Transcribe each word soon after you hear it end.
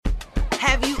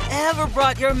Have you ever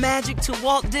brought your magic to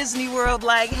Walt Disney World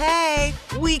like, hey,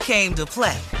 we came to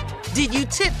play? Did you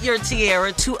tip your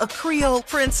tiara to a Creole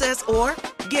princess or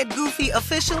get goofy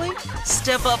officially?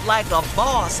 Step up like a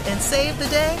boss and save the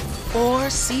day? Or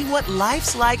see what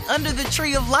life's like under the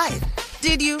tree of life?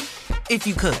 Did you? If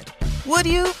you could. Would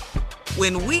you?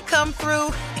 When we come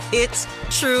through, it's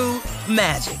true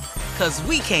magic. 'Cause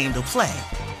we came to play.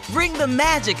 Bring the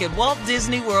magic at Walt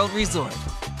Disney World Resort.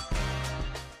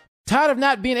 Tired of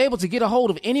not being able to get a hold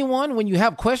of anyone when you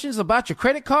have questions about your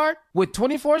credit card? With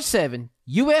 24/7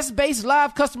 U.S.-based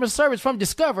live customer service from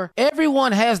Discover,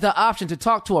 everyone has the option to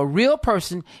talk to a real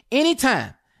person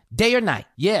anytime, day or night.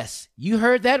 Yes, you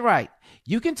heard that right.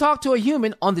 You can talk to a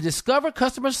human on the Discover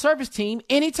customer service team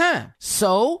anytime.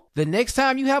 So, the next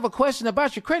time you have a question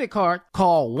about your credit card,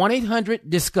 call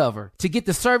 1-800-DISCOVER to get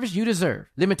the service you deserve.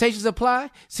 Limitations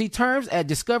apply. See terms at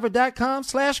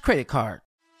discover.com/creditcard.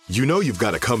 You know you've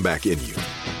got a comeback in you.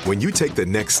 When you take the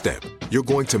next step, you're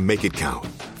going to make it count.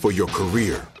 For your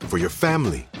career, for your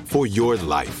family, for your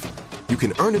life. You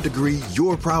can earn a degree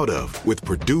you're proud of with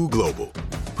Purdue Global.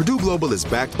 Purdue Global is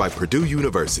backed by Purdue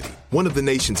University, one of the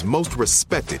nation's most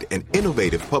respected and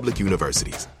innovative public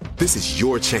universities. This is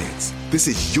your chance. This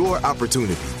is your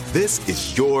opportunity. This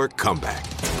is your comeback.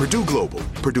 Purdue Global,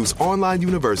 Purdue's online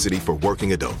university for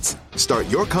working adults. Start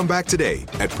your comeback today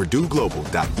at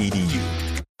purdueglobal.edu.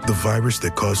 The virus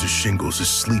that causes shingles is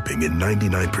sleeping in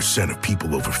 99% of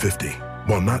people over 50.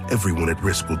 While not everyone at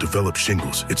risk will develop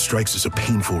shingles, it strikes as a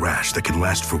painful rash that can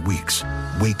last for weeks.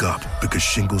 Wake up, because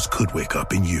shingles could wake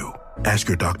up in you. Ask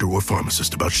your doctor or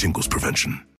pharmacist about shingles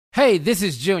prevention. Hey, this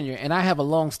is Junior, and I have a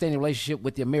long-standing relationship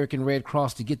with the American Red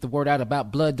Cross to get the word out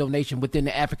about blood donation within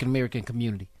the African-American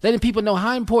community, letting people know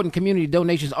how important community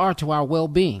donations are to our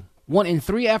well-being. 1 in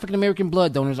 3 African-American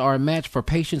blood donors are a match for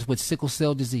patients with sickle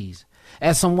cell disease.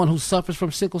 As someone who suffers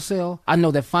from sickle cell, I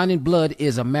know that finding blood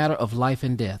is a matter of life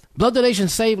and death. Blood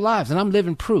donations save lives, and I'm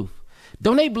living proof.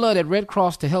 Donate blood at Red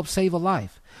Cross to help save a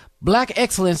life. Black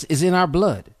excellence is in our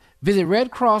blood. Visit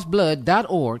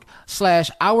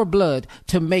redcrossblood.org/ourblood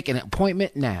to make an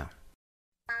appointment now.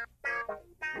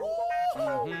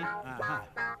 Y'all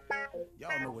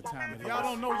know what time it is. Y'all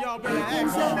don't know, y'all better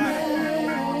ask somebody.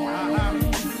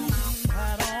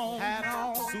 Hat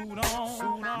on, suit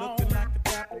on, looking like a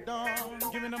dapper dawn,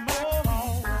 giving them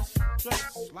all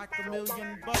dressed like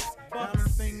 $1,000,000,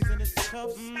 diamond things in its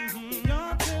cuffs.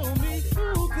 Y'all tell me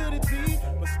who could it be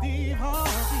but Steve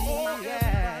Harvey? Oh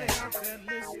yeah, everybody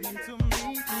listening to me.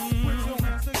 Put your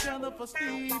hands together for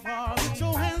Steve Harvey. Put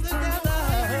your hands together.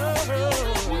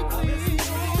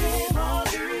 Steve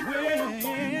Harvey.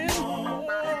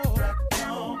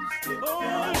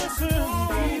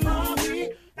 Steve Harvey.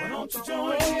 Why don't you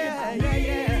join in?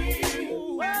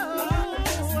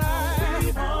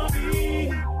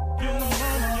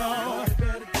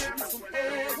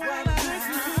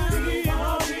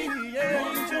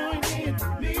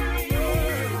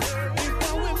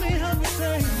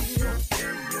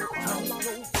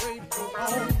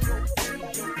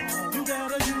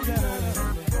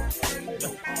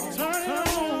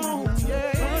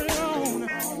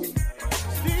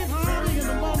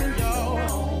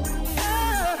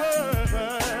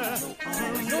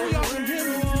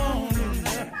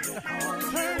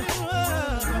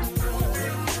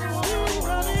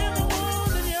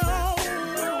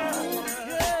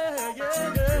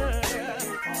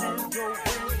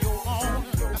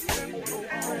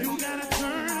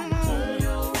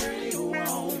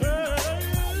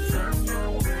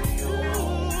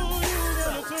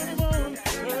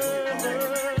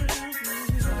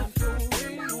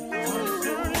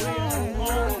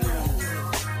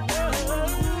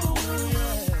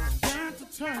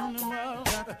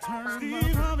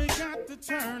 Steve Harvey got to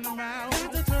turn them out.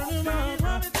 Got to turn them out. Steve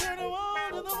Harvey turn them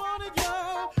on in the morning,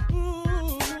 y'all.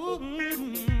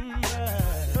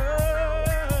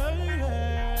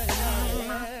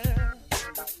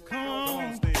 Come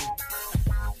on, Steve.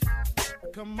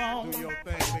 Come on. Do your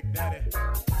thing, Big Daddy.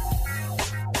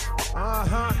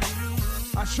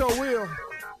 I sure will.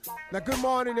 Now, good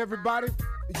morning, everybody.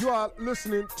 You are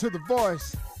listening to The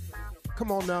Voice.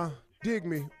 Come on now. Dig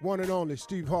me, one and only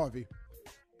Steve Harvey.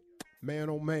 Man,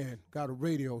 oh man, got a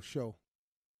radio show.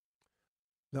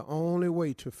 The only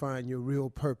way to find your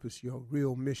real purpose, your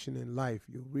real mission in life,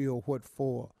 your real what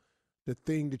for, the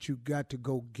thing that you got to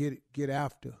go get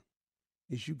after,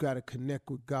 is you got to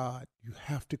connect with God. You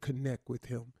have to connect with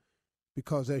Him.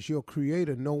 Because as your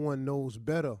creator, no one knows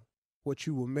better what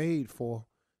you were made for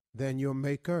than your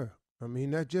maker.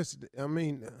 Man,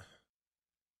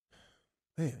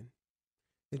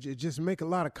 it just make a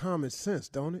lot of common sense,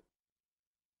 don't it?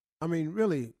 I mean,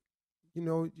 really,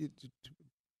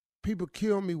 people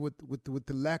kill me with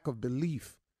the lack of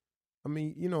belief. I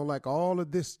mean, like all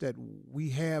of this that we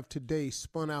have today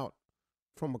spun out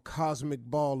from a cosmic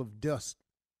ball of dust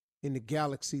in the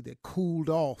galaxy that cooled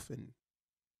off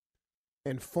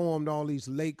and formed all these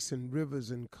lakes and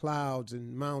rivers and clouds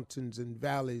and mountains and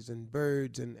valleys and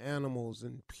birds and animals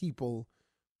and people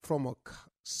from a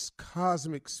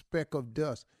cosmic speck of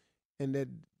dust, and that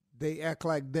they act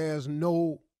like there's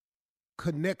no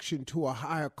connection to a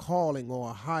higher calling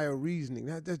or a higher reasoning.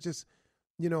 That's just,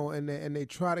 and they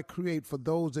try to create, for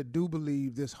those that do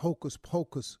believe, this hocus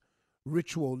pocus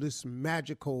ritual, this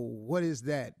magical, what is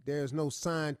that? There's no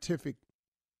scientific.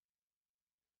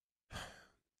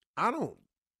 I don't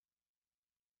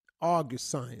argue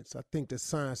science. I think that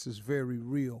science is very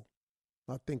real.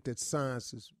 I think that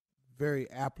science is very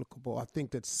applicable. I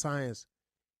think that science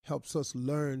helps us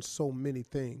learn so many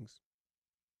things.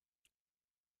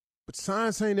 But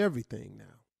science ain't everything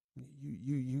now.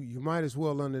 You might as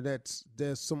well under that.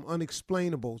 There's some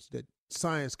unexplainables that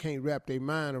science can't wrap their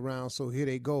mind around, so here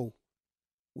they go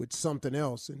with something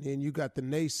else. And then you got the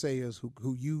naysayers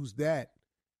who use that,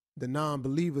 the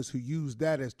non-believers who use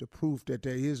that as the proof that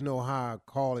there is no higher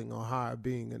calling or higher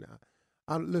being.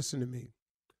 And listen to me.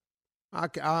 I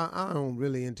don't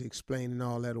really into explaining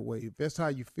all that away. If that's how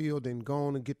you feel, then go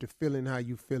on and get to feeling how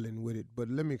you feeling with it. But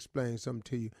let me explain something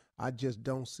to you. I just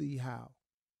don't see how.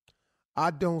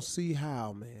 I don't see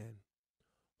how, man.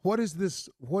 What is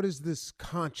this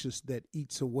conscious that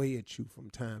eats away at you from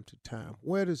time to time?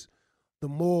 Where does the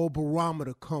moral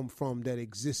barometer come from that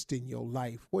exists in your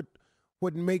life?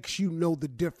 What makes you know the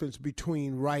difference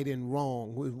between right and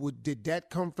wrong? Did that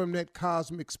come from that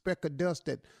cosmic speck of dust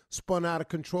that spun out of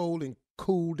control and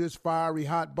cooled this fiery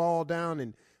hot ball down,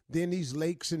 and then these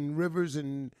lakes and rivers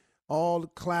and all the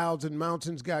clouds and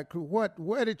mountains got cool?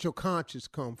 Where did your conscience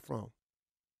come from?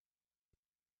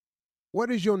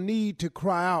 What is your need to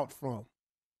cry out from?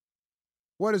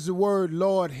 Where does the word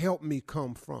Lord help me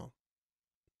come from?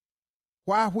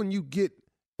 Why, when you get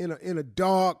in a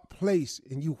dark place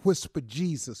and you whisper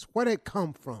Jesus, where did it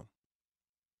come from?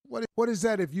 What is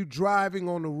that if you driving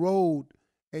on the road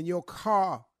and your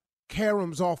car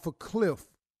caroms off a cliff?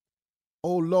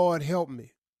 Oh Lord, help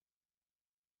me.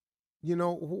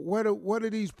 Where do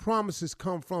these promises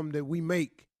come from that we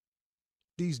make?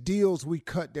 These deals we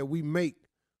cut that we make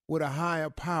with a higher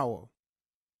power?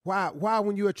 Why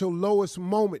when you're at your lowest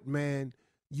moment, man,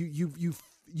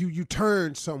 you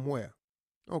turn somewhere?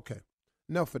 Okay.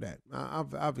 Enough of that.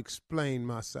 I've explained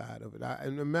my side of it.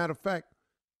 And as a matter of fact,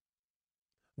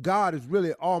 God is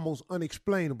really almost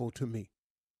unexplainable to me.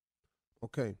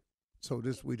 Okay, so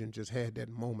we didn't just had that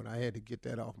moment. I had to get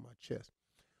that off my chest.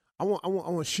 I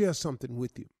want to share something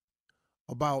with you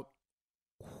about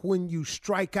when you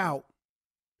strike out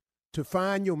to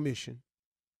find your mission,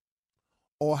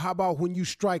 or how about when you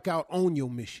strike out on your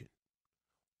mission?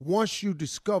 Once you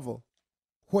discover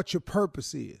what your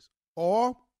purpose is,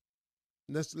 or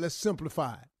let's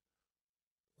simplify it.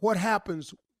 What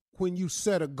happens when you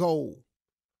set a goal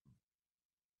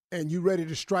and you're ready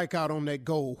to strike out on that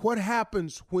goal? What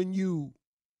happens when you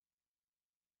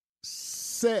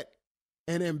set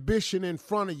an ambition in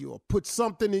front of you, or put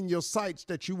something in your sights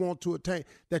that you want to attain,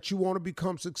 that you want to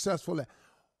become successful at?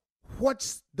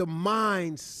 What's the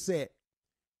mindset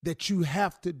that you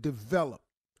have to develop?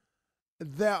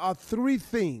 There are three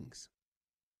things.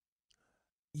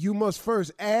 You must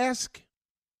first ask,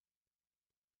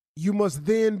 you must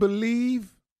then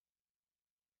believe,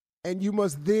 and you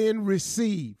must then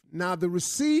receive. Now, the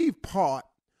receive part,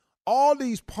 all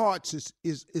these parts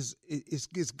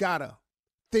is got a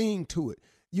thing to it.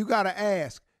 You got to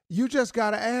ask. You just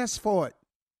got to ask for it.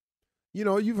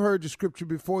 You've heard the scripture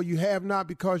before. You have not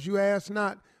because you ask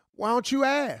not. Why don't you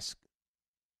ask?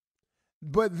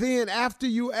 But then after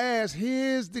you ask,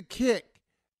 here's the kick.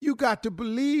 You got to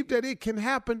believe that it can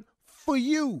happen for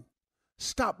you.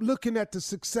 Stop looking at the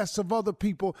success of other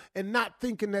people and not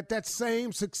thinking that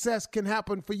same success can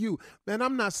happen for you. Man,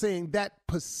 I'm not saying that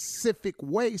specific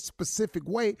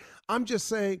way. I'm just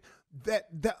saying that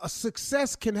a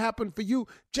success can happen for you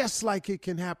just like it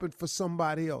can happen for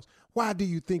somebody else. Why do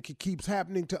you think it keeps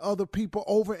happening to other people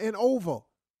over and over?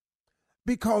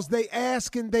 Because they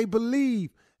ask and they believe.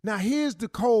 Now, here's the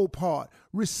cold part.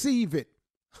 Receive it.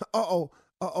 Uh-oh.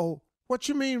 What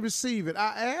you mean receive it?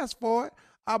 I asked for it.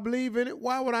 I believe in it.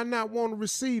 Why would I not want to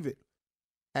receive it?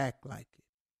 Act like it.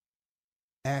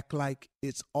 Act like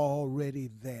it's already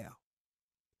there.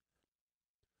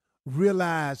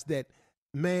 Realize that,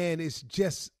 man, it's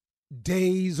just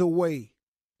days away.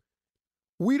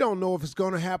 We don't know if it's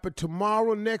going to happen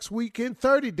tomorrow, next week, in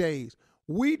 30 days.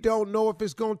 We don't know if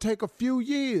it's going to take a few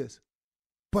years.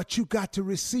 But you got to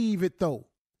receive it, though.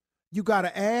 You got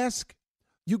to ask,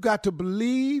 you got to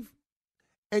believe,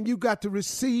 and you got to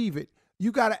receive it.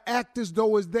 You got to act as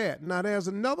though it's there. Now, there's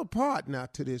another part now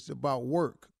to this about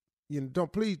work.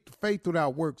 Faith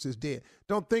without works is dead.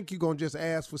 Don't think you're going to just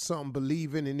ask for something,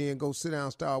 believe in, and then go sit down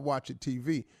and start watching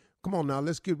TV. Come on now,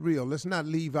 let's get real. Let's not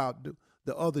leave out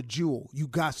the other jewel. You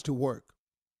got to work.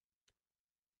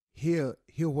 Hear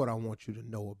what I want you to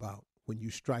know about when you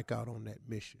strike out on that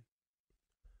mission.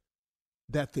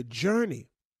 That the journey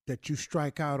that you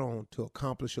strike out on to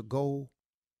accomplish a goal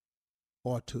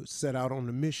or to set out on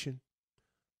the mission,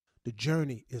 the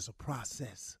journey is a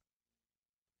process.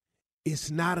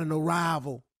 It's not an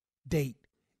arrival date.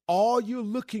 All you're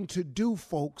looking to do,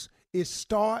 folks, is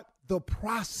start the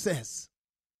process.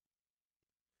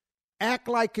 Act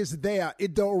like it's there.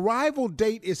 The arrival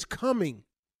date is coming.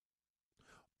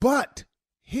 But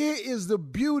here is the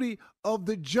beauty of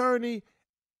the journey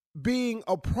being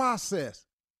a process.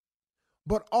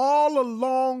 But all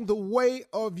along the way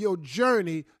of your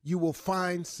journey, you will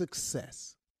find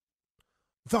success.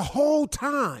 The whole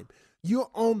time you're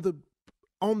on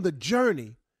the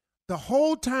journey, the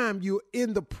whole time you're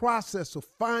in the process of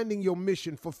finding your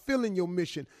mission, fulfilling your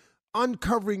mission,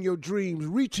 uncovering your dreams,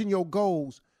 reaching your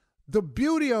goals, the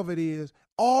beauty of it is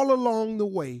all along the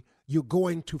way, you're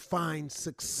going to find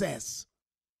success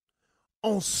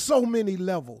on so many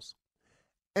levels.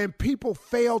 And people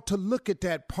fail to look at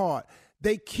that part.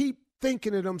 They keep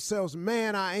thinking to themselves,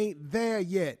 man, I ain't there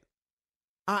yet.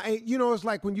 It's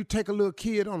like when you take a little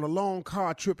kid on a long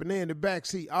car trip and they're in the back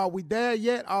seat. Are we there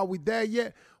yet? Are we there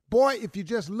yet? Boy, if you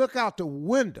just look out the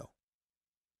window,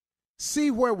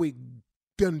 see where we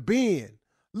done been.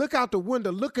 Look out the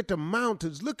window, look at the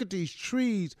mountains, look at these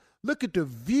trees, look at the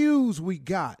views we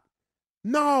got.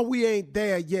 No, we ain't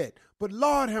there yet. But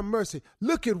Lord have mercy,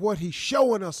 look at what he's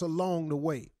showing us along the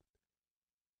way.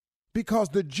 Because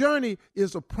the journey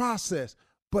is a process.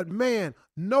 But man,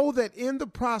 know that in the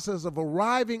process of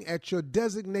arriving at your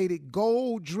designated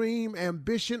goal, dream,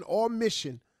 ambition, or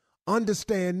mission,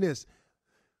 understand this,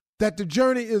 that the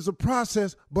journey is a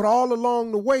process, but all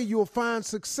along the way you'll find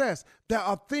success. There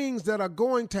are things that are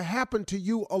going to happen to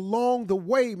you along the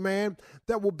way, man,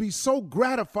 that will be so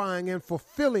gratifying and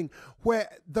fulfilling, where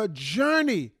the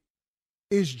journey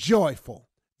is joyful.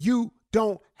 You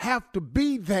don't have to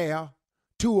be there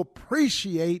to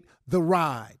appreciate the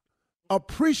ride.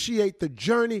 Appreciate the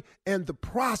journey and the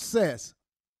process.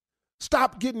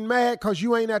 Stop getting mad because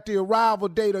you ain't at the arrival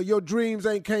date or your dreams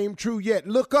ain't came true yet.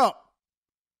 Look up.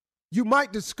 You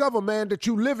might discover, man, that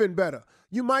you living better.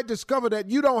 You might discover that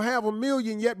you don't have $1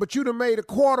 million yet, but you done made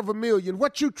 $250,000.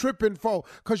 What you tripping for?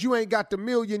 Because you ain't got the $1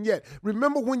 million yet.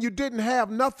 Remember when you didn't have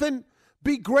nothing?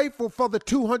 Be grateful for the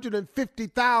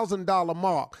 $250,000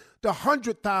 mark, the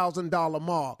 $100,000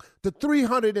 mark, the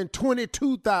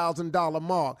 $322,000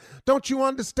 mark. Don't you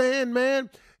understand, man?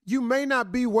 You may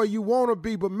not be where you want to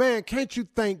be, but man, can't you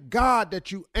thank God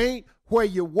that you ain't where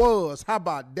you was? How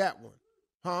about that one?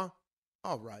 Huh?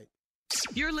 All right.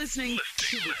 You're listening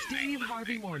to the Steve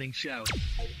Harvey Morning Show.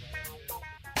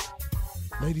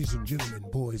 Ladies and gentlemen,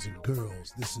 boys and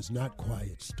girls, this is not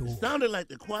Quiet Storm. Sounded like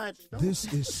the Quiet Storm.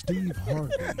 This is Steve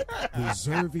Harvey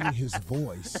reserving his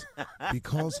voice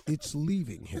because it's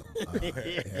leaving him. I have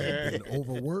been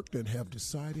overworked and have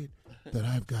decided that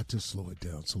I've got to slow it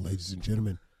down. So, ladies and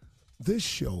gentlemen, this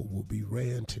show will be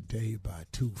ran today by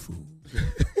two fools.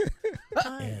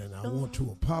 And I want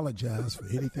to apologize for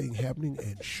anything happening.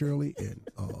 And Shirley and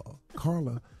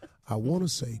Carla, I want to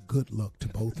say good luck to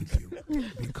both of you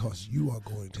because you are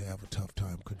going to have a tough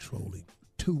time controlling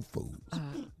two fools.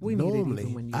 We Normally,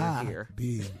 when you're here.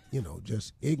 being,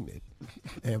 just ignorant,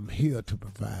 am here to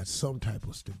provide some type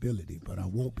of stability, but I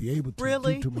won't be able to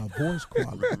Really? due to my voice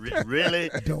quality. Really?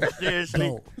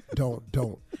 Seriously? Don't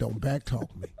backtalk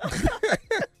me.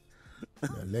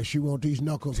 Unless you want these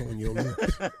knuckles on your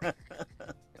lips.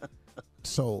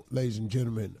 So, ladies and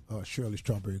gentlemen, Shirley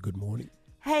Strawberry, good morning.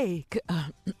 Hey,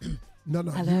 No,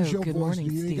 hello, use your good voice. morning,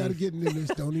 You ain't Steve. got to get into this.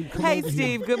 Don't even come hey, over Steve.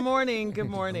 here. Good morning. Good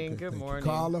morning. Okay, Good thank you. morning.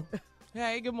 Carla,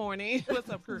 Hey, good morning. What's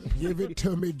up, crew? give it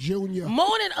to me, Junior.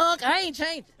 Morning, Unc. I ain't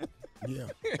changed. Yeah.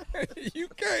 You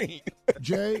can't.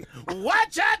 Jay,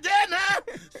 Watch out there now,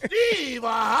 Steve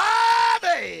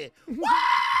Harvey.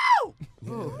 Woo!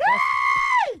 Ooh,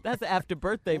 that's an after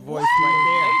birthday voice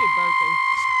right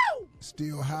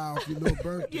still high off your little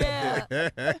birthday. there.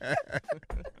 Yeah.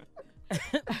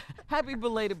 Happy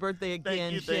belated birthday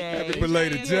again, you, thank you. Jay. Happy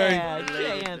belated, Jay. Yeah, Jay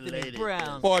Belated, Anthony belated.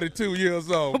 Brown. 42 years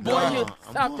old. Boy, you I'm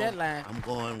stop going- that line. I'm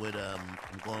going with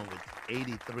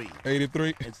 83.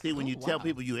 83. And see, when you tell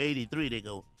people you're 83, they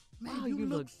go, man, Oh, you you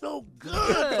look look so good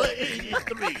for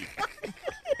 83.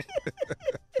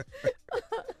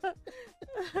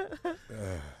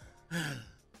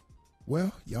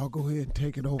 Well, y'all go ahead and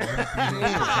take it over.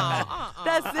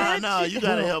 That's it. No, you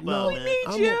gotta help out, We man.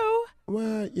 need you.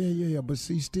 Well, yeah. But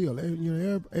see, still,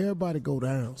 everybody go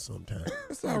down sometimes.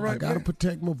 It's all right, I got to man.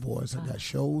 protect my voice. I got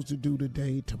shows to do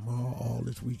today, tomorrow, all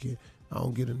this weekend. I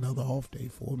don't get another off day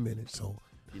for a minute, so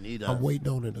You need I'm us. waiting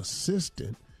on an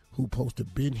assistant who supposed to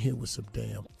been here with some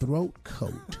damn throat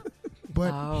coat,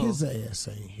 but his ass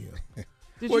ain't here.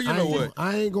 Well, you know what?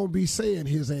 I ain't gonna be saying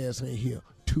his ass ain't here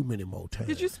too many more times.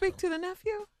 Did you speak to the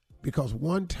nephew? Because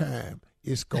one time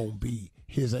it's gonna be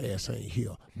his ass ain't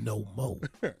here no more.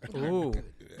 Ooh.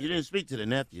 You didn't speak to the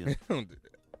nephew.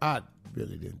 I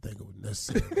really didn't think it was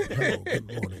necessary. Hello, good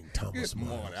morning, Thomas. Good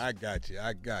morning. I got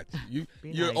you.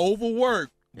 Be You're nice.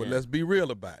 overworked, but Yeah. let's be real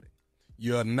about it.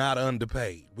 You're not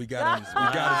underpaid. We gotta say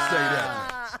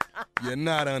that. You're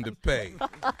not underpaid.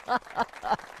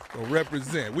 So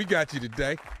represent. We got you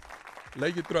today.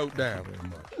 Lay your throat down.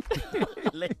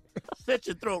 Set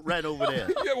your throat right over there.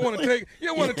 You want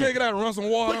to take it out and run some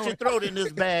water Put on your it? throat in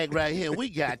this bag right here. We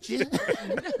got you.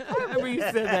 I remember you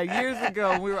said that years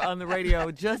ago. We were on the radio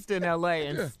just in L.A.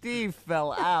 and Steve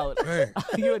fell out. Man.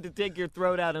 You had to take your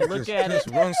throat out and look at Just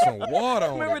it. run some water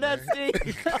on Remember it, that, man.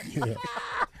 Steve?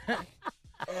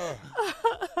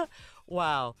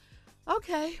 Wow.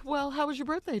 Okay. Well, how was your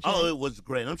birthday, Jay? Oh, it was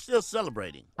great. I'm still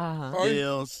celebrating. Uh-huh. Are you?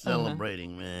 Still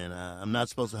celebrating, man. I'm not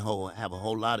supposed to have a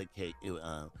whole lot of cake.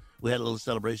 We had a little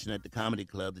celebration at the comedy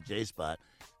club, the J Spot.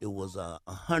 It was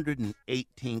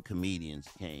 118 comedians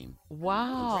came.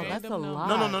 Wow, that's a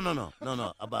lot.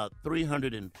 No. About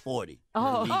 340.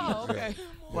 Oh, comedians. okay.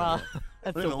 Wow,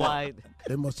 that's Wait a a minute, wide.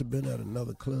 They must have been at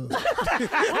another club. We'll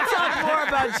talk more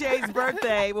about Jay's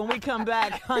birthday when we come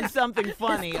back on something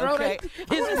funny, okay?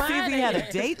 I want to see if he had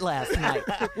a date last night.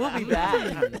 We'll be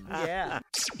back. Yeah.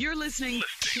 You're listening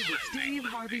to the Steve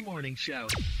Harvey Morning Show.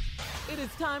 It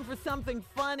is time for something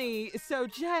funny. So,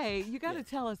 Jay, you got to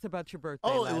tell us about your birthday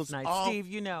Oh, it last was night. all- Steve,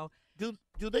 you know. Do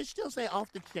they still say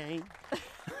off the chain?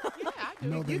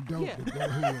 No, they don't. yeah. But go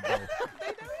ahead,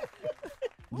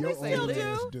 though. Your they still old do.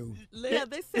 ass do. Yeah,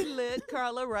 they say lit,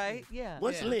 Carla, right? Yeah.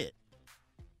 What's lit?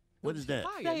 What is that?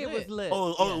 Say it was lit.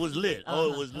 Oh, it was lit.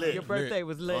 Oh, it was lit. Your birthday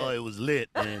was lit. Oh, it was lit,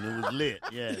 man. It was lit.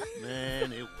 Yes,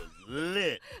 man, it was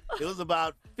lit. It was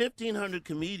about 1,500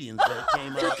 comedians that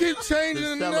came out keep changing to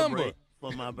the number. celebrate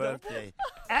for my birthday.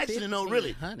 Actually, no,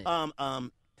 really.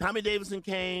 Tommy Davidson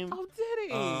came. Oh, did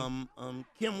he?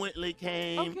 Kim Whitley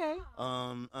came. Okay.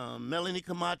 Melanie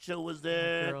Camacho was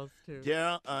there. Girls, too.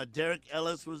 Derek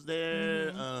Ellis was there.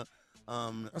 That's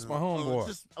my homeboy.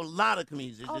 Just a lot of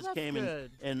comedians that Oh, just that's came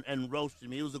good. and roasted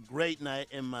me. It was a great night,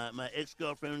 and my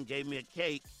ex-girlfriend gave me a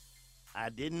cake. I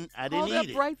didn't Hold eat up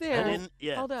it. right there. I didn't.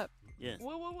 Yeah. Hold up. Yeah.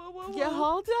 Whoa. Yeah,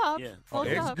 hold up. Yeah. Hold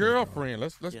up. Ex-girlfriend.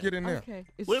 Let's Yeah. get in there. Okay.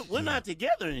 We're not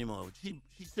together anymore. She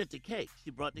sent the cake. She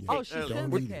brought the cake Oh, she earlier.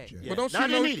 sent Don't the eat it, cake. Jay. Yeah. But don't No, I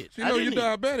she know, didn't eat it. she I know didn't you're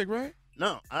eat it. diabetic, right?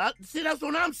 No, see, that's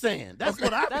what I'm saying. That's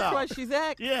what I That's thought. why she's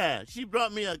ex. Yeah, she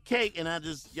brought me a cake, and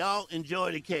y'all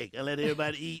enjoy the cake. I let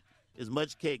everybody eat as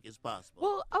much cake as possible.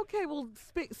 Well, okay. Well,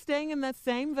 staying in that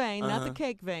same vein, not the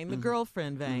cake vein, the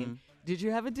girlfriend vein. Did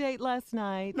you have a date last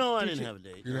night? No, I Did didn't you- have a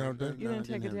date. You didn't have a date? You didn't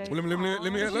take a date? Well, let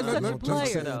me She's let's- such a let's- Don't player,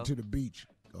 take though. sand to the beach.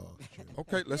 Jay.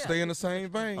 Okay, let's stay in the same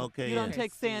vein. Okay. You yeah. don't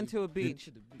take sand to a beach.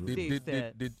 Steve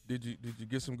said. Did you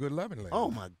get some good loving lately? Oh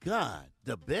my God,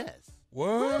 the best,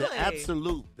 What? the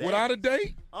absolute best. Without a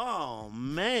date? Oh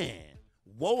man,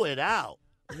 woe it out,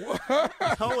 What?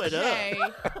 toe it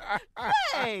up.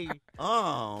 Hey.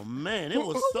 Oh man, it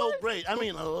was so great. I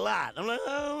mean, a lot. I'm like,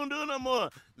 I don't do it no more.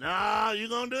 Nah, you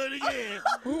gonna do it again?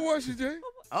 Who was she, Jay?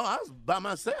 Oh, I was by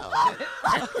myself.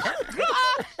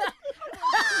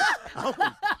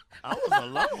 I was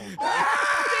alone.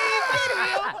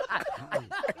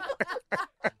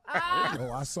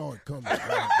 No, I saw it coming.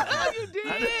 Oh, you did?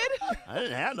 I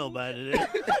didn't have nobody there.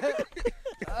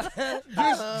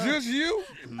 Just you?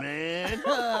 Man,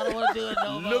 I don't want to do it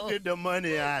no more. look at the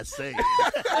money I saved.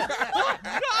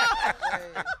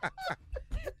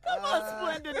 Come on,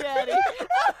 Splendid Daddy.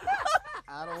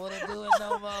 I don't want to do it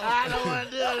no more. I don't want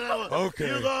to do it no more. Okay.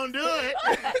 You gonna do it?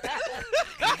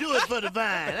 Do it for the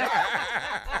vine.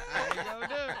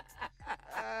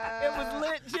 It was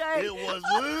lit, Jay. It was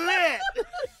lit.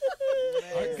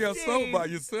 I guess so by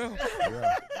yourself.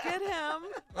 Get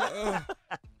him.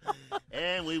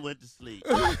 And we went to sleep.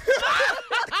 It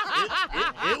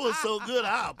was so good,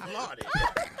 I applauded.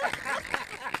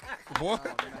 Boy.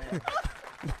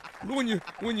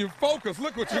 When you focus,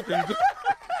 look what you can do.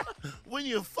 When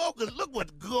you focus, look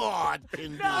what God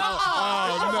can do.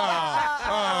 Oh, no.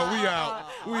 Oh, we out.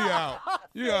 We out.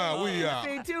 Yeah, we out.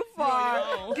 See, too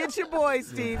far. Get your boy,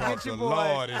 Steve. Get Help your the boy.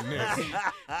 Lord in this.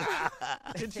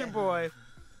 Get your boy.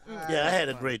 Yeah, I had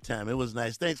a great time. It was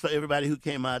nice. Thanks for everybody who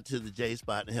came out to the J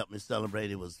Spot and helped me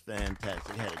celebrate. It was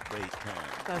fantastic. I had a great time.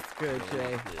 That's good,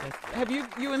 Jay. Have you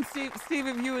and Steve,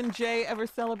 have you and Jay ever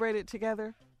celebrated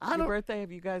together? Your birthday?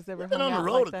 Have you guys ever been hung on the out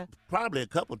road like that? probably a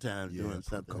couple times doing a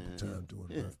something. couple times doing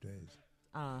birthdays.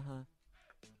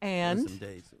 And some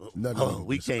days.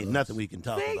 We can't. Nothing we can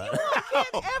talk about. You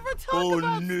can't ever talk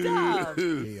about stuff.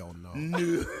 Hell no.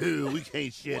 No, we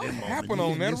can't share that moment. Happened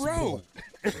on that road.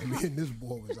 Me and this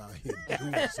boy was out here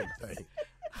doing some things.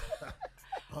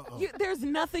 There's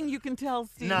nothing you can tell,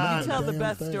 Steve. Nah, you tell the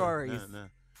best thing. stories. Nah.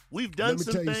 We've done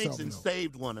some tell you things something, and though.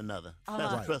 saved one another.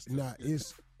 That's trust. Now,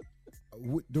 it's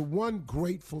the one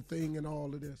grateful thing in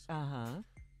all of this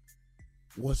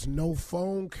was no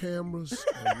phone cameras,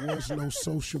 there was no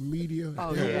social media,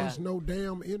 there was no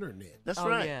damn internet. That's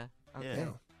right. Yeah. Okay.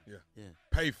 Yeah.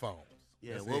 Payphones.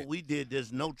 Yeah, That's what it. we did,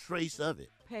 there's no trace of it.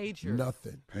 Pager.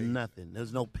 Nothing. Nothing.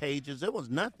 There's no pages. There was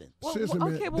nothing. Well, Seriously,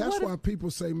 man, okay, well, that's what why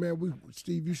people say, man,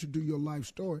 Steve, you should do your life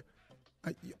story.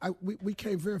 We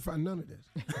can't verify none of this.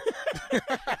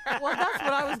 Well, that's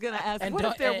what I was going to ask. What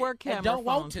if there were camera don't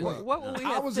want phones? to. What would we I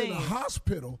have was seen? in a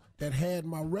hospital that had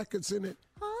my records in it.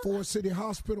 Forest City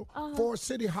Hospital. Forest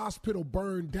City Hospital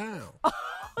burned down.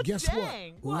 Guess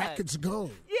dang, what? what? Records gone.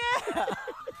 Yeah.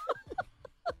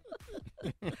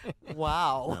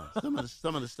 Wow. No,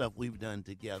 some of the stuff we've done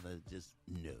together, just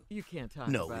no. You can't talk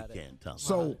No, about we can't talk.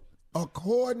 So,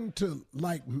 according to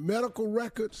like medical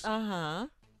records,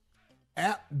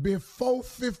 before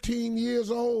 15 years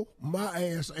old, my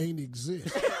ass ain't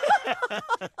exist.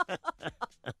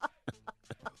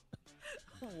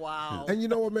 Wow. And you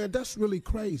know what, man? That's really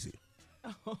crazy.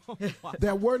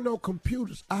 There were no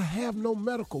computers. I have no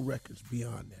medical records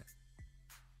beyond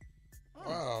that.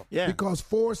 Wow. Yeah. Because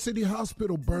Forest City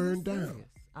Hospital burned down.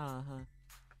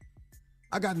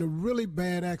 I got in a really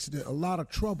bad accident, a lot of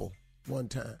trouble one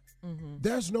time.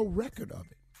 There's no record of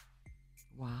it.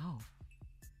 Wow.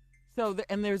 So,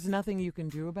 and there's nothing you can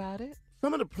do about it?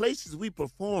 Some of the places we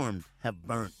performed have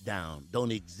burnt down,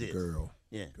 don't exist. Girl.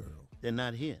 They're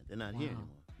not here. They're not here anymore.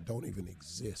 Don't even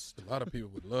exist. A lot of people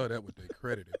would love that with their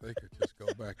credit if they could just go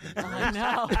back. I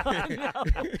know.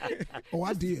 Oh,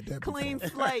 I did that Clean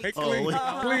before. slate.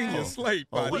 Clean your slate,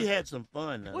 Oh, buddy. we had some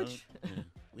fun. Now.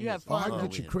 You had Oh, fun. I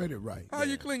get your credit right. How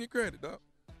you clean your credit, dog?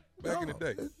 Back in the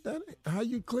day. How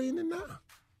you cleaning now?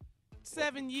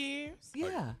 7 years.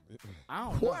 Yeah. I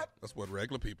don't know. What? That's what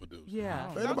regular people do.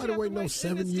 Yeah. Ain't nobody wait no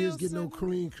 7 years get no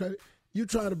clean credit. You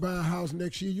try to buy a house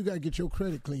next year, you got to get your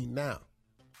credit clean now.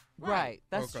 Right.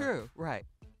 That's Okay. true. Right.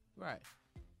 Right.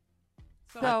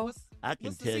 So, I can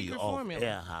what's the tell you secret off formula?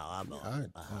 air how I'm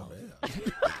on.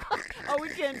 we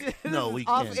can't do this. No, we is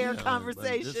can't. off-air But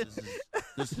conversation.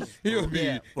 This is He'll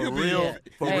be real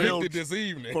convicted this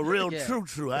evening. For real, Yeah.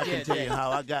 true. I can tell you how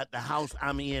I got the house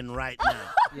I'm in right now.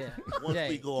 Yeah. Once Jay.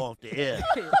 we go off the air,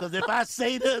 because if I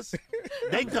say this,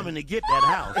 they coming to get that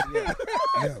house. Yeah.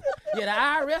 Yeah, the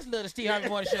IRS love the Steve Harvey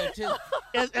Morning Show too.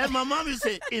 As my mommy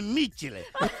said, immediately.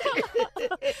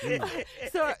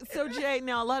 So Jay,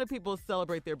 now a lot of people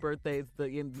celebrate their birthdays the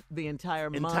entire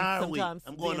month, Entire week. sometimes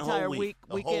I'm going the the whole entire week.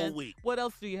 The whole weekend. week. What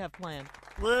else do you have planned?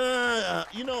 Well,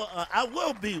 I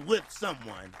will be with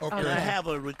someone. Okay. And I have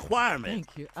a requirement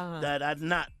Thank you. that I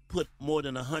not put more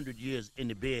than 100 years in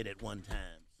the bed at one time.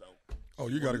 So Oh,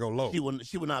 you got to go low.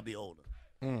 she will not be older.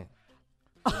 So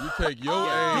you take your Do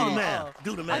the age. math.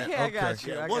 Do the math. Okay, I got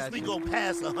you. Yeah, I once got we you. go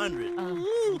past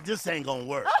 100, this ain't gonna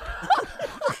work.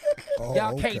 Oh,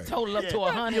 Y'all okay. can't total up to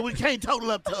 100. Yeah, we can't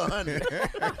total up to 100.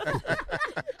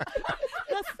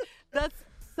 That's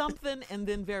something and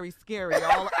then very scary,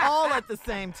 all at the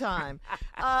same time.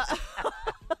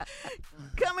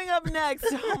 Coming up next,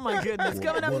 oh my goodness!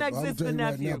 Coming up next I'm is the telling you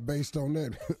right nephew. now, based on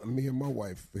that, me and my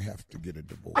wife we have to get a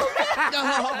divorce.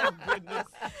 Oh goodness!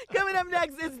 Coming up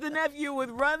next is the nephew with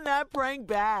 "Run That Prank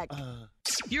Back."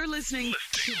 You're listening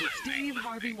to the Steve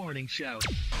Harvey Morning Show.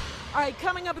 All right,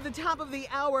 coming up at the top of the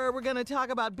hour, we're going to talk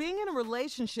about being in a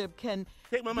relationship can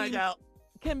Take my mic out.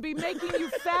 can be making you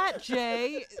fat,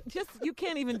 Jay. Just you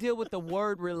can't even deal with the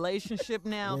word relationship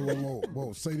now.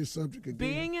 Whoa. Say the subject again.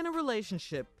 Being in a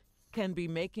relationship can be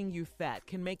making you fat,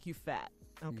 can make you fat.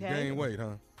 Okay. Gain weight,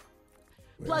 huh?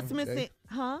 Plus, Miss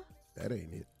That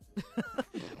ain't it.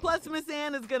 Plus, Miss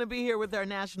Ann is going to be here with our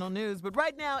national news. But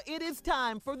right now, it is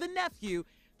time for the nephew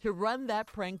to run that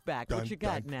prank back. What you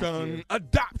got, nephew?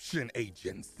 Adoption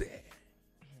agency.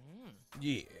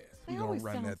 Yes, They we gonna always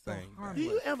run sound that so thing. harmless. Do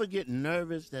you ever get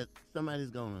nervous that somebody's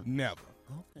gonna? Never.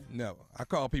 Okay. Never. I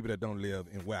call people that don't live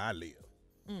in where I live.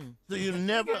 So you're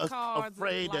never Get cards and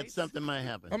afraid that lights. something might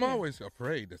happen. I'm always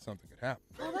afraid that something could happen.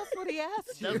 Oh, that's what he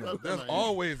asked you. There's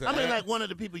always like one of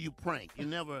the people you prank. You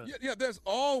never. Yeah, there's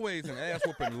always an ass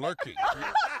whooping lurking.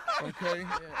 Okay?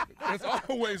 There's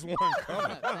always one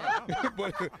coming.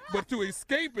 but to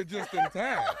escape it just in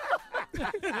time.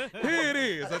 Here it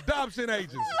is, adoption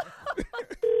agency.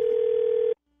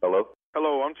 Hello?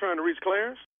 Hello, I'm trying to reach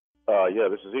Clarence. Yeah,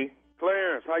 this is he.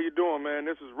 Clarence, how you doing, man?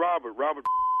 This is Robert.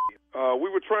 We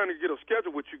were trying to get a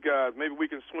schedule with you guys. Maybe we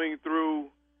can swing through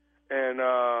and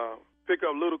pick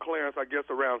up little Clarence, I guess,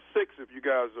 around 6 if you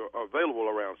guys are available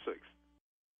around 6.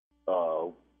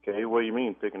 Okay, what do you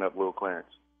mean picking up little Clarence?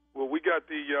 Well, we got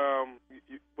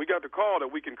the call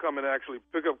that we can come and actually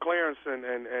pick up Clarence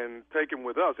and take him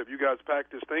with us. Have you guys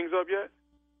packed his things up yet?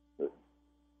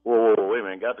 Whoa, wait a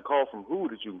minute. Got the call from who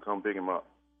that you can come pick him up?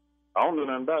 I don't know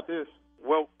nothing about this.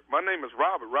 Well, my name is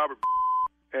Robert,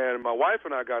 and my wife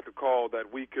and I got the call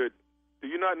that we could. Do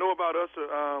you not know about us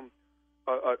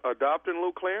adopting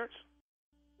little Clarence?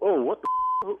 Oh, what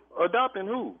the adopting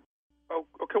who? Oh,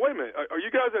 okay. Wait a minute. Are you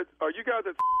guys at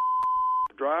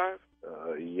Drive?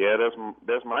 Yeah,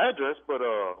 that's my address. But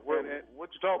what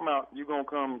you talking about? You gonna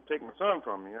come take my son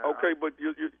from me? Okay, but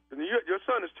your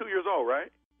son is 2 years old,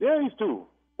 right? Yeah, he's 2.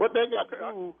 What they got to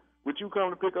do with you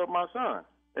coming to pick up my son?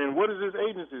 And what is this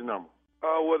agency's number?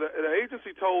 Well, the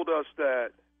agency told us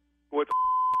that with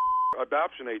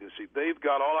adoption agency, they've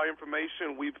got all our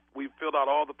information. We've filled out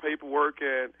all the paperwork,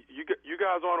 and you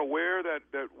guys aren't aware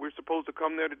that we're supposed to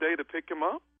come there today to pick him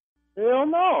up? Hell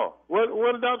no. What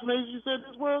adoption agency you said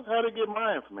this was? How to get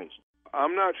my information?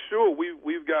 I'm not sure.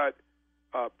 We've got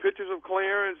pictures of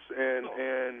Clarence, and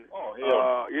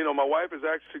my wife has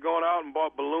actually gone out and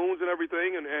bought balloons and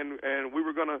everything, and we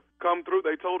were going to come through.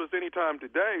 They told us anytime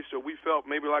today, so we felt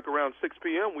maybe like around 6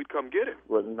 p.m. we'd come get him.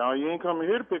 Well, no, you ain't coming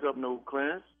here to pick up no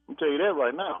Clarence. I'm tell you that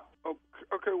right now.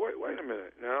 Okay, wait a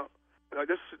minute now.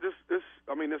 This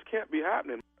can't be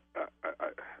happening.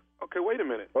 Okay, wait a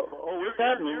minute. What's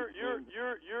happening?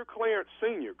 You're Clarence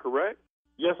Senior, correct?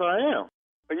 Yes, I am.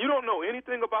 And you don't know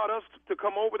anything about us to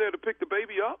come over there to pick the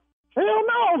baby up? Hell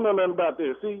no, I don't know nothing about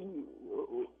this. See,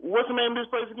 what's the name of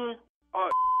this place again?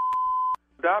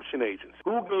 Adoption agency.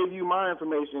 Who gave you my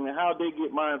information and how they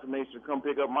get my information to come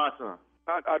pick up my son?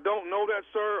 I don't know that,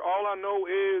 sir. All I know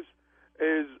is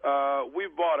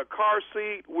we've bought a car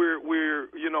seat. We're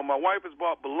my wife has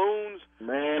bought balloons.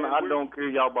 Man, I don't care.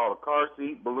 Y'all bought a car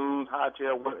seat, balloons, high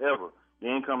chair, whatever.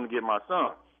 You ain't coming to get my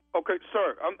son. Okay,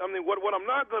 sir. What I'm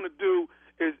not going to do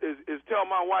is tell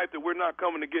my wife that we're not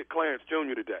coming to get Clarence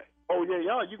Jr. today. Oh, yeah,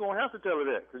 you're going to have to tell her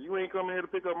that because you ain't coming here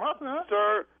to pick up my son.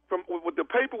 Sir, with the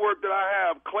paperwork that I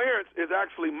have, Clarence is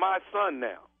actually my son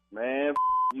now. Man,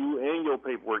 you and your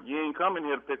paperwork. You ain't coming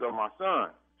here to pick up my son.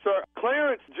 Sir,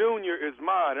 Clarence Jr. is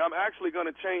mine, and I'm actually going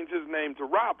to change his name to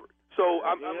Robert. So,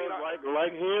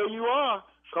 like hell you are.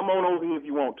 Come on over here if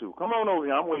you want to. Come on over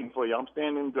here. I'm waiting for you. I'm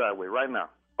standing in the driveway right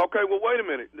now. Okay, well, wait a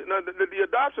minute. Now, the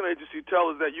adoption agency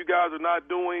tells us that you guys are not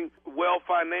doing well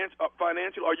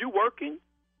financial. Are you working?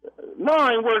 No,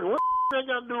 I ain't working. What that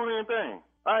got to do with anything?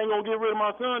 I ain't gonna get rid of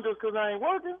my son just because I ain't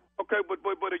working. Okay, but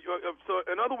so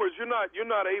in other words, you're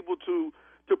not able to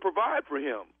provide for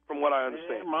him, from what I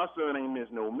understand. Man, my son ain't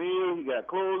missed no meal. He got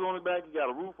clothes on his back. He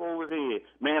got a roof over his head.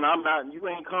 Man, you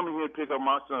ain't coming here to pick up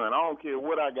my son. I don't care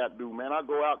what I got to do, man. I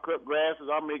go out, cut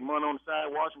grasses. I make money on the side,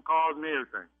 washing cars and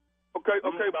everything. Okay,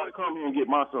 but come here and get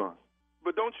my son.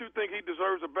 But don't you think he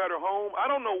deserves a better home? I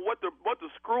don't know what the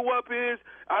screw up is.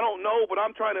 I don't know, but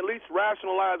I'm trying to at least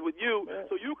rationalize with you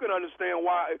so you can understand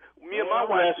why me and my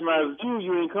wife. Rationalize with you.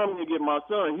 You ain't coming to get my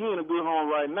son. He in a good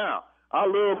home right now. I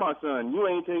love my son. You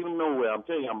ain't taking him nowhere. I'm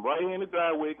telling you, I'm right here in the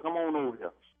driveway. Come on over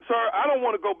here. Sir, I don't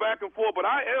want to go back and forth, but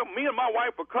me and my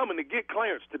wife are coming to get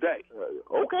Clarence today.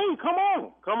 Okay, come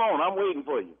on. I'm waiting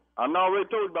for you. I already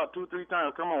told you about 2-3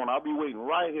 times. Come on, I'll be waiting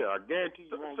right here. I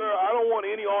guarantee you. Sir, I don't want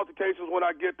any altercations when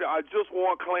I get there. I just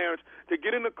want Clarence to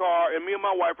get in the car, and me and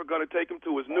my wife are going to take him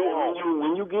to his new home.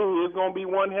 When you get here, it's going to be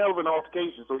one hell of an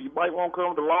altercation, so you might want to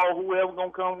come to the law, whoever's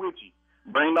going to come with you.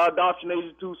 Bring the adoption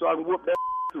agent, too, so I can whoop that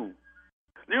too.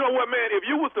 You know what, man? If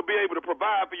you was to be able to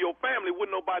provide for your family,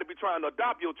 wouldn't nobody be trying to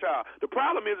adopt your child. The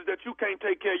problem is that you can't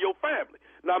take care of your family.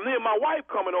 Now, me and my wife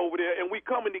coming over there, and we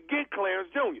coming to get Clarence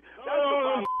Jr.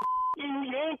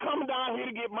 You ain't coming down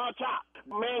here to get my child.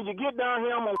 Man, you get down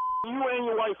here, I'm going to you and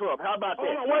your wife up. How about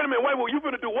that? Hold on, wait a minute. You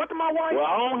finna do what to my wife? Well,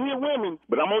 I don't hear women,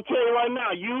 but I'm going to tell you right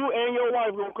now, you and your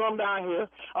wife going to come down here.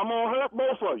 I'm going to hurt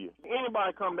both of you.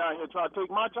 Anybody come down here try to take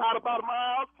my child up out of my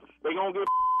house, they going to get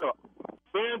up.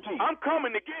 Guarantee. I'm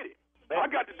coming to get it. I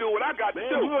got to do what I got to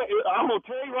do. I'm going to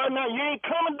tell you right now, you ain't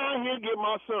coming down here to get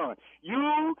my son.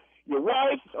 You Your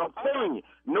wife, I'm telling you,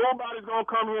 nobody's gonna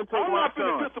come here and take my son.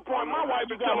 I'm not gonna disappoint my wife.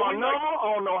 You got my number.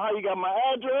 I don't know how you got my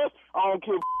address. I don't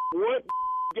care what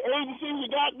agency you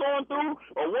got going through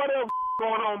or whatever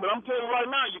going on. But I'm telling you right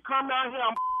now, you come down here,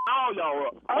 I'm all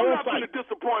y'all up. I'm not gonna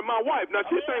disappoint my wife. Now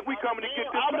she think we coming to get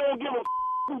this. I don't give a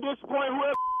disappoint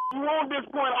whoever you won't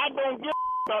disappoint. I don't give a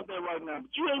about that right now.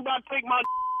 But you ain't about to take my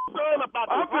son about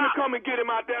this. I'm gonna come and get him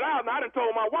out that house. I done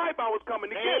told my wife I was coming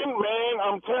to get him. Man,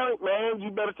 I'm telling you, man, you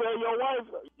better tell your wife.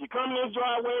 You come in this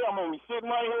driveway, I'm gonna be sitting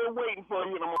right here waiting for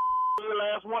you, and I'm gonna every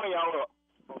last one of y'all up.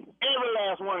 Every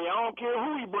last one of y'all. I don't care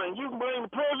who you bring. You can bring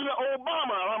the President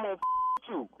Obama, and I'm gonna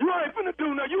you. You ain't finna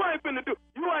do nothing. You ain't finna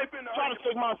try to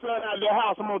take my son out of their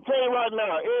house. I'm gonna tell you right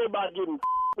now, everybody getting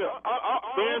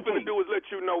all I'm finna do is let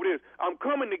you know this. I'm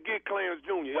coming to get Clarence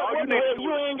Jr.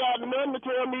 You ain't got nothing to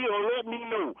tell me or let me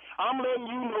know. I'm letting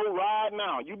you know right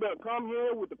now. You better come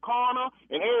here with the coroner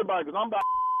and everybody, because I'm about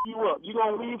to you up. You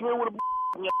gonna leave here with a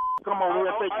come on here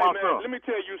and take my son. Let me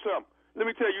tell you something.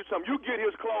 You get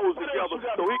his clothes together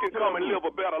so he can come and live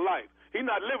a better life. He's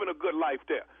not living a good life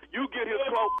there. You get his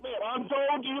clothes. I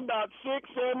told you about 6,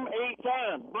 7, 8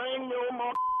 times. Bring your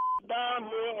down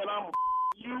here, and I'm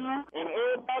you and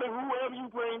everybody, whoever you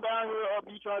bring down here up,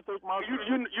 you try to take my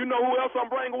son. You know who else I'm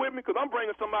bringing with me? Because I'm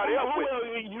bringing somebody else with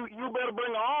me. You better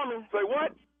bring an army. Say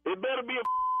what? It better be a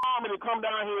army to come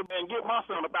down here and get my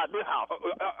son about this house.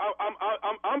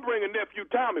 I'm bringing nephew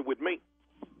Tommy with me.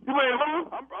 You bringing who?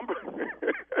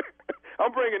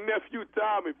 I'm bringing nephew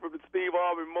Tommy from the Steve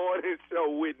Harvey Morning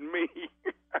Show with me.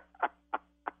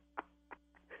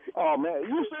 Oh man,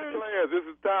 you serious? This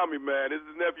is Tommy, man. This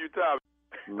is nephew Tommy.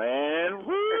 Man,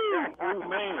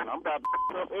 man, I'm about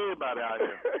to up everybody out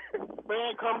here.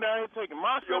 Man, come down here taking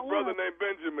my son. Your brother named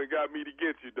Benjamin got me to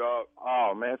get you, dog.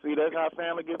 Oh man, see, that's how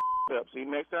family gets up. See,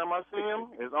 next time I see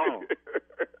him, it's on.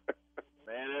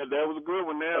 Man, that was a good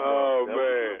one there. Oh,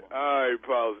 man. All right,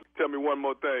 Paul. Tell me one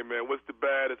more thing, man. What's the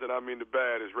baddest, and I mean the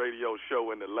baddest, radio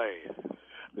show in the land?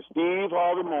 The Steve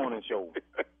Harvey Morning Show.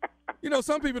 You know,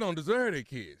 some people don't deserve their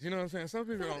kids. You know what I'm saying? Some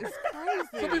people don't.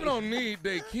 Some people don't need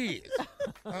their kids.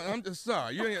 I'm just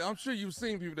sorry. I'm sure you've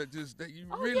seen people that you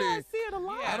really. Yeah, I see it a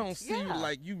lot. I don't see you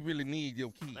like you really need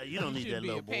your kids. You don't need that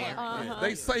little boy.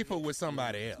 They safer with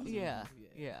somebody else. Yeah.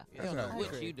 I don't know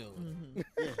what you doing.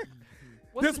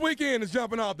 This weekend is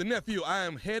jumping off the nephew. I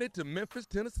am headed to Memphis,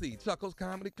 Tennessee. Chuckles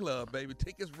Comedy Club, baby.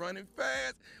 Tickets running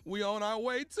fast. We on our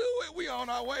way to it. We on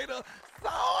our way to sold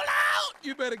out.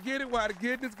 You better get it while the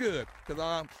getting is good.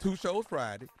 Because 2 shows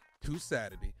Friday, 2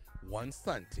 Saturday, 1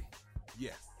 Sunday.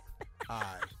 Yes,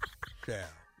 I shall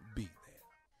be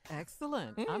there.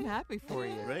 Excellent. I'm happy for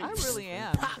you. I really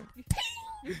am.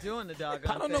 You're doing the doggone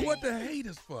thing. I don't know what the hate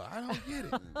is for. I don't get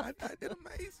it. It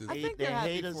amazes. I think they're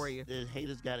happy for you. The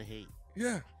haters gotta hate.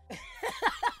 Yeah.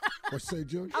 What say,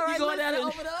 Junior? All right, you going at it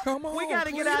over there? Come on, we got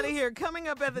to get out of here. Coming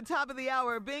up at the top of the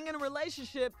hour, being in a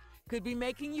relationship could be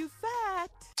making you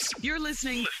fat. You're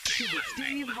listening to the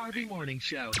Steve Harvey Morning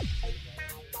Show.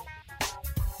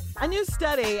 A new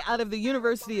study out of the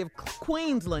University of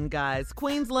Queensland,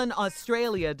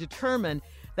 Australia, determined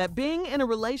that being in a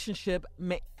relationship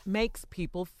makes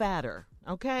people fatter,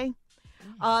 okay?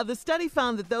 The study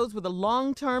found that those with a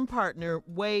long-term partner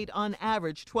weighed on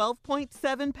average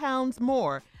 12.7 pounds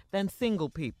more than single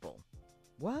people.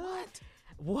 What?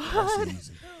 That's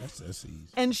easy. That's easy.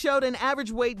 And showed an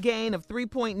average weight gain of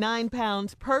 3.9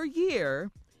 pounds per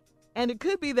year. And it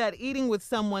could be that eating with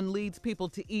someone leads people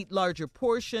to eat larger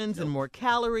portions and more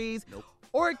calories.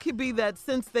 Or it could be that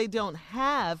since they don't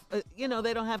have,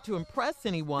 they don't have to impress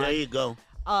anyone. There you go.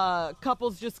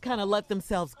 Couples just kind of let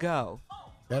themselves go.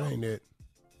 That ain't it.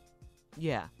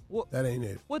 Yeah. That ain't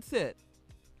it. What's it?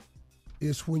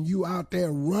 It's when you out there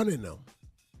running them,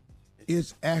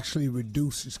 it actually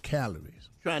reduces calories.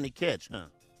 Trying to catch, huh?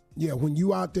 Yeah, when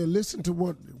you out there,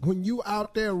 when you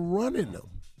out there running them,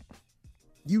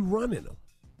 you running them.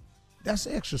 That's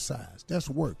exercise. That's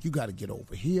work. You got to get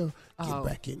over here, get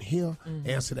back in here,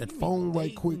 answer that phone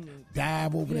right quick,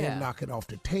 dive over there, knock it off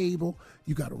the table.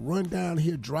 You got to run down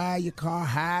here, dry your car,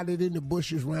 hide it in the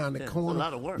bushes around the corner, a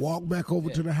lot of work. Walk back over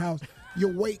to the house.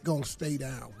 Your weight going to stay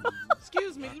down.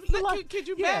 Excuse me. Could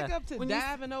you back up to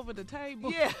diving over the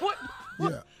table? Yeah.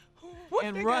 Yeah. What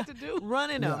and they got to do?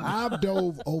 Running them. I've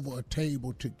dove over a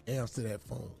table to answer that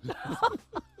phone.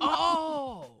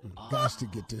 Got to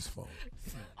get this phone.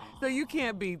 So you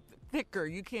can't be thicker.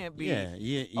 You can't be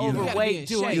you overweight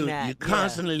doing that. You're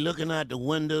constantly looking out the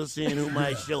window, seeing who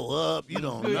might show up. You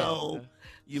don't know.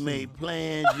 You made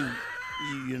plans.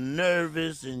 You're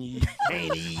nervous and you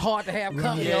can't eat. Hard to have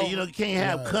company. Yeah, you can't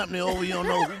have company over. You don't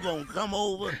know who's gonna come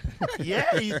over.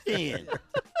 Yeah, you can.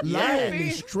 Life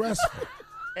is stressful.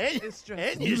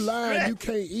 And You you're lying, stressed. you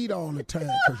can't eat all the time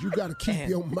because you got to keep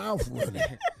your mouth running.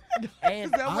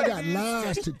 And I got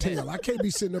lies to tell. I can't be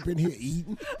sitting up in here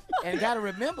eating. and got to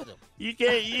remember them. You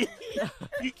can't eat.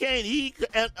 You can't eat.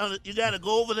 You got to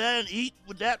go over there and eat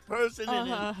with that person and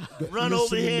then run over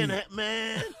Listen to here me. and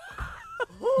man.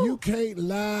 You can't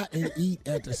lie and eat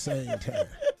at the same time.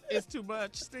 It's too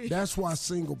much, Steve. That's why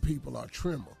single people are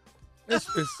trimmer.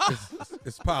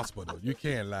 It's possible, though. You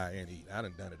can lie and eat. I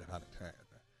done it 100 times.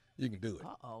 You can do it.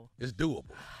 Uh-oh. It's doable.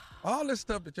 All this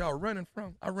stuff that y'all running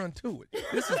from, I run to it.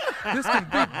 This can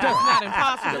be done. Not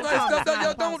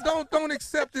impossible. Don't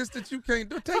accept this that you can't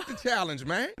do. Take the challenge,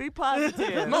 man. Be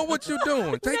positive. Know what you're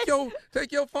doing.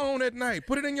 Take your phone at night.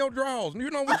 Put it in your drawers.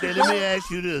 You know what Okay, you're let me doing. ask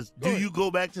you this: do you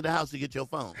go back to the house to get your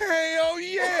phone? Hell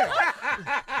yeah!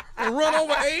 And run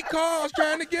over 8 cars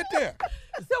trying to get there.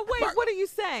 So wait, what are you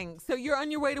saying? So you're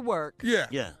on your way to work. Yeah.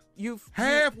 Yeah.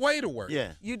 Halfway to work.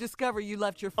 Yeah. You discover you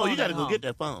left your phone. Oh, you got to at go home. get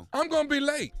that phone. I'm gonna be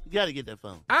late. You got to get that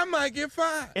phone. I might get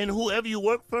fired. And whoever you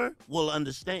work for will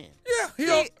understand.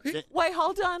 Yeah. Wait,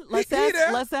 hold on. He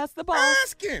there. Let's ask the boss.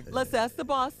 Ask him. Let's ask the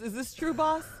boss. Is this true,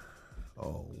 boss?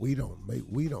 Oh, we don't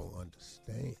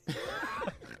understand.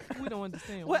 We don't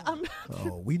understand. Well,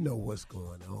 Oh, we know what's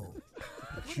going on.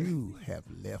 But you have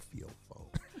left your phone.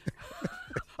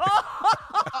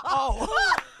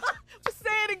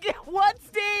 Say it again. What,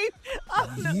 Steve? Oh,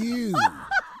 no. You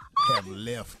have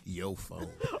left your phone.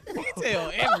 You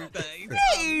tell everything.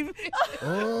 Steve.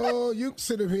 Oh, you can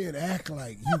sit up here and act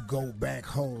like you go back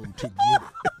home to get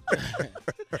it.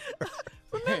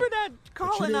 Remember that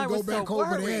Carl But and you I didn't were go back so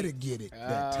over worried. there to get it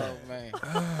that time. Man.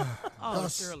 Oh,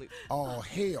 Us, Shirley. all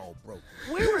hell broke.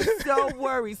 We were so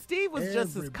worried. Steve was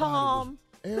just as calm.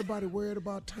 Everybody worried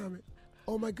about Tommy.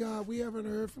 Oh, my God, we haven't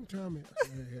heard from Tommy.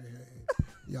 Hey.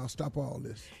 Y'all stop all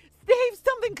this. Steve,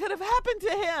 something could have happened to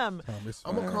him.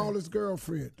 I'm going to call his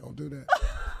girlfriend. Don't do that.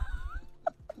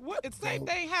 What? The same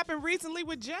thing happened recently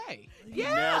with Jay.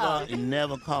 Yeah.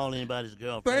 Never call anybody's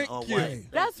girlfriend or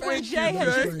wife. That's when Thank Jay you, had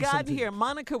Jay. just gotten here.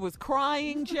 Monica was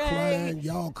crying, Jay. Crying,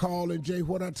 y'all calling Jay.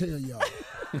 What I tell y'all?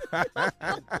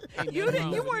 You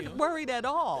weren't worried at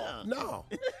all. No.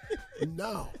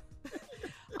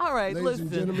 All right, Ladies listen.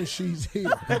 and gentlemen, she's here.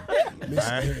 Miss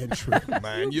Antrim.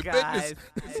 Mind your guys.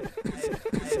 business.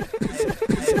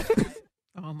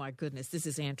 Oh, my goodness. This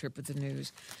is Ann Tripp with the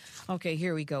news. Okay,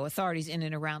 here we go. Authorities in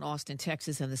and around Austin,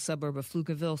 Texas, and the suburb of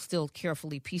Pflugerville still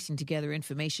carefully piecing together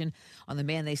information on the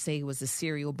man they say was a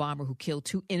serial bomber who killed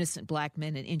 2 innocent black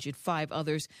men and injured 5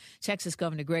 others. Texas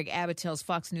Governor Greg Abbott tells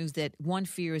Fox News that one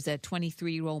fear is that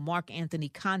 23-year-old Mark Anthony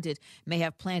Condit may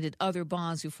have planted other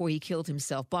bombs before he killed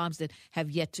himself, bombs that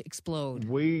have yet to explode.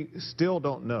 We still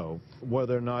don't know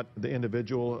whether or not the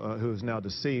individual who is now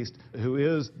deceased, who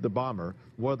is the bomber,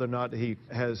 whether or not he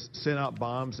has sent out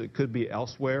bombs that could be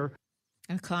elsewhere.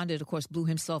 And Condit, of course, blew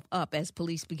himself up as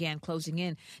police began closing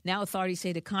in. Now authorities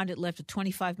say that Condit left a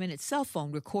 25-minute cell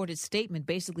phone recorded statement,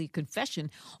 basically a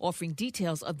confession, offering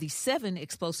details of the 7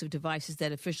 explosive devices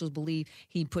that officials believe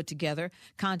he put together.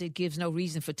 Condit gives no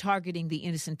reason for targeting the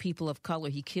innocent people of color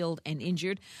he killed and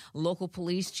injured. Local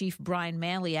police chief Brian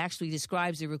Manley actually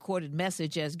describes the recorded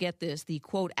message as, get this, the,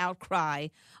 quote, outcry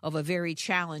of a very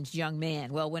challenged young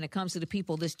man. Well, when it comes to the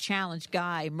people this challenged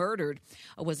guy murdered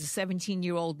was a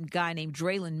 17-year-old guy named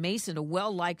Draylon Mason, a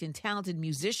well-liked and talented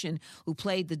musician who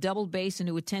played the double bass and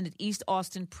who attended East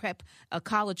Austin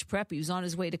college prep. He was on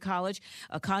his way to college.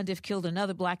 Condit killed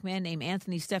another black man named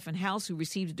Anthony Stephen House, who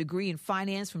received a degree in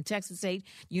finance from Texas State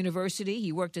University.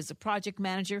 He worked as a project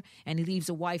manager, and he leaves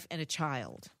a wife and a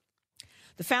child.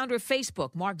 The founder of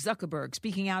Facebook, Mark Zuckerberg,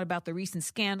 speaking out about the recent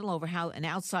scandal over how an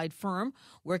outside firm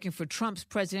working for Trump's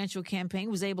presidential campaign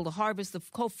was able to harvest the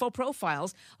full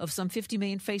profiles of some 50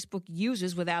 million Facebook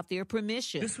users without their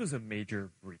permission. This was a major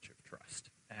breach of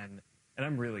trust, and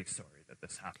I'm really sorry that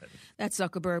this happened. That's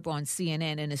Zuckerberg on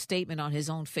CNN. In a statement on his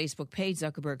own Facebook page,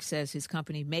 Zuckerberg says his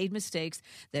company made mistakes,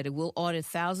 that it will audit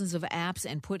thousands of apps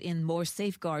and put in more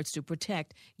safeguards to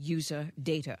protect user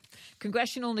data.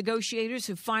 Congressional negotiators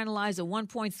have finalized a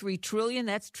 $1.3 trillion,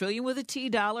 that's trillion with a T,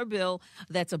 dollar bill,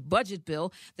 that's a budget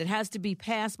bill that has to be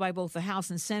passed by both the House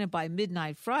and Senate by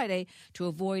midnight Friday to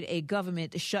avoid a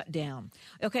government shutdown.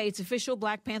 Okay, it's official.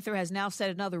 Black Panther has now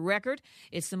set another record.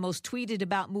 It's the most tweeted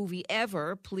about movie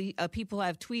ever. People people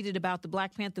have tweeted about the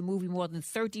Black Panther movie more than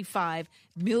 35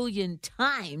 million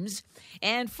times.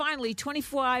 And finally,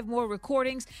 25 more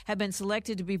recordings have been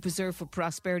selected to be preserved for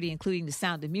prosperity, including The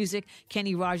Sound of Music,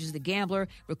 Kenny Rogers, The Gambler,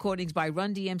 recordings by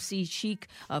Run DMC, Chic,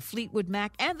 Fleetwood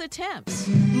Mac, and The Temps.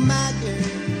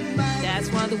 That's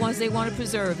one of the ones they want to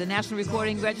preserve. The National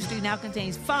Recording Registry now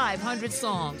contains 500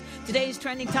 songs. Today's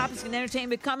trending topics and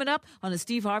entertainment coming up on the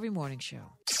Steve Harvey Morning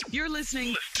Show. You're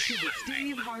listening to the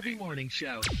Steve Harvey Morning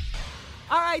Show.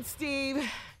 All right, Steve,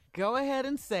 go ahead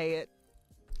and say it.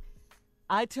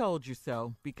 I told you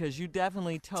so, because you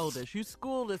definitely told us. You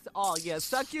schooled us all. Yeah,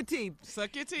 suck your teeth.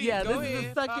 Suck your teeth. Yeah, Go this is a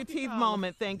ahead. suck Pop your teeth collar.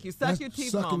 moment. Thank you. Suck your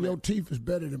teeth Sucking moment. your teeth is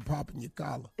better than popping your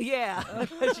collar. Yeah,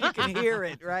 because you can hear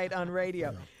it, right, on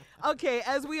radio. Okay,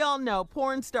 as we all know,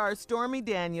 porn star Stormy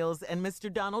Daniels and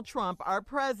Mr. Donald Trump, our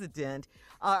president,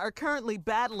 are currently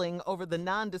battling over the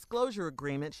non-disclosure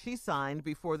agreement she signed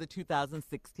before the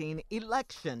 2016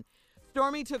 election.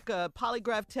 Stormy took a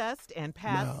polygraph test and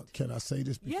passed. Now, can I say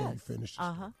this before Yes. you finish?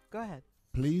 Uh-huh. Go ahead.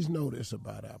 Please know this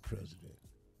about our president.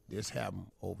 This happened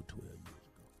over 12 years ago.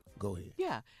 Go ahead.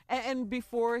 Yeah, and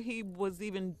before he was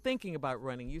even thinking about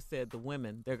running, you said the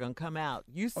women, they're going to come out.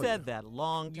 You said that a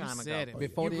long time ago. said it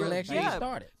before You the really- election yeah,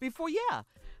 started. Before, yeah.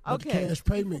 But the Okay. cash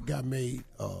payment got made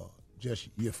just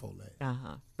a year before last.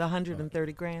 Uh-huh. The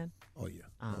 130 grand? Oh, yeah.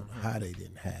 I don't know how they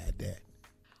didn't hide that.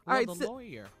 All right, the so-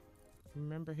 lawyer.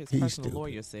 Remember his He's personal stupid.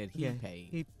 lawyer said he Yeah, paid.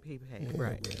 He paid,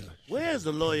 right. Where's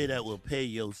the lawyer that will pay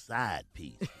your side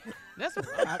piece? That's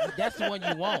the one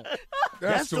you want.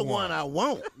 That's the one I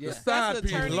want. Yeah. The side the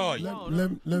piece attorney lawyer. you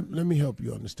want. Let me help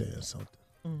you understand something.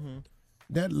 Mm-hmm.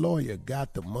 That lawyer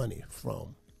got the money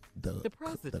from the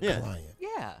president. Yeah. client.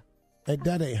 Yeah, And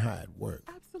that ain't how it worked.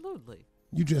 absolutely.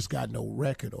 You just got no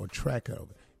record or track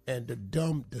of it. And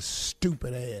the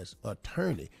stupid ass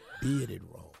attorney did it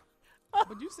wrong.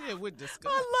 But you said with disgust.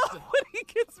 I love when he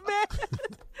gets mad.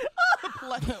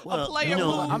 Well, a player you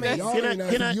know, move. I mean, y'all Can I- ain't can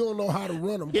asking, I- you don't know how to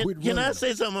run them. Quit Can running I them.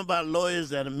 say something about lawyers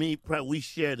that we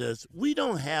share this? We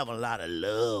don't have a lot of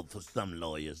love for some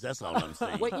lawyers. That's all I'm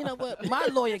saying. Well, you know what? My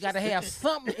lawyer got to have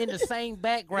something in the same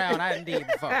background I did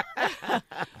before.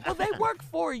 Well, they work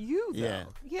for you, though. Yeah.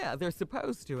 Yeah, they're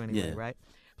supposed to anyway, Yeah. right?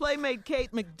 Playmate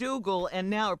Kate McDougal and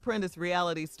now Apprentice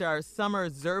reality star Summer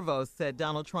Zervos said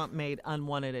Donald Trump made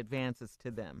unwanted advances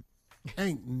to them.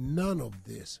 Ain't none of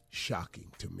this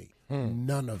shocking to me.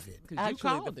 None of it. Because you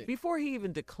called it. Before he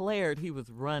even declared he was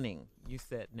running, you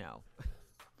said no.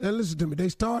 And listen to me, they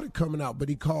started coming out, but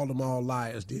he called them all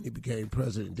liars. Then he became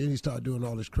president. Then he started doing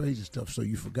all this crazy stuff, so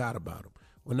you forgot about him.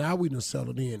 Well, now we done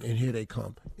settled in, and here they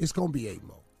come. It's going to be 8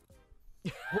 more.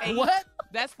 What?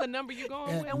 That's the number you're going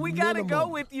And with? And we got to go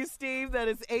Minimum. with you, Steve, that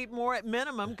it's 8 more at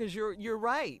minimum because you're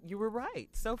right. You were right.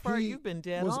 So far, He you've been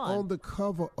dead was on. on the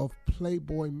cover of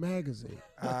Playboy magazine.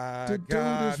 The dude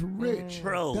got is rich.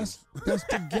 pros. That's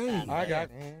the game. I got.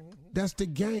 That's the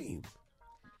game.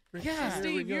 Yeah.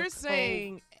 Steve, you're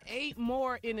saying 8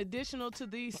 more in additional to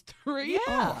these 3? Yeah.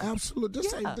 Oh, absolutely.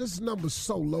 This number's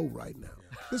so low right now.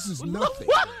 This is nothing.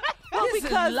 Well, This is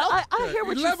because low. I hear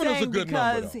what you're 11 is a saying good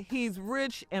number, because though. he's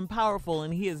rich and powerful,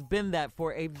 and he has been that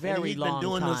for a very He's long been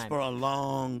doing time. this for a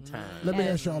long time. Let me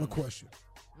ask y'all a question.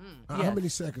 How Yes. many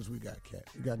seconds we got, Kat?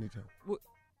 You got any time? We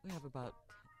have about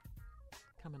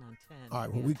coming on 10. All right,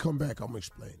 when yeah. we come back, I'm going to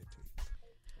explain it to you.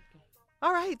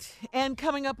 All right, and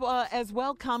coming up as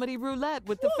well, Comedy Roulette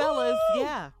with the fellas.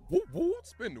 Yeah. Whoop, whoop,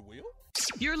 spin the wheel.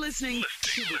 You're listening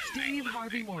to the Steve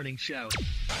Harvey Morning Show.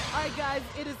 All right, guys,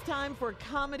 it is time for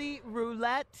Comedy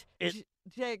Roulette. It-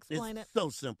 Jay, explain It's it. so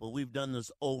simple. We've done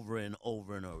this over and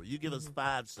over and over. You give us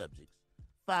 5 subjects.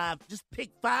 Just pick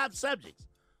 5 subjects.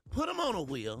 Put them on a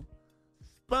wheel.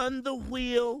 Spun the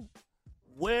wheel.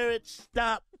 Where it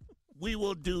stopped, we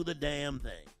will do the damn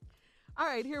thing. All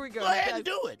right, here we go. Go ahead guys. and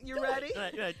do it. You Do ready? it.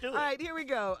 Right, do it. All right, here we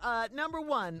go. Number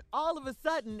 1, all of a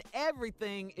sudden,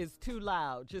 everything is too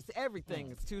loud. Just everything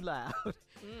is too loud.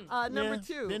 Number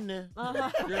Yeah, 2, been there.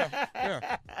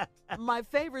 Yeah. my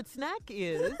favorite snack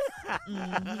is.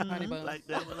 Honey buns. Like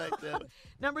that.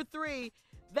 Number 3,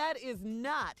 that is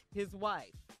not his wife.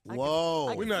 Whoa.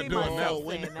 I We're can not see doing myself that.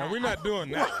 saying No, that. we're not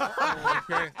doing that.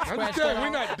 Okay? I'm just telling you, we're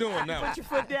not doing that. Put your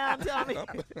foot down, Tommy.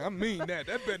 I mean that.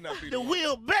 That better not be The one.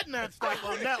 wheel better not stop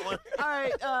on that one. All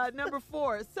right, number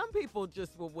 4, some people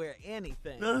just will wear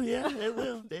anything. No, yeah, they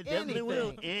will. They definitely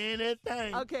will.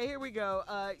 Anything. Okay, here we go.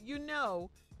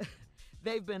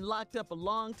 They've been locked up a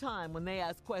long time when they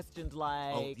ask questions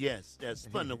like. Oh, yes.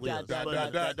 Spun the wheel. Da, Spun da,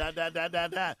 it. Da.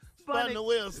 Spun Spun it. the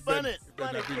wheel. Spun it. It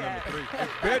better not be Spun it, number 3. It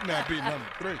better not be number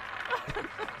 3.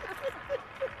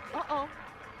 Uh-oh.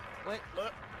 Wait.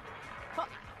 What?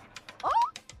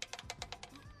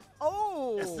 Oh!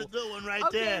 Oh, That's a good one right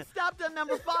okay, there. stopped on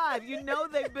number 5. You know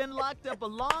they've been locked up a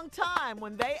long time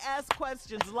when they ask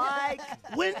questions like,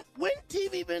 When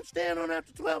TV been staying on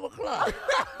after 12 o'clock?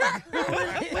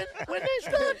 when they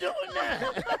start doing that?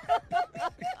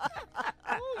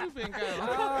 Ooh, you been going.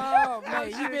 Oh, man,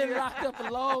 you been locked up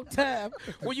a long time.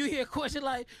 When you hear a question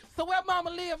like, so where mama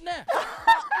live now?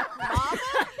 Mama?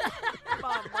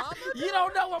 My mama? You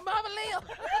don't know where mama live?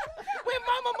 Where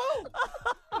mama moved?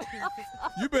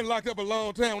 You been locked up a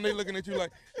long time when they looking at you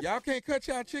like, y'all can't cut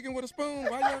y'all chicken with a spoon.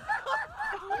 Why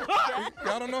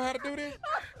y'all don't know how to do this?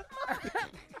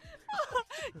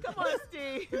 Come on,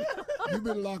 Steve. You've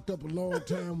been locked up a long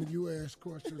time when you ask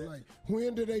questions like,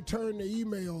 when do they turn the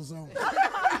emails on?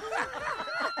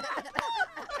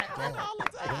 All the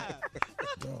time.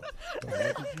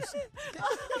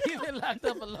 You've been locked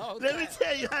up a long time. Let me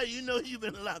tell you how you know you've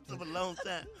been locked up a long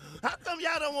time. How come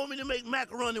y'all don't want me to make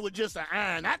macaroni with just an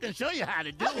iron? I can show you how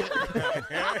to do it.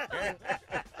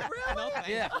 No, thank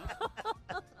Yeah.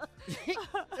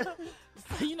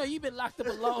 You know, you've been locked up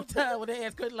a long time when they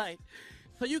ask questions like,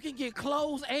 so you can get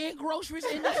clothes and groceries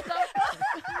in the store?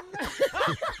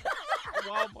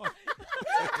 Walmart.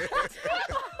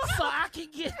 So I can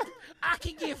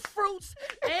get fruits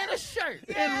and a shirt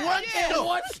In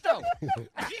one store.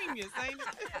 Genius, ain't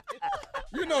it?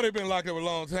 You know they've been locked up a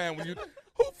long time when you.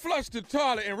 Who flushed the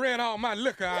toilet and ran all my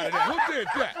liquor out of there? Who did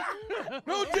that?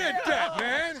 Who did that,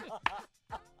 man?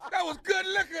 That was good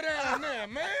liquor down there,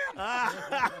 man.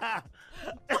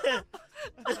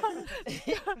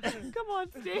 Come on,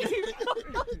 Steve.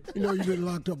 You know you've been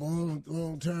locked up a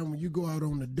long time when you go out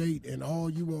on a date and all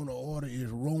you want to order is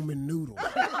Roman noodles.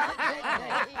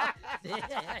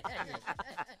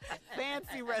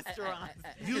 Fancy restaurants.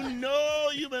 You know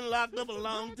you've been locked up a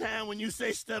long time when you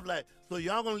say stuff like, so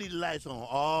y'all gonna leave the lights on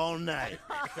all night.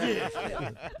 Seriously.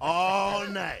 All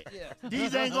night.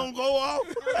 These ain't gonna go off?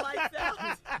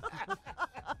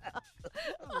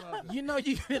 You know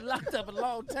you've been locked up a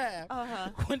long time.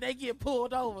 When they get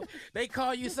pulled over, they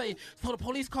call you and say, so the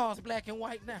police car's black and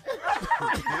white now.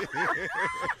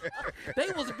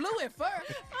 They was blue at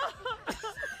first.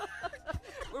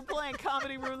 We're playing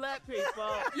comedy roulette, people.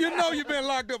 You know you've been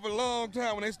locked up a long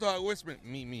time when they start whispering,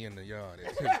 meet me in the yard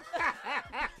at 2.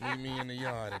 Meet me in the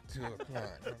yard at 2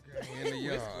 o'clock. Okay? In the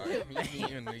yard. Meet me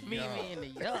in the yard. Meet me in the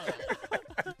yard.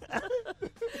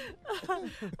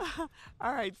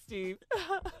 All right, Steve.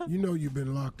 You know you've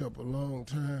been locked up a long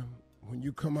time when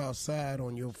you come outside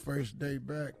on your first day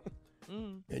back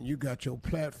and you got your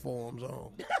platforms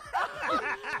on.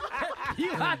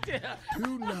 You out there.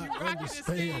 Do not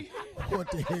understand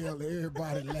what the hell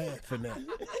everybody laughing at.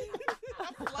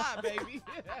 Fly, baby.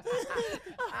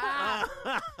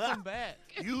 Come back.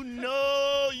 You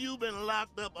know you've been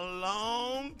locked up a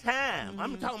long time.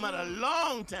 I'm talking about a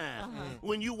long time.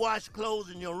 When you wash clothes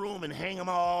in your room and hang them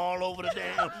all over the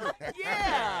damn room.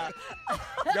 Yeah.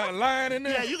 Got a line in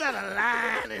there? Yeah, you got a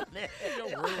line in there.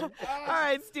 All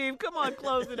right, Steve, come on,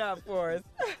 close it out for us.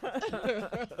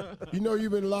 You know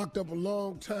you've been locked up a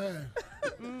long time.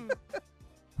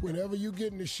 Whenever you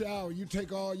get in the shower, you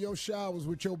take all your showers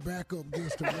with your back up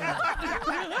against the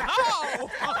wall.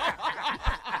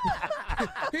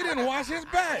 He didn't wash his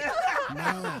back.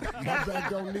 No, my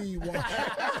back don't need washing.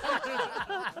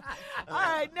 All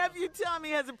right, Nephew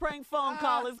Tommy has a prank phone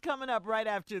call. It's coming up right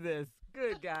after this.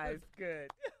 Good, guys,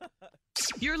 good.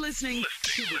 You're listening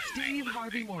to the Steve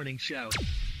Harvey Morning Show.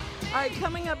 All right,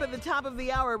 coming up at the top of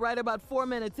the hour, right about 4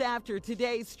 minutes after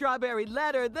today's Strawberry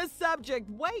Letter, the subject,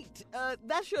 wait,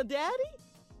 that's your daddy?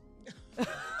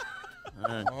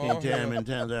 Can't tell how many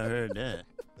times I heard that.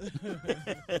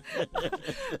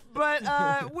 But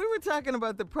we were talking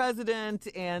about the president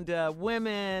and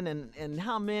women and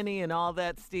how many and all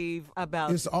that, Steve,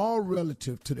 about... It's all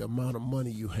relative to the amount of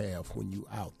money you have when you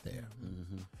out there.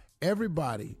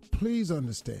 Everybody, please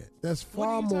understand, there's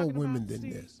far more women than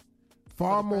this.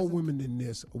 Far more women than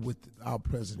this with our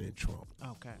President Trump.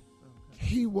 Okay.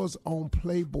 He was on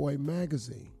Playboy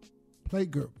magazine,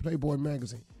 Playboy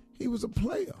magazine. He was a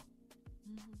player.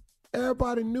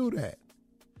 Everybody knew that.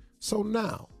 So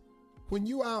now, when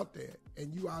you out there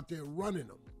and you out there running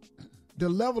them, the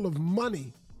level of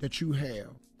money that you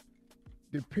have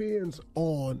depends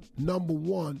on, number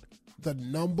one, the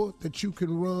number that you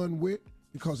can run with,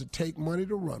 because it take money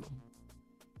to run them.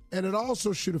 And it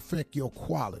also should affect your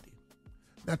quality.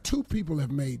 Now, 2 people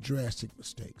have made drastic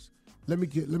mistakes. Let me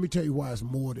tell you why it's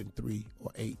more than 3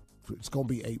 or 8. It's going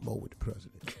to be 8 more with the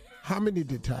president. How many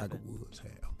did Tiger Woods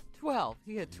have? 12.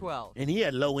 He had 12. And he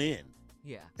had low end.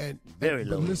 Yeah. And Very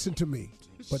low But listen to me.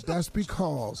 But that's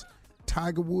because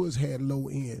Tiger Woods had low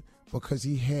end because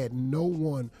he had no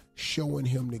one showing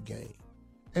him the game.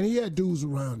 And he had dudes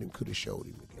around him could have showed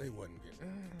him the game. They wasn't getting.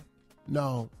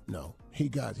 No. He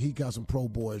got some pro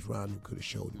boys around him could have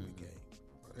showed him the game.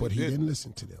 But he didn't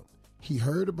listen to them. He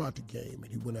heard about the game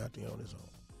and he went out there on his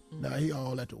own. Now he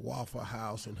all at the Waffle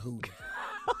House and Hooters.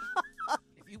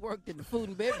 If you worked in the food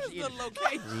and beverage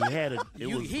industry, He had it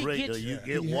was great though. You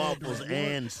get waffles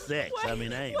and sex. I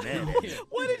mean, I ain't mad at you.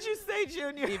 What did you say,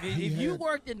 Junior? If you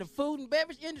worked in the food and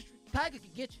beverage industry, Tiger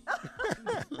could get you.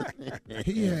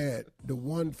 He had the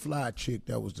one fly chick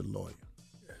that was the lawyer.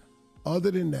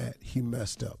 Other than that, he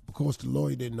messed up because the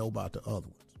lawyer didn't know about the other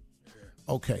ones.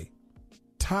 Okay,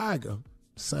 Tiger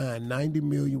signed $90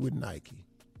 million with Nike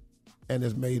and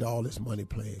has made all his money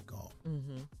playing golf.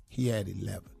 Mm-hmm. He had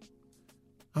 11.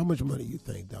 How much money you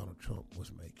think Donald Trump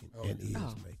was making and is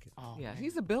making? Yeah,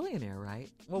 he's a billionaire,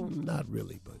 right? Well, not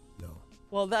really, but no.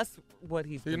 Well, that's what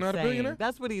he's been not saying. a billionaire?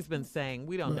 That's what he's been saying.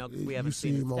 We don't know because we haven't you see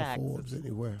seen him his on taxes. Forbes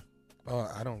anywhere?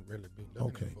 I don't really be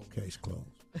looking at Forbes. Case closed.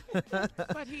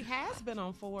 But he has been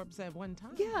on Forbes at one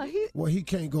time. Yeah, Well, he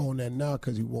can't go on that now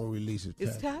because he won't release his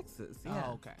taxes. His taxes. Yeah.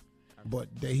 Oh, okay. But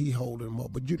he holding him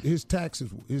up. But his tax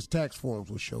forms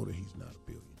will show that he's not a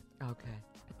billionaire. Okay.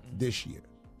 This year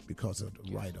because of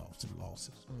the write-offs and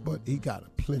losses. But he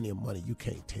got plenty of money. You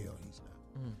can't tell he's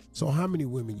not. So how many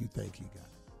women you think he got?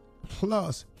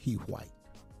 Plus, he white.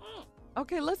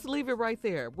 Okay, let's leave it right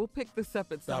there. We'll pick this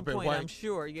up at some point, I'm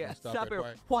sure. Yeah, stop it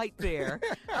white there.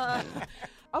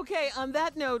 Okay, on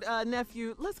that note,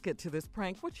 nephew, let's get to this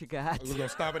prank. What you got? We're going to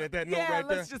stop it at that note right there? Yeah,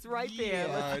 let's just right there.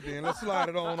 All right, then. Let's slide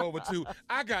it on over to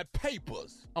I got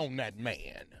papers on that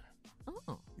man.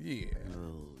 Oh. Yeah.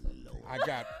 Oh, Lord. I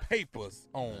got papers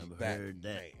on that heard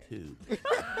that man. too.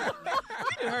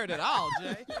 You heard it all,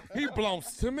 Jay. He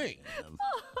belongs to me.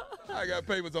 I got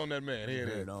papers on that man. Here it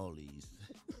is. Heard all these.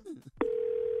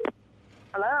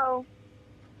 Hello.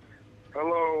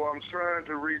 Hello, I'm trying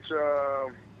to reach,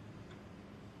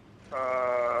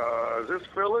 is this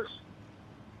Phyllis?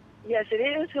 Yes, it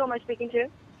is. Who am I speaking to?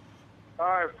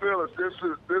 Hi, Phyllis. This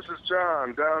is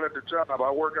John down at the job.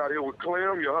 I work out here with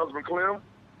Clem, your husband Clem.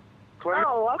 Clem?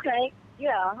 Oh, okay.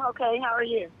 Yeah, okay. How are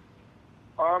you?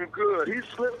 I'm good. He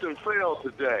slipped and fell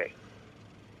today.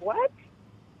 What?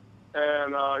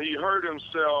 And he hurt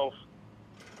himself.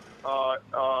 He's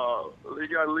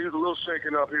a little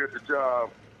shaken up here at the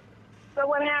job. So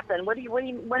what happened? What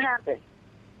happened?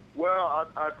 Well,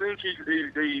 I think he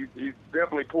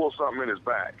definitely pulled something in his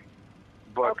back.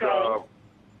 But okay. Now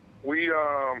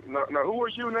who are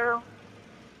you now?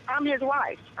 I'm his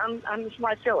wife. I'm his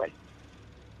wife, Phyllis.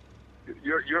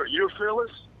 You're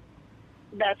Phyllis?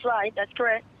 That's right. That's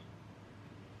correct.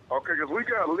 Okay, because we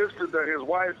got listed that his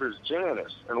wife is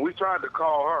Janice, and we tried to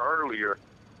call her earlier,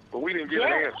 but we didn't get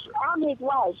an answer. I'm his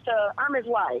wife, sir. I'm his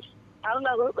wife. I don't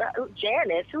know who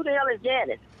Janice. Who the hell is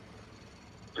Janice?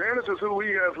 Janice is who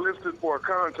he has listed for a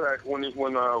contact when it's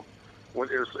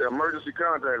emergency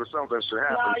contact or something should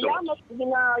happen.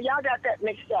 No, y'all got that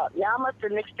mixed up. Y'all must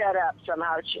have mixed that up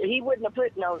somehow. He wouldn't have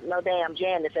put no damn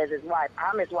Janice as his wife.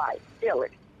 I'm his wife,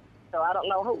 Phyllis. So I don't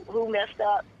know who messed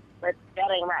up, but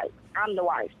that ain't right. I'm the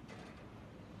wife.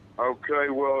 Okay,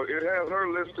 well, it has her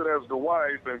listed as the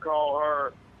wife, and call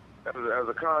her as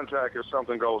a contact if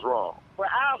something goes wrong. Well,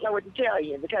 I don't know what to tell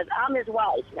you because I'm his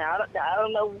wife. Now I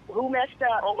don't know who messed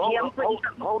up.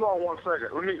 Hold on 1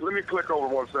 second. Let me click over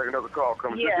 1 second. There's a call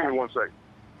coming. Yeah. Just give me 1 second.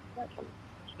 That's some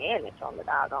Janice on the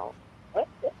doggone. What's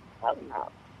this talking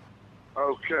about?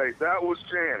 Okay, that was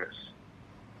Janice.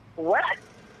 What?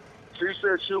 She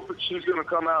said she's going to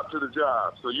come out to the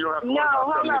job, so you don't have to worry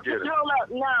about coming to get it. Hold up.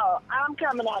 No, I'm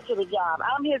coming out to the job.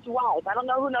 I'm his wife. I don't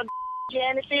know who no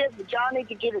Janice is, but y'all need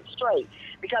to get it straight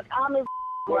because I'm his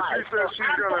well, wife. She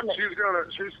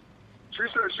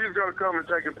said she's gonna come and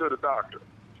take him to the doctor.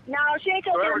 No, she ain't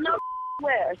taking him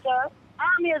nowhere, sir.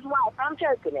 I'm his wife. I'm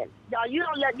taking him. No, you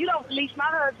don't release my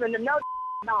husband to no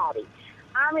body.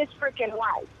 I'm his freaking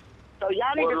wife. So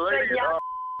y'all need to straighten y'all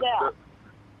out.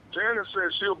 Janice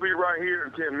said she'll be right here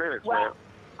in 10 minutes, man.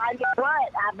 I know what?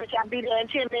 I bet y'all be there in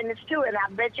 10 minutes too, and I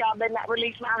bet y'all better not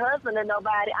release my husband to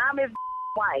nobody. I'm his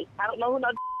wife. I don't know who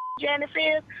no Janice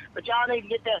is, but y'all need to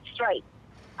get that straight.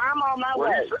 I'm on my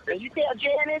way. And you tell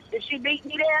Janice if she beat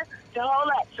me there, to hold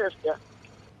up, sister.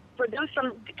 Produce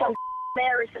some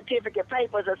marriage certificate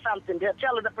papers or something.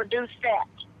 Tell her to produce that.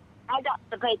 I got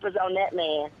the papers on that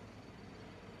man.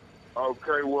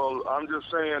 Okay, well, I'm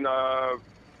just saying,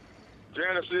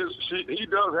 Janice he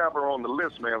does have her on the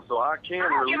list, ma'am, so I can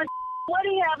give a what do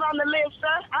you have on the list,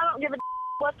 sir? I don't give a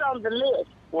what's on the list.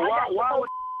 Well, why would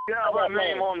you have her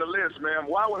name on the list, ma'am?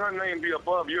 Why would her name be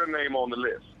above your name on the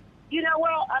list? You know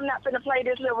what? I'm not going to play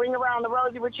this little ring around the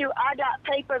rosy with you. I got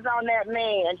papers on that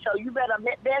man, so you better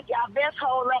y'all best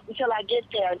hold up until I get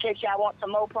there in case y'all want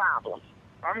some more problems.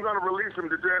 I'm going to release him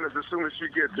to Janice as soon as she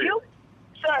gets there.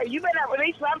 Sir, you better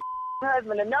release my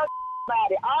husband and no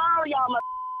body. All y'all must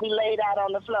be laid out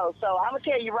on the floor. So I'm going to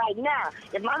tell you right now,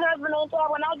 if my husband ain't there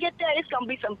when I get there, it's going to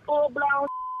be some full-blown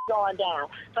going down.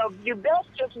 So you best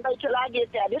just wait till I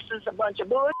get there. This is a bunch of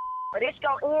bullshit, but it's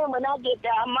going to end when I get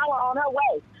there. I'm on her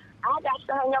way. I got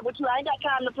to hang up with you. I ain't got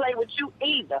time to play with you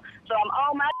either. So I'm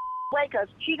on my way because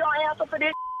she going to answer for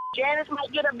this. Janice might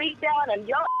get a beat down and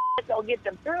your going to get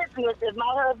the business if my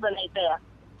husband ain't there.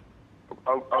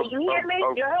 You hear me?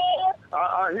 You heard?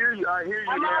 I hear you. I hear you,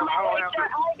 ma'am. I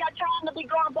ain't got time to be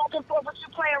going back and forth with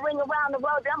you playing ring around the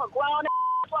road. I'm a grown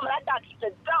woman. I got to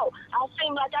go. I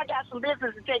seem like I got some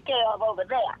business to take care of over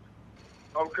there.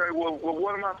 Okay, well,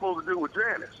 what am I supposed to do with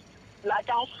Janice? Like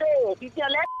I said, you tell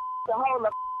that to hold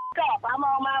the up. I'm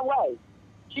on my way.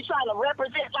 She trying to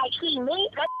represent like she me?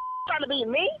 That trying to be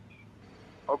me?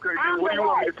 Okay, then what do you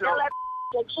want me to tell her?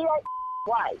 That she ain't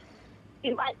white.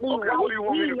 She might be okay, white what do you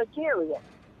want me to material.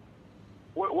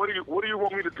 What do you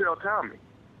want me to tell Tommy?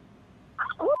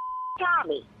 Who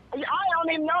Tommy? I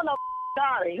don't even know no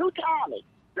Tommy. Who Tommy?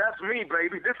 That's me,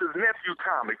 baby. This is nephew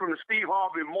Tommy from the Steve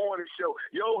Harvey Morning Show.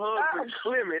 Your husband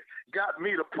Clement got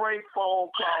me to prank phone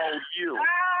call you.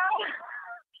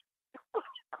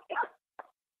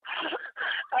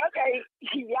 Okay,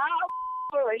 y'all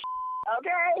full of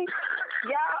okay?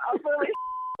 Y'all are full of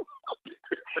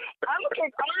I'm gonna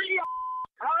kick all y'all.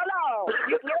 Hold on.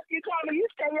 You told me you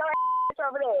stay your ass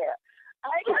over there. I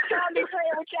ain't got time to be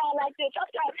playing with y'all like this. I'm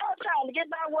trying to get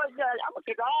my work done. I'm gonna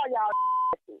kick all y'all.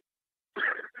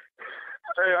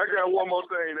 Hey, I got one more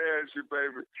thing to ask you,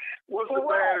 baby. What's the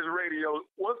baddest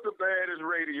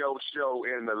radio show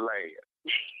in the land?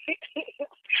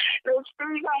 The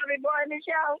Steve Harvey Morning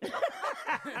Show.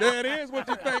 There it is. What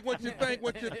you think?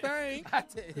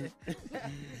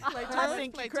 I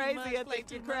think you're crazy. I think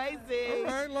you're crazy. All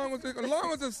right, as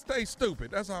long as it stays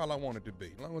stupid. That's all I want it to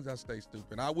be. As long as I stay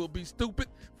stupid. I will be stupid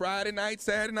Friday night,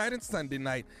 Saturday night, and Sunday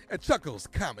night at Chuckles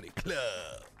Comedy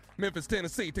Club. Memphis,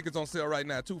 Tennessee. Tickets on sale right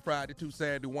now. 2 Friday, 2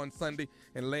 Saturday, 1 Sunday.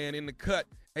 And laying in the cut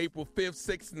April 5th,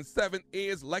 6th, and 7th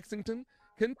is Lexington,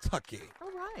 Kentucky. All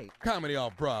right. Comedy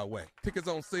off Broadway. Tickets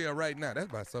on sale right now.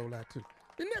 That's by sold out too.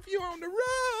 The nephew on the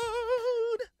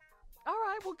road. All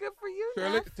right. Well, good for you.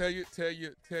 Shirley, tell you,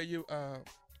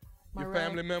 your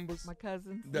family members, my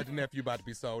cousins, that the nephew about to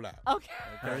be sold out. Okay.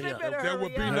 There will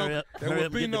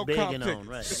be no comp tickets.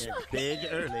 Right. Yeah, big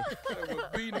early. There will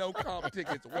be no comp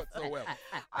tickets whatsoever.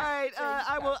 All right,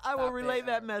 I will relay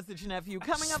that message, nephew.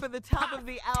 Coming up at the top of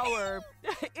the hour,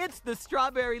 it's the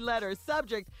Strawberry Letter.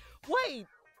 Subject: wait,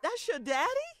 that's your daddy?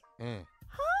 Huh?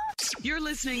 You're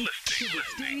listening to the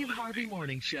Steve Harvey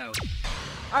Morning Show.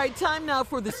 All right, time now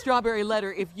for the Strawberry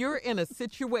Letter. If you're in a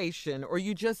situation or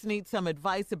you just need some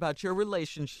advice about your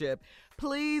relationship,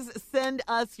 please send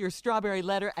us your Strawberry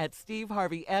Letter at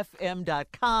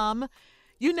steveharveyfm.com.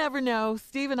 You never know.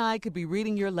 Steve and I could be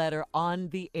reading your letter on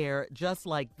the air, just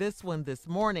like this one this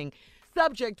morning.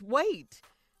 Subject: wait,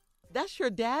 that's your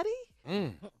daddy?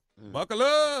 Buckle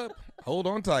up. Hold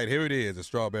on tight. Here it is, a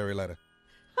Strawberry Letter.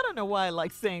 I don't know why I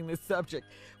like saying this subject.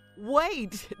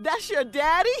 Wait, that's your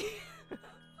daddy?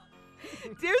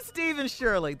 Dear Steve and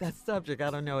Shirley, that subject, I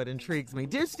don't know, it intrigues me.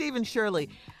 Dear Steve and Shirley,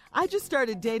 I just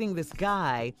started dating this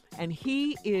guy, and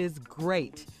he is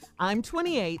great. I'm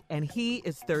 28, and he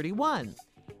is 31.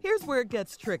 Here's where it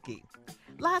gets tricky.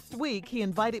 Last week, he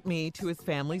invited me to his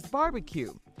family's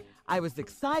barbecue. I was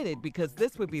excited because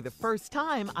this would be the first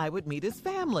time I would meet his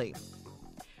family.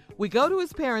 We go to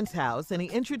his parents' house, and he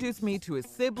introduced me to his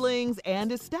siblings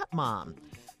and his stepmom.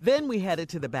 Then we headed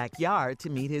to the backyard to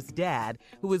meet his dad,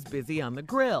 who was busy on the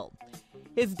grill.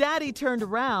 His daddy turned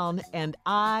around, and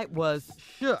I was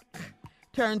shook.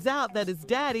 Turns out that his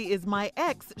daddy is my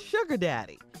ex-sugar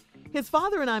daddy. His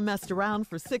father and I messed around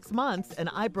for 6 months, and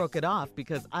I broke it off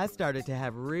because I started to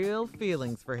have real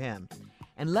feelings for him.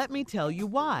 And let me tell you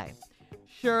why.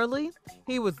 Shirley,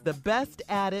 he was the best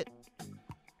at it.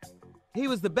 He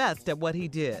was the best at what he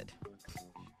did.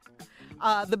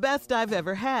 The best I've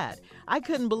ever had. I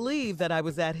couldn't believe that I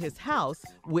was at his house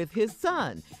with his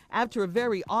son. After a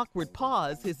very awkward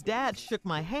pause, his dad shook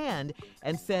my hand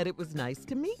and said it was nice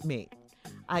to meet me.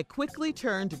 I quickly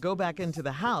turned to go back into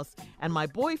the house, and my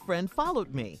boyfriend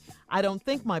followed me. I don't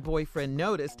think my boyfriend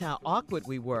noticed how awkward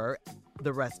we were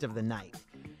the rest of the night.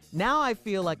 Now I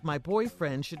feel like my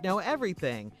boyfriend should know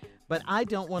everything, but I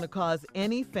don't want to cause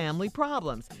any family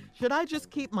problems. Should I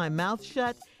just keep my mouth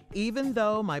shut? Even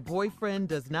though my boyfriend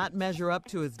does not measure up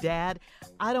to his dad,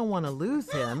 I don't want to lose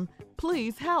him,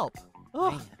 please help.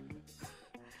 Oh.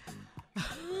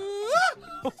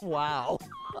 Wow.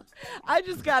 I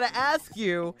just got to ask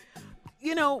you,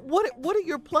 what are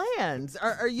your plans?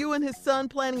 Are you and his son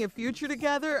planning a future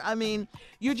together? I mean,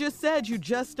 you just said you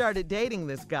just started dating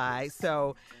this guy,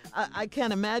 so I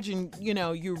can't imagine,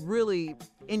 you're really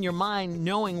in your mind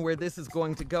knowing where this is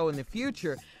going to go in the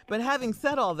future. But having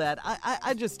said all that,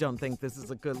 I just don't think this is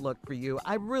a good look for you.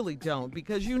 I really don't,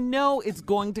 because it's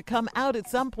going to come out at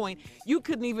some point. You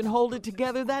couldn't even hold it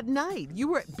together that night. You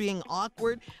were being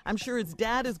awkward. I'm sure his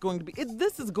dad is going to be.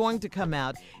 This is going to come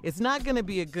out. It's not going to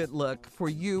be a good look for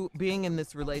you being in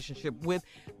this relationship with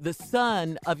the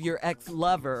son of your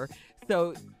ex-lover.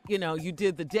 So, you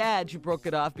did the dad, you broke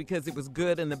it off because it was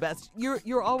good and the best.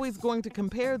 You're always going to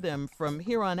compare them from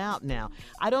here on out now.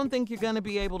 I don't think you're going to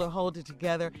be able to hold it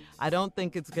together. I don't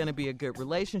think it's going to be a good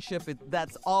relationship.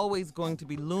 That's always going to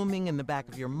be looming in the back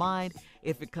of your mind.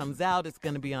 If it comes out, it's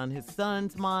going to be on his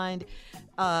son's mind.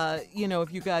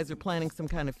 If you guys are planning some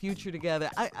kind of future together,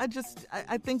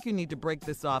 I think you need to break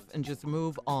this off and just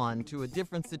move on to a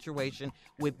different situation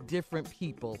with different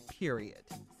people, period.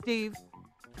 Steve?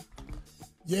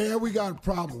 Yeah, we got a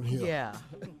problem here. Yeah.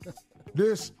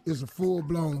 This is a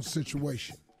full-blown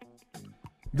situation.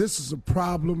 This is a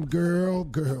problem, girl.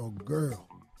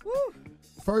 Woo.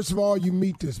 First of all, you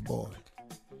meet this boy.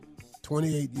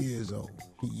 28 years old.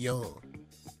 He young.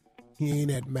 He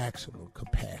ain't at maximum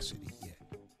capacity yet.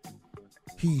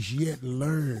 He's yet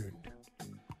learned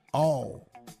all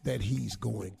that he's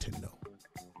going to know.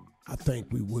 I think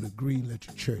we would agree. Let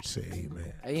your church say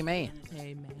amen. Amen.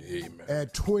 Amen. Amen.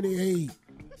 At 28,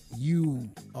 you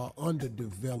are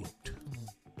underdeveloped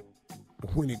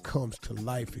when it comes to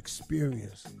life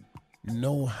experience,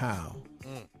 know-how,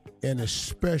 and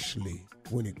especially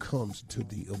when it comes to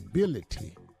the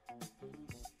ability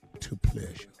to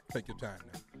pleasure. Take your time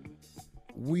now.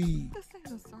 We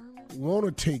want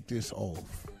to take this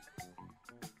off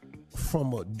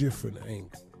from a different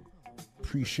angle.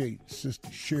 Appreciate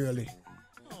Sister Shirley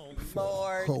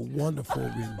for her wonderful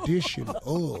rendition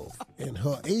of and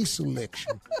her a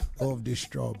selection of this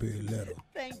strawberry letter.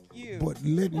 Thank you. But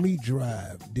let me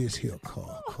drive this here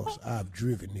car because I've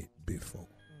driven it before.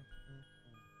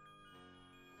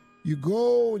 You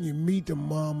go and you meet the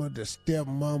mama, the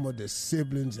stepmama, the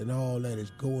siblings, and all that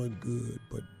is going good.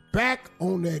 But back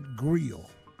on that grill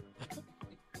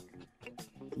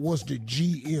was the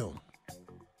GM.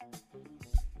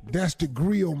 That's the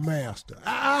grill master.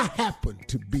 I happen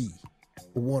to be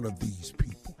one of these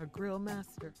people. A grill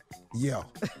master? Yeah.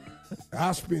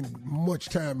 I spend much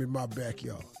time in my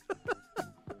backyard.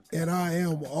 And I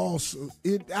am also,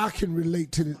 I can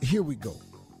relate to this. Here we go.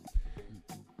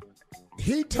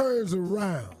 He turns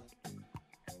around,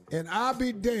 and I'll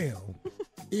be damned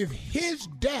if his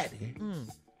daddy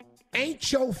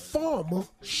ain't your former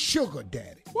sugar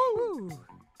daddy. Woo!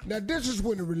 Now, this is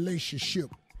when a relationship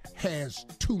has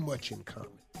too much in common.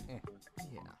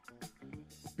 Yeah.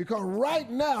 Because right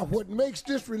now, what makes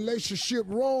this relationship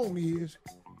wrong is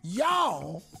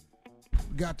y'all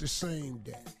got the same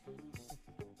daddy.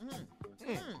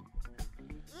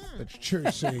 Let the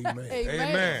church say amen.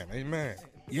 Amen. Amen.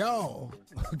 Y'all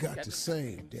got the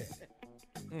same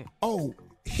daddy. Oh,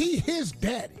 he his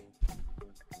daddy,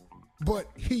 but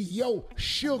he your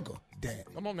sugar daddy.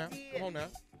 Come on now.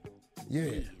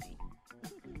 Yeah.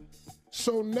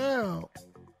 So now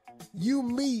you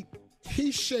meet,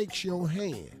 he shakes your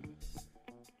hand.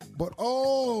 But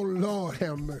oh, Lord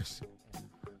have mercy.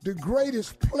 The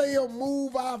greatest player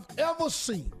move I've ever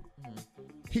seen.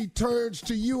 He turns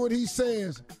to you and he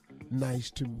says,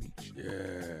 nice to meet you.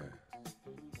 Yeah.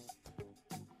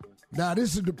 Now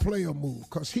this is the player move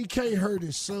because he can't hurt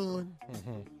his son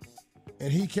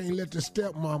and he can't let the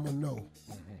stepmama know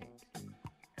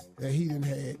that he done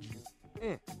had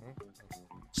you.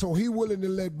 So he willing to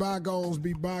let bygones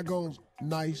be bygones.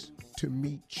 Nice to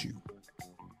meet you.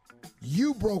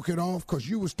 You broke it off because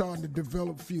you were starting to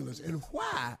develop feelings. And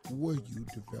why were you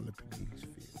developing these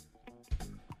feelings?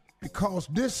 Because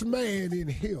this man in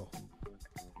here,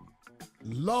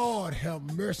 Lord have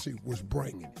mercy, was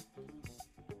bringing it.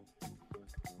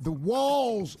 The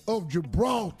walls of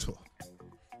Gibraltar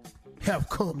have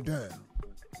come down.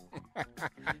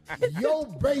 Your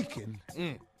bacon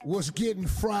was getting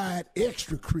fried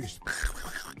extra crispy.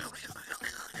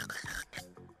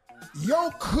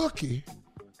 Your cookie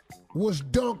was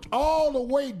dunked all the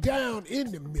way down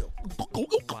in the milk.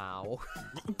 Wow.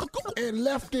 And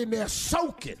left in there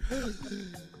soaking.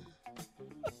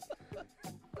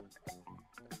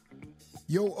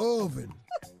 Your oven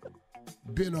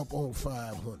been up on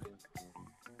 500.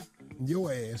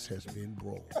 Your ass has been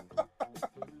broiled.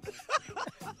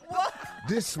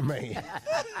 This man.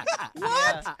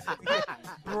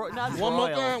 What? Not One more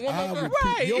broiled. time. One more I time.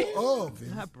 repeat, your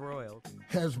oven Not broiled.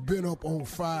 has been up on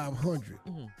 500.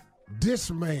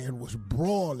 This man was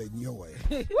broiling your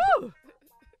ass. Woo!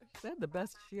 Said the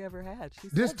best she ever had. She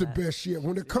This said the that. best shit.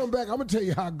 When they come back, I'm going to tell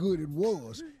you how good it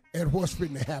was and what's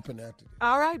going to happen after this.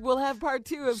 All right, we'll have part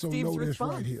 2 of So Steve's know this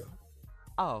response. right here.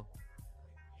 Oh.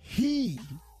 He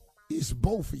is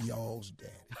both of y'all's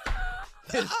daddy.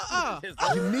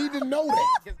 You need to know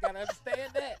that. Just gotta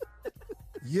understand that.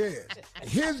 Yes.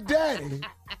 His daddy,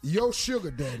 your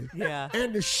sugar daddy. Yeah.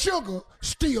 And the sugar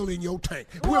still in your tank.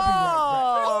 We'll be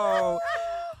right Whoa!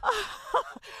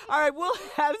 All right, we'll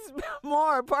have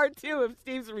more part 2 of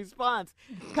Steve's response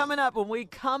coming up when we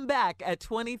come back at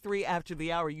 23 after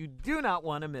the hour. You do not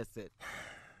want to miss it.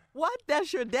 What?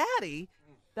 That's your daddy?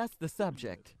 That's the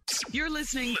subject. You're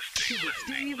listening to the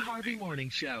Steve Harvey Morning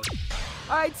Show.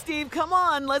 All right, Steve, come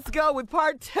on. Let's go with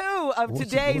part 2 of What's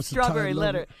today's what's the Strawberry title of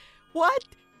Letter. it? What?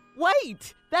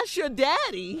 Wait, that's your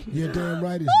daddy? back. You're damn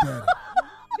right it's daddy.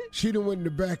 She done went in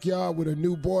the backyard with a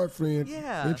new boyfriend.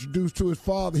 Yeah. Introduced to his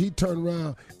father. He turned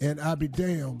around and I be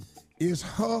damned, is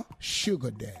her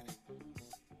sugar daddy.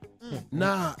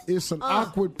 Now, it's an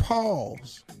awkward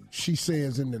pause, she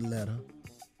says in the letter.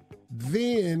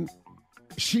 Then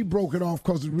she broke it off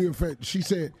because of real fact. She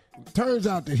said, turns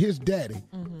out that his daddy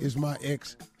is my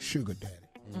ex-sugar daddy.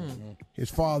 His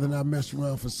father and I messed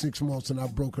around for 6 months and I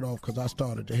broke it off because I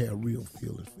started to have real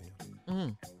feelings for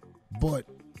him. But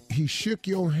he shook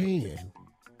your hand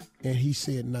and he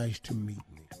said, nice to meet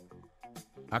me.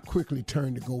 I quickly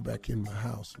turned to go back in my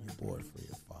house and your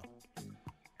boyfriend's father.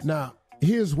 Now,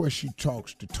 here's where she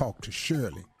talks to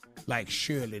Shirley, like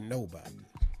Shirley know about this.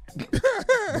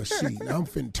 But see, now I'm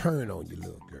finna turn on you,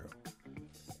 little girl.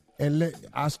 And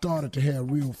I started to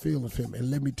have real feelings for him, and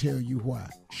let me tell you why.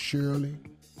 Shirley,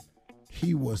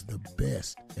 he was the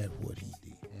best at what he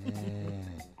did.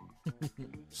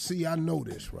 See, I know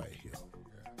this right here.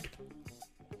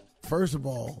 First of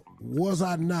all, was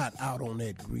I not out on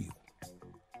that grill?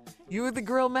 You were the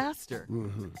grill master.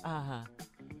 Uh-huh.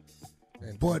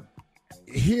 But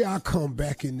here I come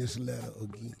back in this letter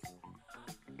again.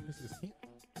 This is him.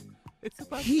 It's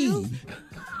about He you.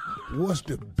 was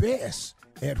the best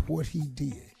at what he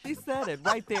did. She said it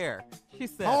right there. She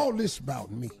said All this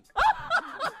about me.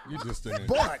 You just didn't.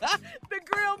 But the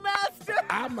grill master.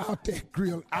 I'm out there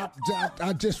grill.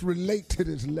 I just relate to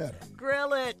this letter.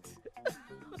 Grill it.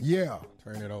 Yeah.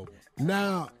 Turn it over.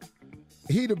 Now,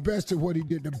 he the best at what he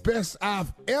did. The best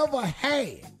I've ever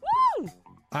had. Woo!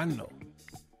 I know.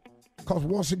 Because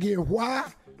once again, why?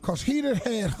 Because he done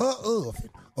had her oven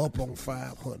up on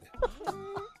 500.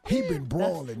 He been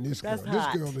brawling this girl. That's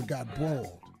hot. This girl that got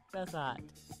brawled. That's hot.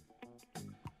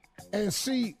 And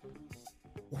see,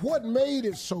 what made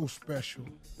it so special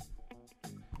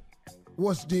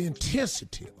was the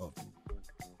intensity of it.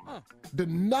 The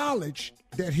knowledge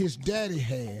that his daddy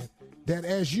had, that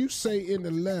as you say in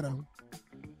the letter,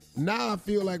 now I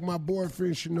feel like my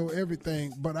boyfriend should know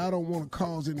everything, but I don't want to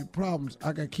cause any problems.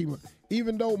 I got to keep it.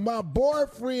 Even though my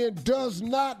boyfriend does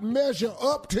not measure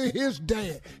up to his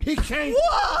dad. He can't.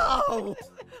 Whoa!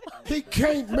 He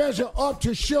can't measure up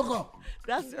to sugar.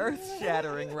 That's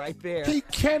earth-shattering right there. He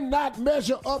cannot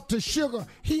measure up to sugar.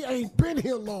 He ain't been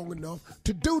here long enough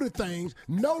to do the things,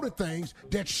 know the things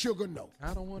that sugar know.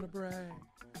 I don't want to brag.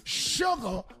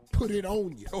 Sugar put it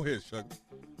on you. Go ahead, Sugar.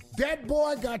 That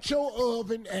boy got your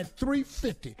oven at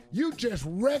 350. You just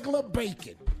regular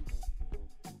bacon.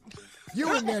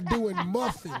 You in there doing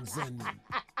muffins and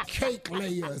cake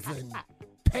layers and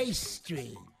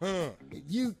pastry.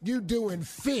 You doing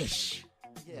fish.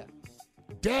 Yeah.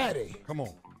 Daddy. Come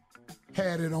on.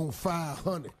 Had it on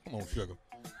 500. Come on, Sugar.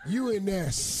 You in there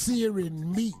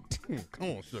searing meat. Come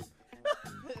on, Sugar.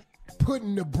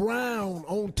 Putting the brown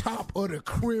on top of the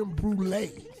creme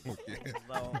brulee.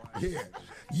 Yeah.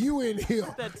 You in here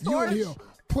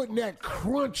putting that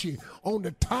crunchy on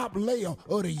the top layer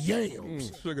of the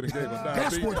yams. Sugar that gave her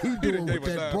That's diabetes. what he doing gave with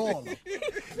her that diabetes.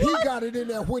 brawler. He got it in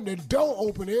there when the door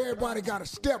open, everybody got to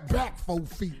step back 4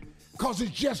 feet. Because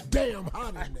it's just damn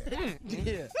hot in there.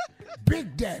 Yeah.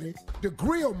 Big Daddy, the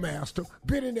grill master,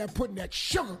 been in there putting that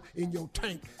sugar in your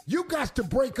tank. You got to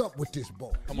break up with this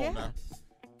boy. Come on now.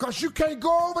 Because you can't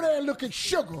go over there and look at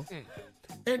sugar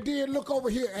and then look over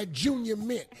here at Junior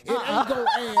Mint. It ain't going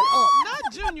to add up.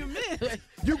 Not Junior Mint.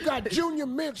 You got Junior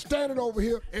Mint standing over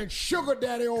here and Sugar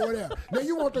Daddy over there. Now,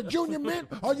 you want the Junior Mint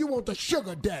or you want the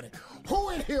Sugar Daddy? Who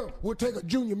in here will take a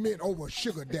Junior Mint over a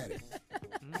Sugar Daddy?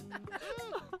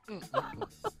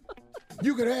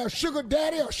 You can have Sugar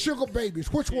Daddy or Sugar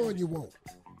Babies. Which one you want?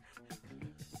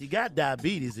 She got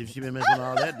diabetes if she been missing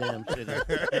all that damn sugar.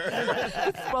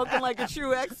 Spoken like a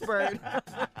true expert.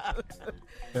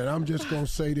 And I'm just going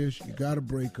to say this. You got to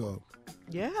break up.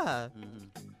 Yeah.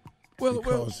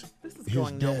 Because this is his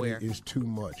going daddy nowhere. is too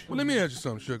much. Well, let me ask you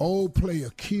something, Sugar. Old player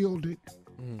killed it.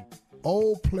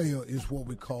 Old player is what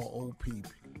we call OPP.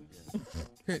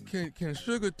 Can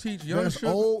Sugar teach young That's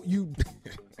Sugar? old.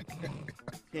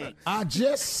 I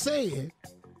just said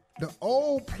the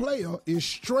old player is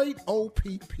straight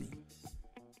OPP.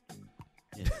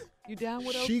 You down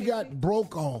with She OPP? got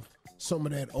broke off some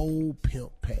of that old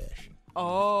pimp passion.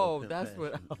 Oh, that's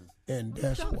what. And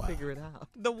that's why. Figure it out.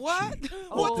 The what?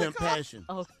 What pimp passion?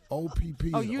 Oh, OPP.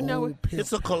 Oh, you know old it. pimp.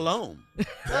 It's a cologne.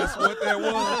 That's what that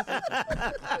was.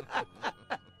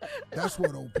 That's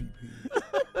what OPP is.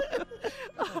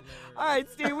 All right,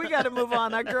 Steve, we got to move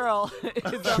on. Our girl is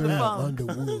on the Cheryl phone.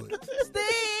 Underwood.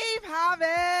 Steve Harvey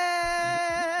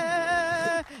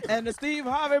and the Steve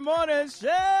Harvey Morning Show.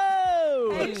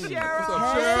 Hey, Cheryl. What's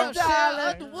up, Cheryl?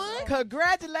 Darling.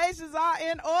 Congratulations are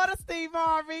in order, Steve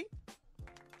Harvey.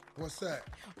 What's that?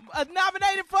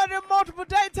 Nominated for the multiple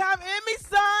daytime Emmy,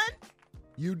 son.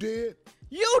 You did?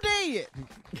 You did.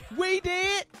 We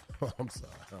did. Oh, I'm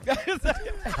sorry. I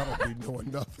don't be knowing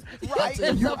nothing. Right.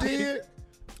 You did?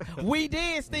 We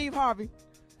did, Steve Harvey.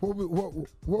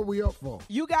 What we up for?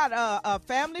 You got a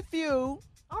Family Feud. All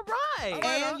right.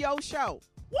 And your show.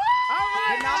 What?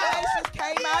 The nominations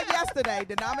came out yesterday.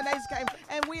 The nominations came,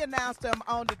 and we announced them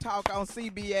on the talk on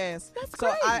CBS. That's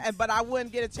so great. But I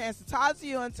wouldn't get a chance to talk to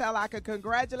you until I could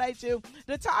congratulate you.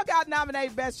 The talk got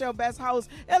nominated Best Show, Best Host.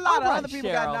 A lot All of right, other people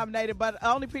Cheryl. got nominated, but the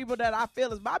only people that I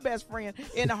feel is my best friend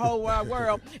in the whole wide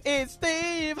world is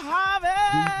Steve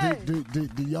Harvey.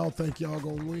 Do y'all think y'all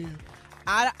gonna win?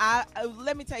 I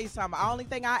let me tell you something. The only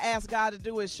thing I ask God to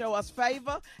do is show us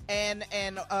favor and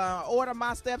order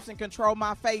my steps and control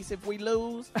my face if we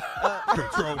lose.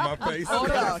 Control my face.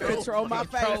 Control my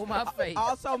face. Control my face.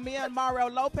 Also, me and Mario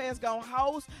Lopez gonna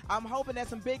host. I'm hoping that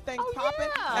some big things popping,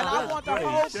 yeah. and I That's want the great,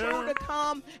 whole Cheryl. crew to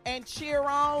come and cheer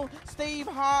on Steve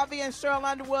Harvey and Cheryl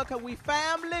Underwood because we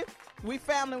family. We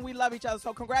family and we love each other.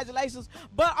 So congratulations.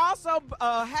 But also,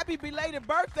 happy belated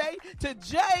birthday to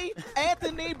J.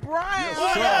 Anthony Brown.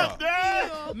 What up,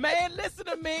 girl? Man, listen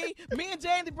to me. Me and J.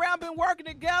 Anthony Brown been working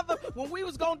together. When we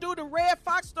was going to do the Red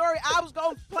Fox story, I was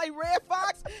going to play Red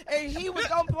Fox, and he was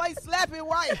going to play Slappy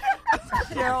White.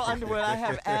 Cheryl Underwood, I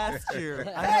have asked you.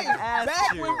 I Hey, have asked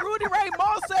back you. when Rudy Ray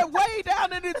Moore said way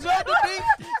down in the jungle deep,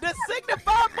 the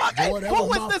signified monkey. Boy, that Who was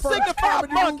was my the first signified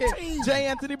comedy monkey? routine. J.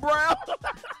 Anthony Brown.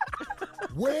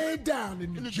 Way down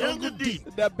in the jungle deep.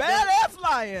 The badass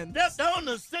lion. That's on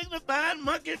the signifying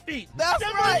monkey feet. That's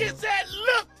the right. monkey said,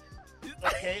 look.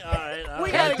 Okay, all right.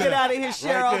 We got to get out of here,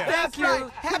 Cheryl. there. Thank you. Right.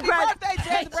 Happy birthday,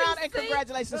 J. Brown, and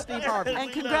congratulations, Steve Harvey.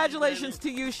 And congratulations to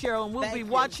you, Cheryl, and we'll Thank be you.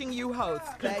 watching you host.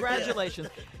 Thank you. Congratulations.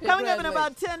 Coming up in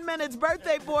about 10 minutes,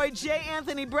 birthday boy J.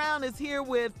 Anthony Brown is here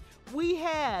with We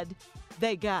Had,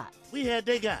 They Got. We had,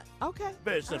 they got. Okay.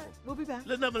 Very simple. All right, we'll be back.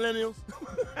 Listen up, millennials.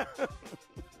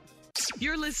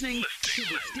 You're listening to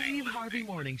the Steve Harvey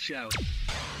Morning Show.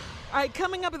 All right,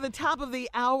 coming up at the top of the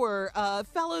hour,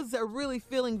 fellas are really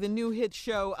feeling the new hit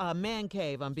show Man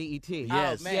Cave on BET.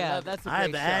 Yes. man, yeah, love that's a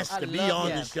I've great show. asked to I be love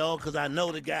on it. the show because I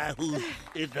know the guy who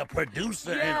is the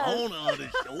producer Yes. and owner of the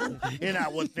show. And I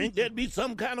would think there'd be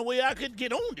some kind of way I could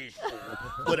get on this show.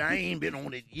 But I ain't been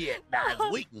on it yet. I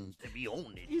was waiting to be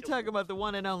on this You show. talk about the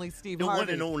one and only Steve The Harvey. one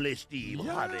and only Steve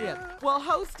Harvey. Yeah. Well,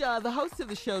 the host of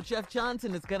the show, Jeff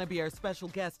Johnson, is going to be our special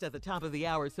guest at the top of the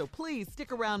hour. So please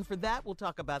stick around for that. We'll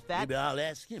talk about that. Maybe I'll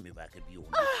ask him if I could be on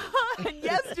this show. And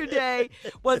yesterday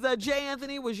was Jay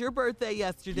Anthony, was your birthday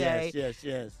yesterday.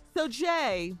 Yes. So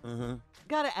Jay, Uh-huh.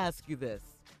 got to ask you this.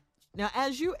 Now,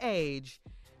 as you age,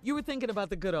 you were thinking about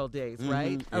the good old days,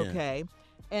 right? yeah. Okay.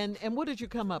 And what did you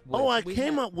come up with? Oh, I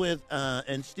came up with,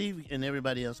 and Steve and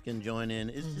everybody else can join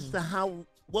in. It's just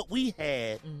what we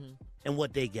had and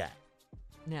what they got.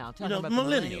 Now, You talking know, about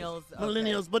millennials, the millennials.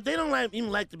 millennials, but they don't even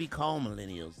like to be called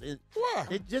millennials.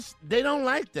 Why? They don't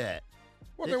like that.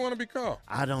 What they want to be called?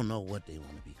 I don't know what they want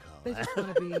to be called. They just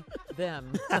want to be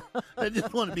them. They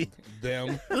just want to be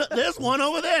Them. Look, there's one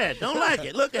over there. Don't like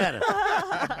it. Look at him.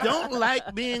 Don't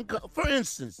like being called. For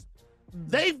instance,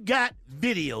 they've got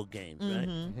video games,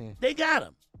 right? They got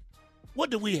them. What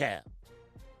do we have?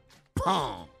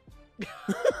 Pong.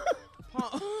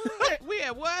 We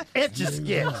had what?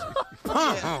 Etch-a-sketch.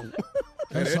 Pong.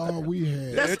 That's all we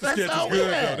had. That's all we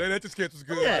had. That Etch-a-sketch was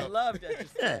good. Yeah. though. I love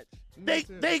that. Yeah.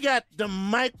 They got the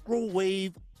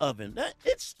microwave oven.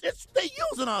 It's they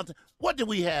use it all the time. What do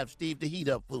we have, Steve, to heat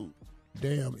up food?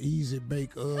 Damn easy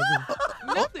bake oven.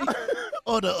 Nothing.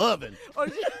 or the oven? Or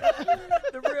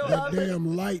the real That oven?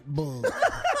 damn light bulb.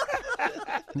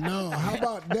 No, how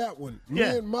about that one? Me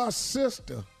Yeah. and my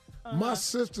sister. My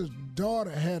sister's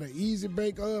daughter had an easy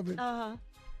bake oven.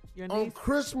 Your On niece?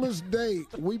 Christmas Day,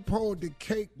 we poured the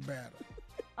cake batter.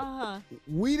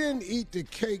 We didn't eat the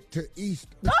cake till Easter.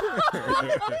 That's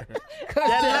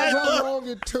how long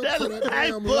it took for that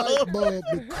damn light bulb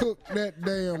to cook that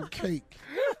damn cake.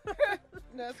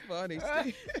 That's funny,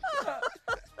 Steve.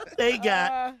 They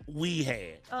got, we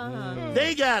had.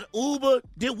 They got Uber.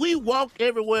 Did we walk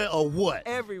everywhere or what?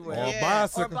 Everywhere. Or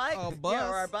bicycle. Or bike. Or bus. Yeah,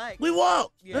 or our bike. We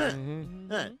walked. Yeah.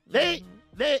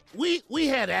 We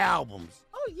had albums.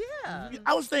 Oh, yeah.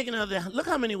 I was thinking of that. Look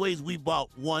how many ways we bought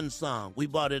one song. We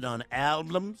bought it on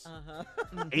albums,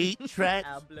 8 tracks,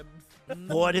 Albums.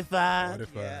 45,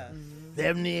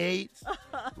 78,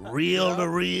 reel to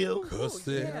reel.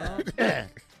 Cassette. Yeah.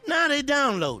 Now they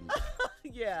downloading.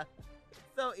 Yeah.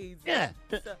 So easy. Yeah.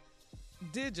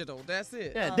 Digital, that's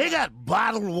it. Yeah, they got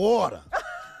bottled water.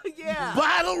 Yeah.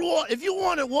 Bottled water. If you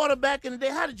wanted water back in the day,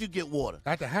 how did you get water?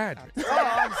 At the hydrant. On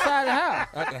the side of the house.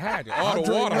 At the hydrant. I Or the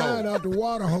drank water mine hose. out the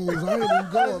water hose. I didn't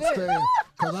even go upstairs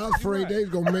because I was afraid they was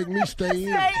going to make me stay in.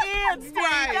 Stay in, Steve.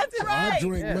 That's right. I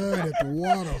drank mine at the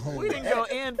water hose. We didn't go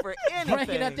in for anything.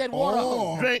 Drinking at that water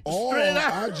hole. Or Straight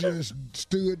out. I just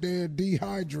stood there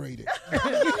dehydrated.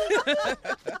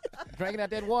 Drinking out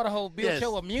that water hole builds Yes.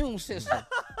 your immune system.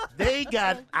 They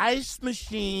got ice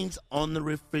machines on the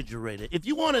refrigerator. If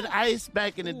you wanted ice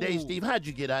back in the day, Steve, how'd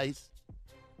you get ice?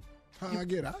 How I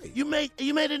get ice? You made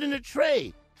it in a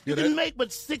tray. You Yeah, didn't that- make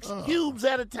but 6 cubes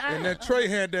at a time. And that tray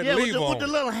had that yeah, lever with on the it.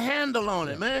 little handle on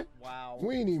it, man. Wow.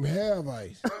 We didn't even have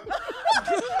ice. What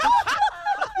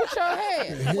y'all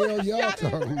had? The hell y'all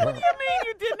talking about? What do you mean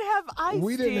you didn't have ice,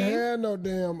 We didn't Steve? have no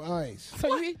damn ice. So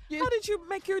How did you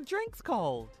make your drinks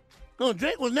cold? No,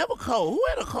 drink was never cold. Who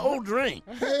had a cold drink?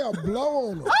 Hell, blow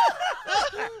on them.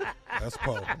 That's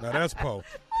Poe. Now that's Poe.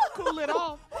 Cool it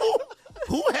off.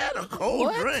 Who had a cold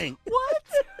What? drink? What?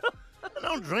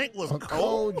 No drink was A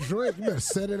cold drink. You better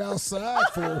set it outside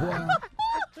for a while.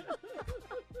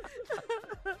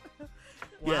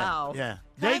 Wow. Yeah.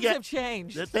 Times have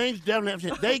changed. The things definitely have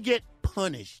changed. They get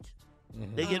punished.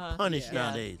 They get punished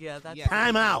nowadays. Yeah, that's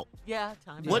Time out. Yeah,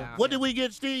 time What out. what did we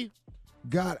get, Steve?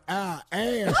 Got our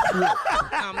ass whooped.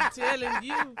 I'm telling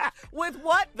you. With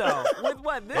what, though? With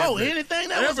what? This, Anything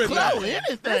that was Everything. close.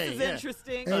 Anything. this is yeah.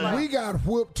 interesting. And we got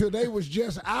whooped till they was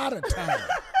just out of town.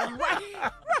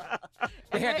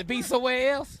 They had to be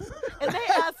somewhere else. And they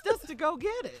asked us to go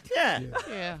get it. Yeah.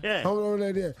 Yeah. Yeah. Hold on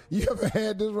right there. You ever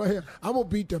had this right here? I'm going to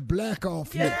beat the black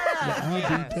off you.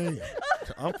 I'll be damned.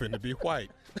 I'm finna be white.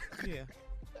 Yeah.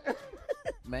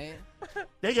 Man.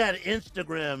 They got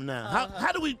Instagram now.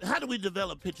 How do we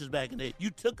develop pictures back in the day? You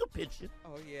took a picture,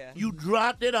 Oh, yeah. you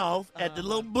dropped it off at the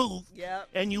little booth, Yep.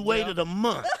 and you waited a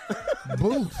month.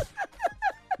 Booth.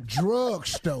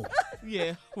 Drugstore.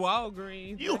 Yeah.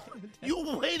 Walgreens. You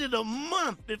waited a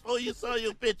month before you saw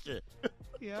your picture.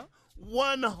 Yeah.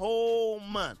 1 whole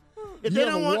month. If You they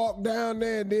ever don't want, walk down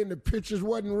there and then the pictures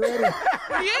wasn't ready?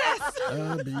 Yes.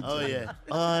 I'll be oh damned.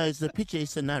 yeah, it's the picture.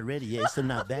 It's not ready yet. It's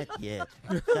not back yet.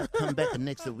 Gotta come back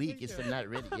next week. It's not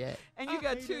ready yet. And you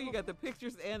got two. You got the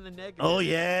pictures and the negatives. Oh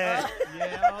yeah.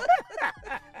 Yeah.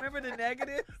 Remember the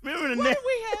negatives? Remember the Why next? do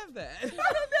we have that?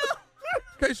 I don't know.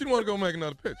 In case you want to go make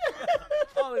another picture.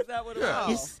 Oh, is that what it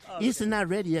was? It's not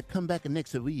ready yet. Come back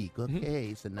next week. Okay,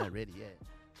 it's not ready yet.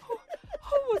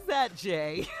 Who was that,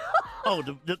 Jay? Oh,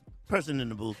 the person in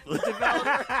the booth.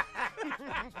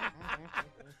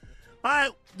 All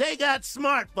right, they got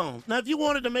smartphones. Now, if you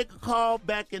wanted to make a call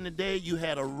back in the day, you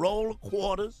had a roll of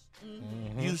quarters.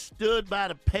 You stood by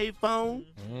the payphone.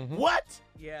 What?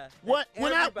 Yeah. What?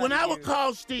 When I would used.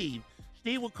 call Steve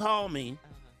would call me,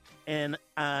 and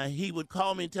he would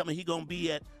call me and tell me he gonna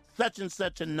be at such and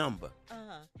such a number.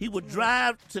 He would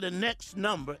drive to the next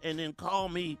number and then call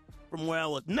me from where I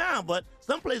was now. But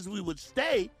some places we would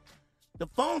stay, the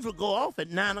phones would go off at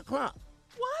 9 o'clock.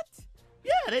 What?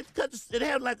 Yeah, it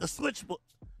had like a switchboard.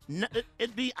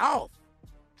 It'd be off.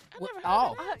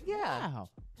 Off. Yeah. Wow.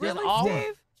 Really, Just off?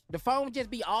 Steve? The phone would just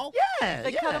be off? Yeah,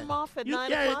 They yeah. cut 'em off at 9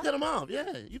 Yeah, o'clock? they cut them off.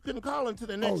 Yeah, you couldn't call until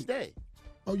the next day.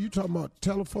 Oh, you talking about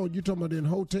telephone? You talking about in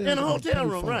hotel? In a hotel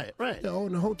room, right. Yeah, oh,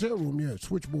 in the hotel room, yeah,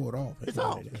 switchboard off. It's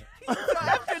off.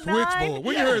 Switchboard.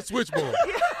 When you heard switchboard.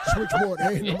 Switchboard.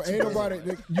 Ain't nobody.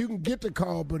 You can get the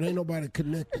call, but ain't nobody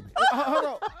connected. Hold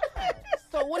on.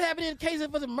 So what happened in case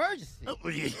of an emergency?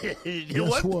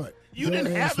 Guess what? You didn't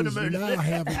Your have ass an was emergency. now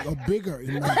having a bigger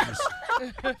emergency.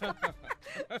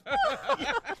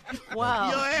 Wow.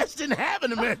 Your ass didn't have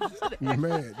an emergency.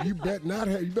 Man, you better not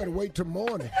have. You better wait till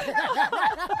morning.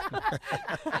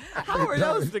 How are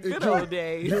those the good old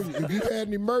days? If you had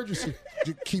an emergency,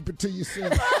 just keep it to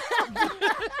yourself.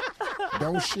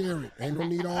 Don't share it. Ain't no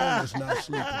need all of us not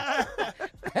sleeping.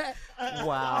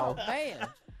 Wow. Man.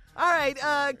 All right,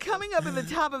 coming up at the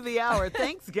top of the hour.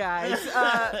 Thanks, guys.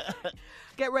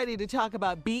 Get ready to talk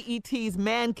about BET's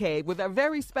Man Cave with our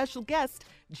very special guest,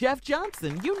 Jeff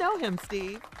Johnson. You know him,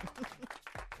 Steve.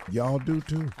 Y'all do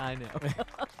too. I know.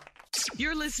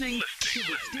 You're listening to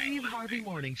the Steve Harvey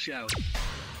Morning Show.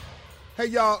 Hey,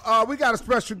 y'all, we got a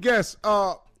special guest.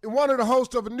 One of the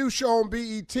hosts of a new show on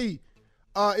BET.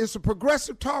 It's a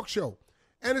progressive talk show,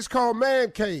 and it's called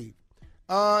Man Cave.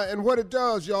 And what it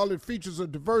does, y'all, it features a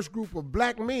diverse group of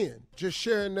black men just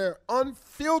sharing their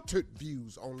unfiltered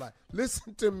views on life.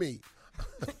 Listen to me.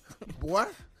 Boy,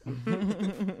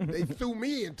 they threw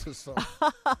me into something.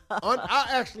 I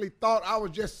actually thought I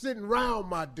was just sitting around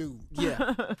my dudes.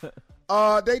 Yeah.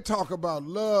 They talk about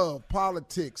love,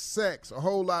 politics, sex, a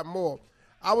whole lot more.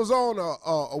 I was on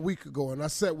a week ago, and I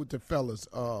sat with the fellas,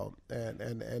 and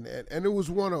it was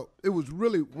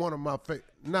really one of my favorite,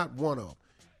 not one of.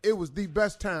 It was the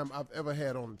best time I've ever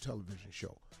had on a television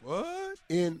show. What?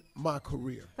 In my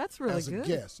career. That's really as good. As a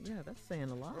guest. Yeah, that's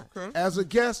saying a lot. Okay. As a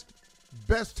guest,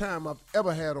 best time I've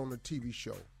ever had on a TV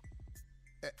show.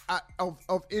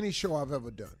 Of any show I've ever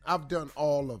done. I've done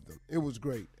all of them. It was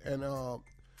great. And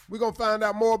we're going to find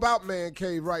out more about Man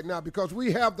Cave right now because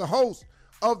we have the host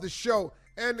of the show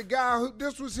and the guy who,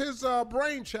 this was his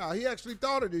brainchild. He actually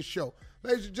thought of this show.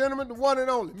 Ladies and gentlemen, the one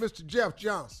and only, Mr. Jeff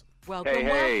Johnson. Welcome,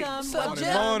 Hey. welcome.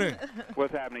 Good morning.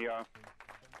 What's happening, y'all?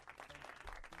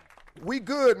 We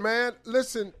good, man.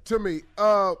 Listen to me.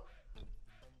 Let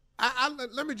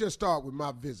me just start with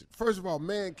my visit. First of all,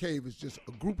 Man Cave is just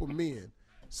a group of men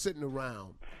sitting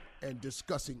around and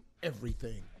discussing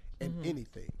everything and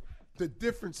anything. The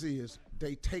difference is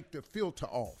they take the filter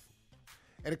off.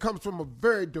 And it comes from a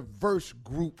very diverse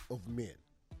group of men.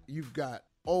 You've got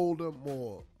older,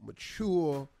 more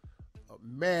mature,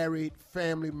 married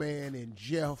family man in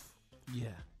Jeff. Yeah.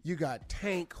 You got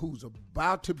Tank, who's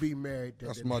about to be married.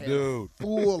 That's my dude.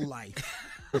 Full life.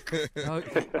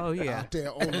 Oh, yeah. Out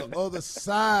there on the other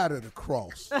side of the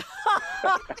cross.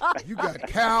 You got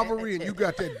Calvary and you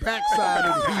got that backside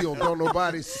of the hill. Don't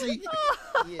nobody see.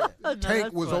 Yeah.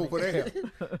 Tank was funny. over there.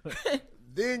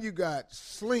 Then you got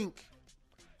Slink,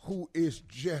 who is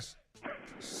just,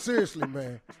 seriously,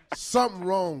 man, something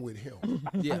wrong with him.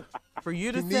 Yeah. For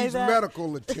you to He say needs that?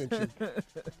 medical attention.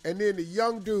 And then the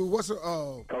young dude, what's a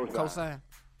Cosign.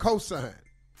 Cosign.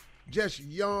 Just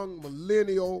young,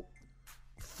 millennial,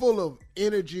 full of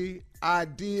energy,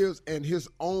 ideas, and his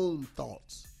own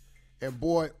thoughts. And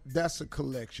boy, that's a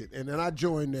collection. And then I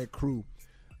joined that crew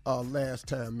last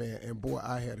time, man. And boy,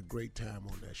 I had a great time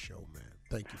on that show, man.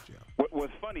 Thank you, Jeff.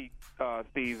 What's funny,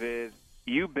 Steve, is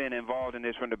you've been involved in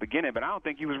this from the beginning, but I don't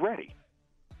think you was ready.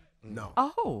 No.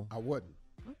 Oh. I wasn't.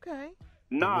 Okay.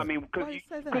 No, I mean, Why you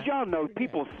say that? because y'all know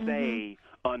people say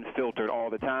unfiltered all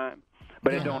the time,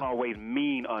 but it don't always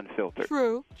mean unfiltered.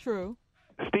 True.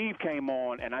 Steve came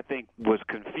on and I think was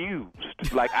confused.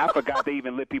 Like, I forgot they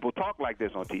even let people talk like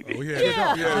this on TV. Oh,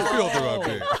 yeah. This filter up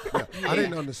there. I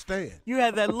didn't understand. You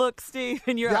had that look, Steve,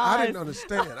 in your Yeah, eyes. I didn't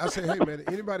understand. I said, hey, man,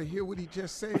 anybody hear what he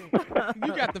just said?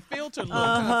 You got the filter look,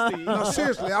 huh, Steve? No,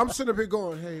 seriously, I'm sitting up here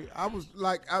going, hey, I was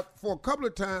like, for a couple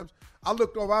of times, I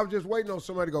looked over, I was just waiting on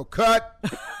somebody to go, cut.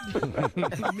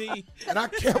 Me. And I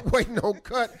kept waiting on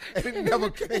cut, and it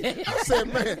never came. I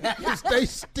said, man, is they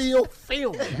still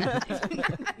filming?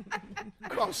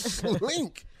 Because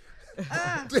Slink,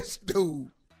 this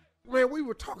dude, man, we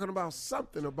were talking about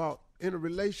something about in a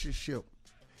relationship.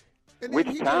 And Which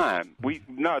then he time?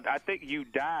 I think you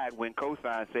died when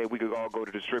Cosign said we could all go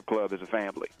to the strip club as a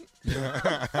family.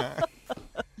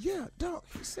 Yeah, dog,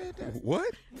 he said that.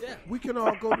 What? Yeah. We can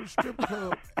all go to the strip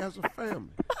club as a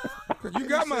family. You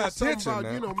got my said something attention about,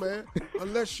 now. you know, man,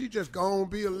 unless she just go on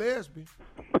be a lesbian.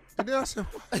 And then I said,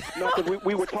 what? No, 'cause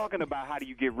we were talking about how do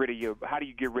you get rid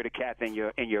of cats in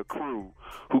your crew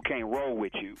who can't roll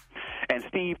with you, and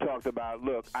Steve talked about,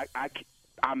 look,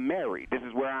 I'm married. This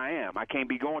is where I am. I can't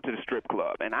be going to the strip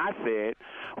club. And I said,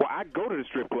 well, I go to the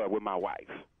strip club with my wife.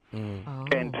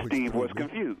 And Steve was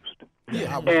confused.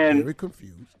 Yeah, I was And- very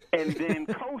confused. And then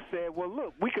Co said, well,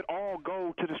 look, we could all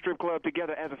go to the strip club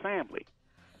together as a family.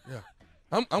 Yeah.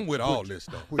 I'm with all this,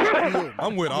 though. Which still,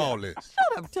 I'm with all this.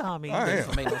 Shut up, Tommy. I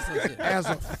am. Make no sense. as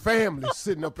a family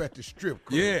sitting up at the strip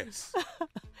club. Yes.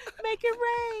 Make it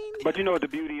rain. But you know what the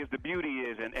beauty is? The beauty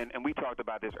is, and we talked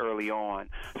about this early on.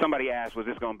 Somebody asked, was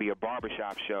this going to be a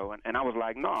barbershop show? And I was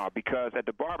like, nah, because at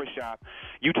the barbershop,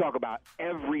 you talk about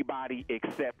everybody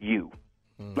except you.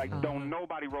 Like, don't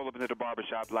nobody roll up into the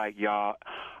barbershop like, y'all,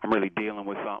 I'm really dealing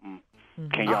with something.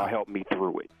 Can y'all help me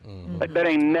through it? Like, that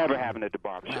ain't never happened at the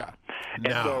barbershop.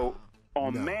 And so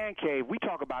on Man Cave, we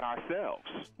talk about ourselves.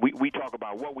 We talk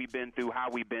about what we've been through,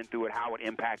 how we've been through it, how it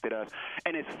impacted us.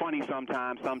 And it's funny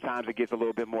sometimes. Sometimes it gets a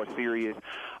little bit more serious.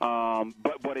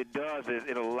 But what it does is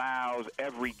it allows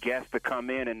every guest to come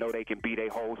in and know they can be their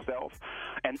whole self.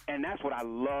 And that's what I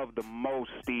love the most,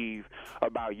 Steve,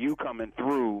 about you coming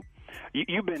through.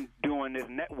 You've been doing this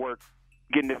network,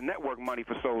 getting this network money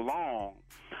for so long.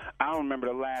 I don't remember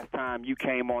the last time you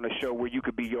came on a show where you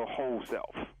could be your whole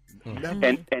self.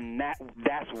 And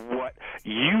that's what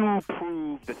you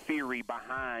proved, the theory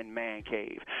behind Man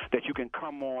Cave, that you can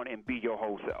come on and be your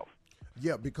whole self.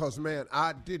 Yeah, because, man,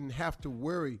 I didn't have to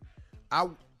worry. I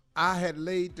had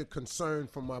laid the concern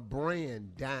for my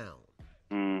brand down.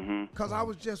 Because I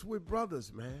was just with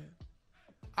brothers, man.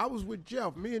 I was with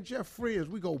Jeff. Me and Jeff friends.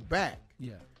 We go back.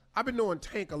 Yeah. I've been knowing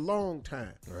Tank a long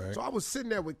time. Right. So I was sitting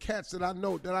there with cats that I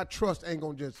know, that I trust ain't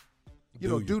going to just,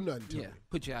 do nothing to me.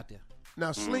 Put you out there.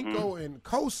 Now, Slinko and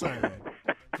Cosign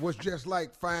was just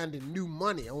like finding new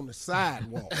money on the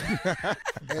sidewalk.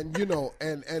 And,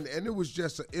 and it was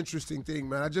just an interesting thing,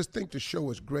 man. I just think the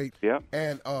show is great. Yeah.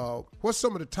 And what's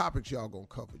some of the topics y'all going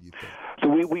to cover, you think? So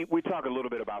we talk a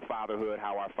little bit about fatherhood,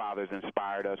 how our fathers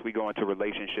inspired us. We go into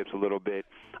relationships a little bit.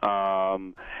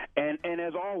 And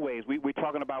as always, we're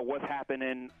talking about what's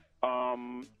happening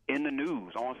in the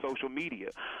news, on social media.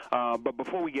 But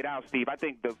before we get out, Steve, I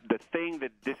think the thing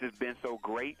that this has been so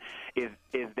great is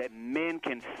that men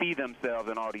can see themselves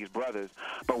in all these brothers,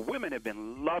 but women have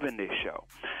been loving this show.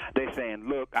 They're saying,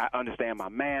 look, I understand my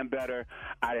man better.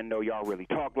 I didn't know y'all really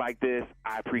talk like this.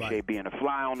 I appreciate being a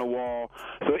fly on the wall.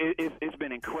 So it's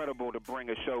been incredible to bring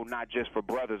a show not just for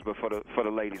brothers, but for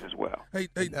the ladies as well. Hey,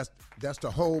 that's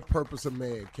the whole purpose of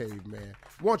Man Cave, man.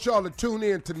 Want y'all to tune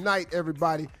in tonight,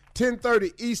 everybody.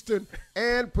 10:30 Eastern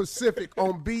and Pacific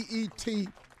on BET.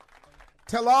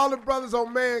 Tell all the brothers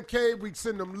on Man Cave we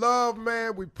send them love,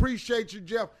 man. We appreciate you,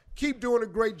 Jeff. Keep doing a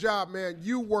great job, man.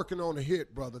 You working on a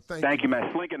hit, brother. Thank you,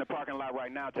 man. Slink in the parking lot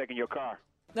right now, taking your car.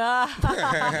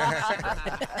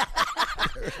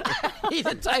 He's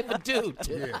the type of dude.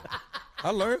 Yeah.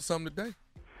 I learned something today.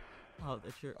 Oh,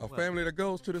 that's your A family that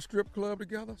goes to the strip club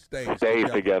together stays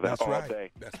together That's all right.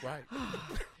 day. That's right.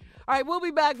 All right, we'll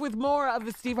be back with more of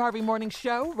the Steve Harvey Morning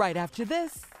Show right after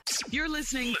this. You're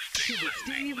listening to the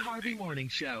Steve Harvey Morning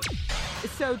Show.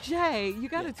 So, Jay, you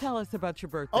got to tell us about your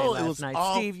birthday it last was night.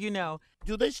 off. Steve,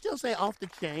 Do they still say off the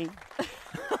chain? Yeah,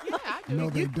 I do. No,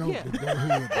 they don't. Yeah. But go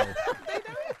ahead, though.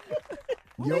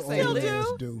 Your They still old do.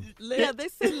 ass do. Yeah, they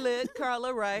say lit,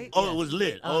 Carla, right? Oh, it was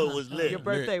lit. Oh, it was lit. Your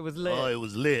birthday was lit. Oh, it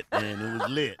was lit, man. It was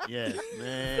lit. Yes,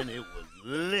 man, it was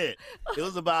lit. It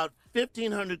was about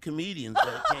 1,500 comedians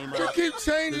that came out keep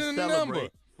changing to the celebrate number.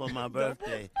 for my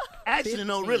birthday. Actually,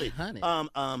 no, really.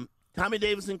 Tommy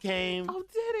Davidson came. Oh,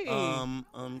 did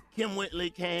he? Kim Whitley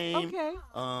came. Okay.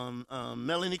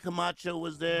 Melanie Camacho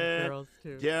was there. Girls,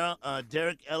 too.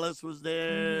 Derek Ellis was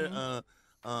there.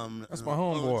 That's my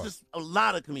homeboy. Just a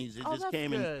lot of comedians that just that's came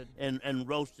good. and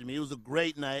roasted me. It was a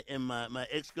great night, and my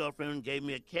ex-girlfriend gave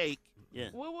me a cake. Yeah.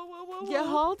 Whoa. Yeah,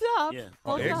 hold up. Yeah.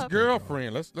 Hold up.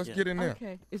 Ex-girlfriend. Let's get in there.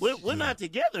 Okay. We're not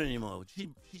together anymore. She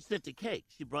sent the cake.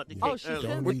 She brought the cake Oh, she early.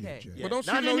 sent the cake. Yeah. But don't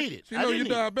No, I she didn't know, need it. she I know didn't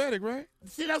you're need it. diabetic, right?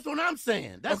 See, that's what I'm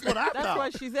saying. That's what I thought. That's why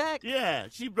she's ex. Yeah,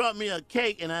 she brought me a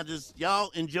cake, and y'all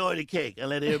enjoy the cake. I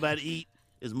let everybody eat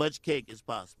as much cake as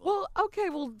possible. Well, okay.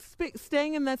 Well,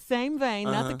 staying in that same vein,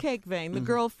 not the cake vein, the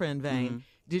girlfriend vein.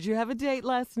 Did you have a date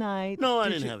last night? No, I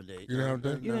didn't have a date. You didn't have a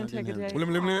date? You didn't take a date? Well,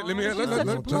 let me You're such a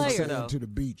let's player, though. To the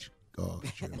beach.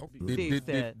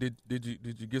 Did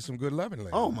you get some good loving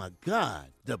lately? Oh my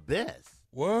God, the best.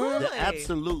 What? The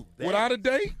absolute best. Without a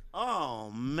date?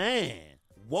 Oh man,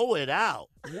 woe it out.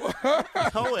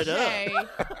 Toe it up.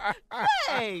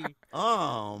 Hey.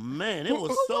 Oh man, it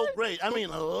was so great. I mean,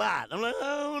 a lot. I'm like,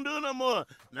 I don't do it no more.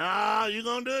 Nah, you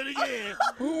gonna do it again.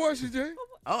 Who was you, Jay?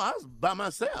 Oh, I was by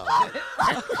myself. I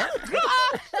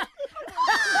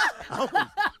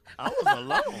was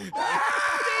alone.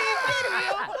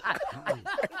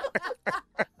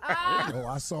 Oh,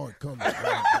 I saw it coming.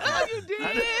 Oh, you did?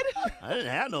 I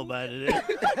didn't have nobody there.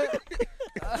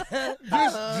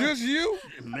 Just you?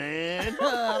 Man,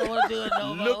 I don't want to do it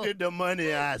no more. look at the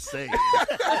money I saved.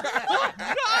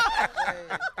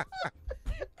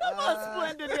 Come on,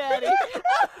 Splendid Daddy.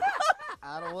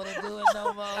 I don't don't want to do it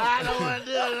no more. I don't want to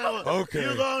do it no more. Okay.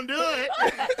 You gonna do it?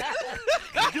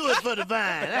 Do it for the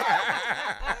vine.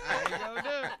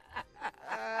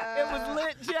 It was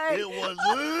lit, Jay. It was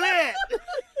lit.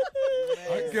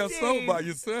 I guess so by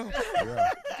yourself. Yeah.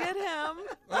 Get him.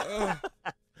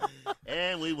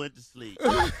 And we went to sleep. It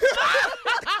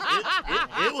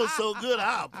was so good,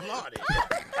 I applauded.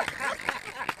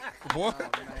 Boy,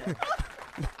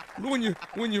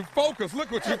 when you focus,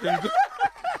 look what you can do.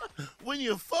 When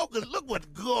you focus, look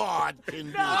what God can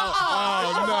do.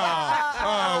 Oh, no.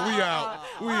 Oh, we out.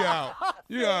 We out.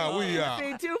 Yeah, we out.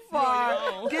 See, too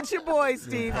far. Get your boy,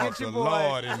 Steve. Get your boy.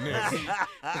 Lord in this.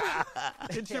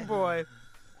 Get your boy.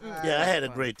 Yeah, I had a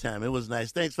great time. It was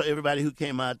nice. Thanks for everybody who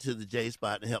came out to the J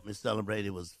Spot and helped me celebrate.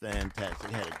 It was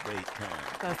fantastic. I had a great time.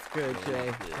 That's good,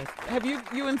 Jay. Have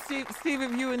you and Steve,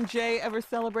 have you and Jay ever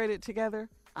celebrated together?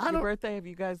 Your birthday? Have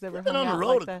you guys ever been hung on the out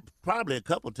road like that? probably a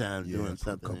couple times doing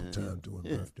something. A couple times doing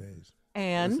birthdays.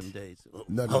 And? Some days.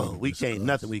 Nothing we can't.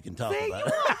 Nothing we can talk about.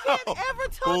 You can't ever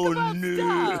talk about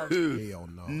stuff. Hell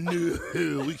no.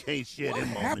 No, we can't share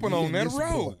them. What happened on that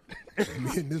road?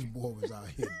 Me and this boy was out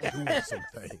here doing some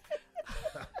things.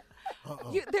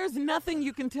 There's nothing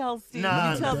you can tell Steve.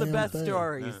 Nah, you tell the damn best thing.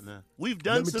 stories. Nah. We've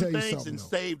done Let me some tell you things something, and though.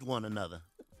 saved one another.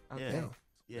 Okay.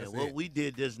 Yeah. What we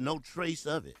did, there's no trace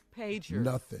of it. Pager.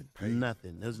 Nothing.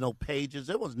 Nothing. There's no pages.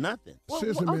 There was nothing.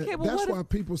 Seriously, man, that's why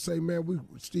people say, man,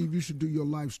 Steve, you should do your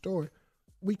life story.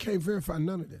 We can't verify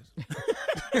none of this.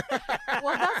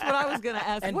 Well, that's what I was going to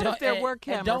ask. What if there were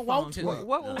camera don't want phones? to.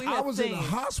 What would we have I was in a seen?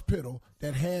 hospital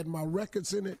that had my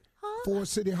records in it.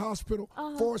 Forest City Hospital.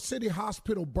 Forest City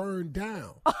Hospital burned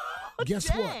down. Guess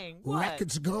dang, what?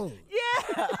 Records gone.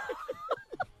 Yeah.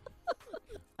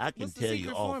 I can What's the tell you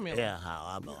secret off formula? air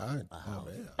how I'm on.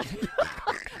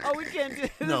 Oh, we can't do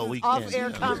this. No, is we can't. off-air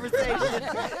conversation.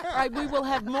 All right, we will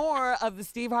have more of the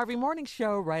Steve Harvey Morning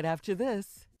Show right after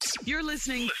this. You're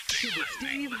listening to the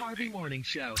Steve Harvey Morning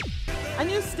Show. A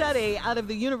new study out of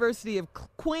the University of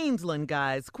Queensland,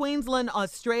 guys, Queensland,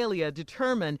 Australia,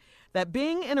 determined that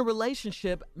being in a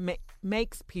relationship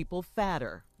makes people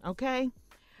fatter, okay?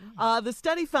 The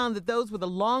study found that those with a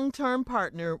long-term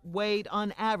partner weighed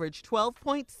on average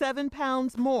 12.7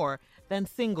 pounds more than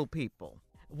single people.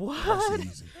 What? That's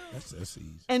easy. That's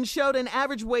easy. And showed an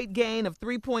average weight gain of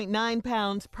 3.9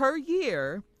 pounds per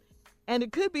year. And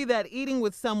it could be that eating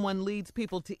with someone leads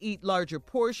people to eat larger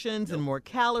portions and more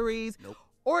calories.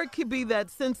 Or it could be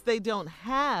that since they don't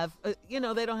have, they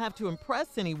don't have to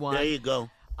impress anyone. There you go.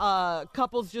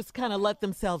 Couples just kind of let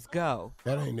themselves go.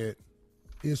 That ain't it.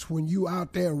 It's when you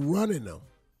out there running them,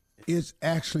 it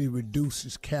actually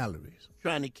reduces calories.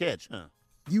 Trying to catch, huh?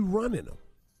 You running them.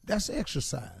 That's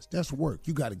exercise. That's work.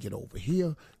 You got to get over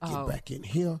here, get back in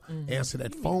here, answer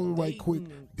that phone right quick,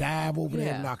 dive over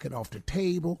there, knock it off the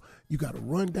table. You got to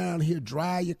run down here,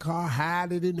 dry your car,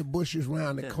 hide it in the bushes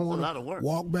around the corner, a lot of work.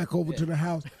 walk back over to the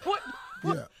house. What?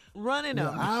 Yeah. Running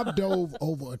them. I've dove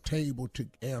over a table to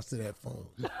answer that phone.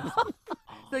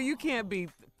 So you can't be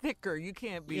thicker. You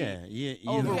can't be you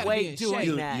overweight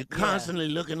doing that. You're constantly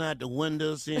looking out the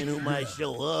window, seeing who might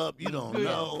show up. You don't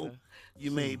know.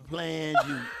 You made plans.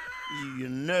 You're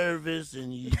nervous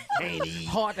and you can't eat.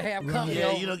 Hard to have company.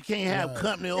 Yeah, you can't have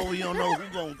company over. You don't know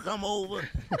who's gonna come over.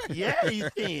 Yeah, you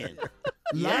thin.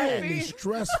 Lying is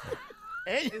stressful.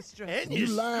 And you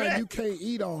lying, you can't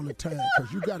eat all the time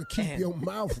because you got to keep your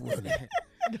mouth running.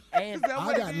 And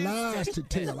I got lies to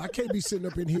tell. I can't be sitting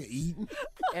up in here eating.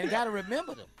 And got to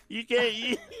remember them. You can't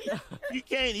eat. You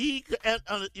can't eat.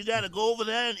 You got to go over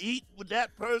there and eat with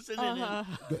that person and then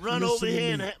run over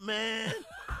here and man.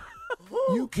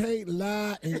 You can't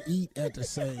lie and eat at the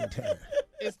same time.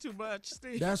 It's too much,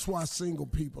 Steve. That's why single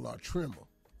people are trimmer.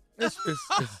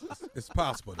 It's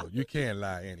possible, though. You can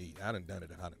lie and eat. I done done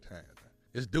it 100 times.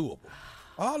 It's doable.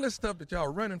 All this stuff that y'all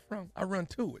running from, I run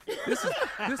to it. This can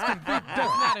be done. It's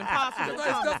not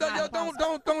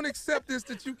impossible. Don't accept this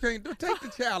that you can't do. Take the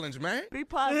challenge, man. Be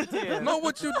positive. Know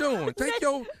what you're doing.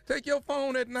 Take your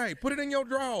phone at night. Put it in your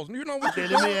drawers. You know what you're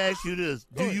Okay, let doing. me ask you this: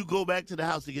 do you go back to the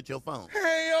house to get your phone?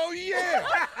 Hell yeah!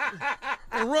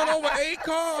 And run over 8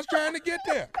 cars trying to get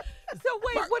there. So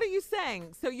wait, what are you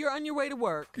saying? So you're on your way to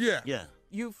work. Yeah.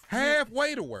 You've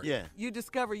halfway to work. Yeah. You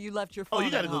discover you left your phone. Oh, you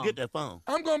got to at go home. get that phone.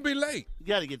 I'm gonna be late. You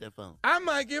got to get that phone. I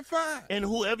might get fired. And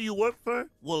whoever you work for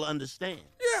will understand.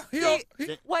 Yeah.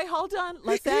 Wait, hold on.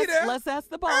 Let's ask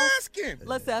the boss. Ask him.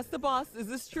 Let's ask the boss. Is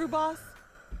this true, boss?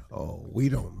 Oh, we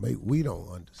don't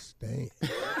understand.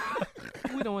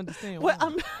 We don't understand. Well,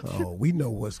 Oh, we know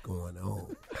what's going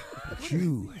on. But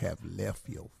you have left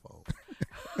your phone.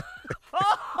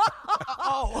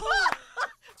 Oh.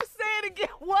 Just say it again.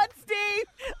 What, Steve?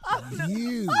 Oh, no.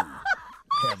 You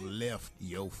left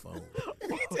your phone.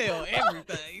 You tell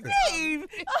everything. Steve.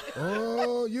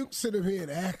 Oh, you can sit up here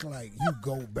and act like you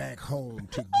go back home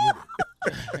to get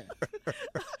it.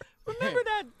 Remember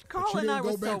that Carl and I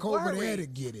were so worried. You didn't go back over there to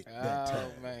get it that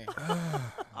time. Man.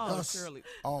 Oh, Shirley.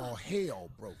 All hell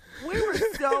broke. We were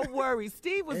so worried.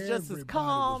 Steve was just as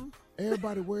calm.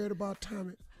 Everybody worried about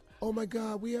Tommy. Oh, my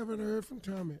God, we haven't heard from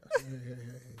Tommy. Hey.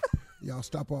 Y'all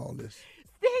stop all this.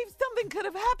 Steve, something could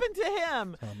have happened to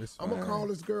him. I'm going to call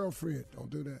his girlfriend. Don't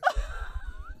do that.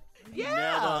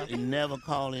 Yeah. Never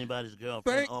call anybody's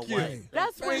girlfriend or wife.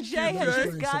 That's when Jay had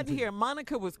just gotten here.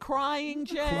 Monica was crying,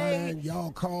 Jay. Crying,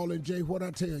 y'all calling Jay. What'd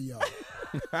I tell y'all?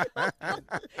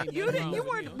 You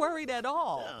weren't worried at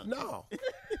all. No.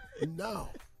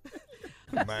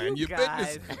 Mind your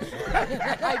guys. business. All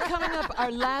right, coming up,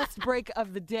 our last break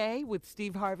of the day with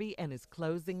Steve Harvey and his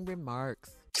closing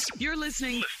remarks. You're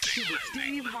listening to the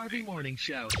Steve Harvey Morning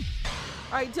Show.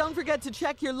 All right, don't forget to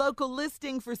check your local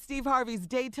listing for Steve Harvey's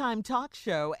daytime talk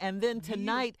show. And then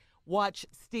tonight, watch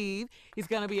Steve. He's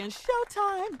going to be in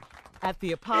Showtime at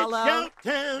the Apollo. It's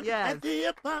Showtime at the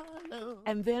Apollo.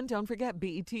 And then don't forget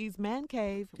BET's Man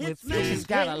Cave with Steve.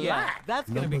 Got a lot. That's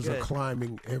going to be Numbers good. are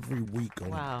climbing every week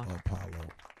on Apollo.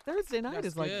 Thursday night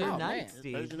is like good. your Oh, night, man.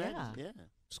 Steve. Thursday night, yeah.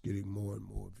 It's getting more and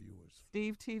more viewers.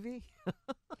 Steve TV.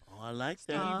 Oh, I like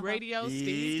that. Steve Radio,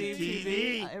 Steve Steve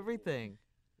TV. Everything.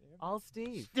 All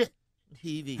Steve.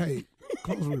 TV. Hey,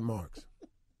 closing remarks.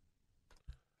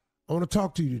 I want to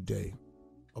talk to you today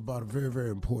about a very,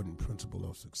 very important principle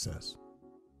of success.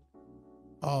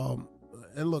 And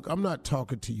look, I'm not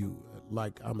talking to you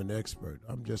like I'm an expert.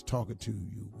 I'm just talking to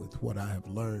you with what I have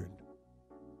learned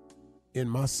in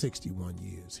my 61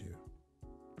 years here.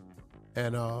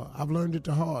 And I've learned it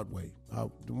the hard way.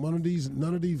 None of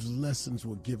these lessons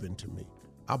were given to me.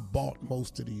 I bought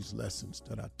most of these lessons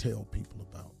that I tell people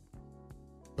about.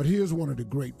 But here's one of the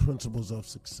great principles of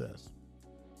success.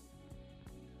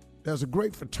 There's a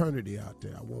great fraternity out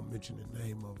there, I won't mention the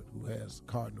name of it, who has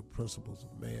cardinal principles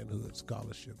of manhood,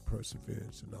 scholarship,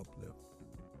 perseverance, and uplift.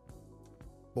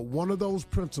 But one of those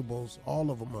principles,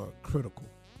 all of them are critical.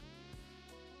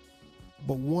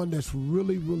 But one that's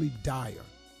really, really dire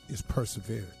is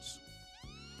perseverance.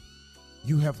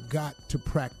 You have got to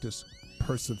practice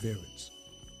perseverance.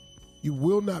 You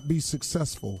will not be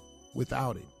successful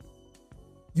without it.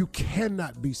 You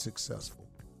cannot be successful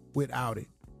without it.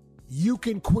 You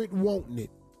can quit wanting it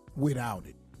without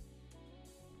it.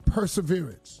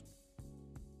 Perseverance.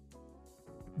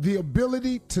 The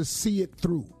ability to see it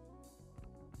through.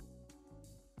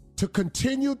 To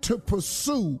continue to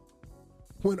pursue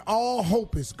when all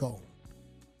hope is gone.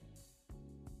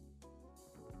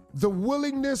 The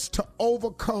willingness to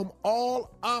overcome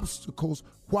all obstacles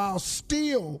while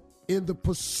still in the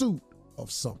pursuit of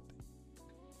something.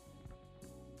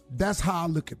 That's how I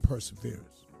look at perseverance.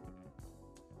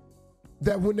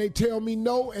 That when they tell me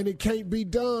no and it can't be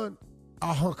done,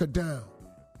 I hunker down.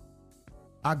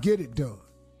 I get it done.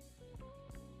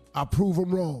 I prove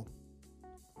them wrong.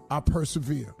 I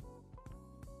persevere.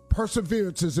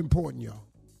 Perseverance is important, y'all.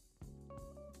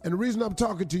 And the reason I'm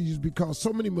talking to you is because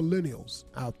so many millennials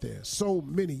out there, so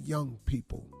many young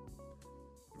people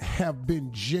have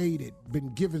been jaded,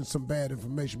 been given some bad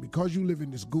information because you live in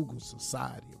this Google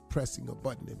society of pressing a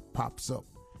button, it pops up.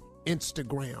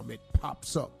 Instagram, it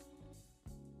pops up.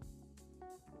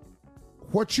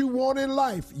 What you want in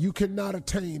life, you cannot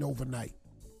attain overnight.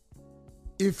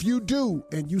 If you do,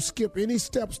 and you skip any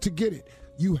steps to get it,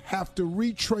 you have to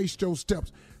retrace those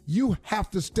steps. You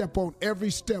have to step on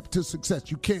every step to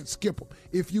success. You can't skip them.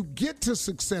 If you get to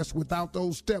success without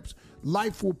those steps,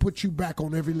 life will put you back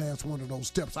on every last one of those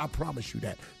steps. I promise you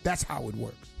that. That's how it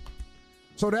works.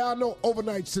 So there are no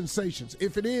overnight sensations.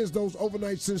 If it is, those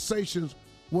overnight sensations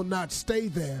will not stay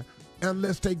there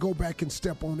unless they go back and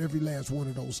step on every last one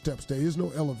of those steps. There is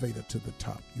no elevator to the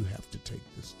top. You have to take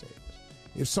the stairs.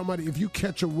 If you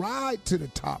catch a ride to the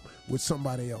top with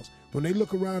somebody else, when they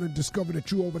look around and discover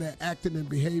that you over there acting and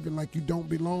behaving like you don't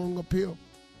belong up here,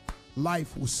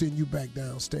 life will send you back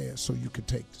downstairs so you can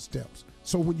take the steps.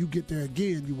 So when you get there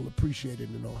again, you will appreciate it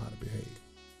and know how to behave.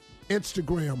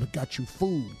 Instagram got you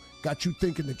fooled, got you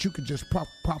thinking that you could just pop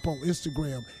on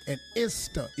Instagram, and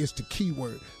Insta is the key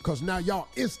word, because now y'all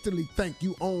instantly think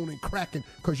you own and cracking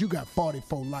because you got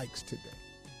 44 likes today.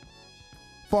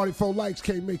 44 likes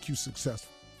can't make you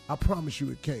successful. I promise you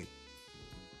it can't.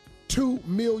 2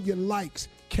 million likes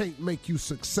can't make you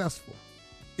successful.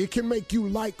 It can make you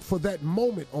like for that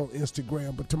moment on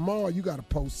Instagram, but tomorrow you got to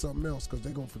post something else because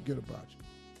they're going to forget about you.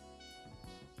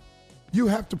 You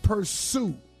have to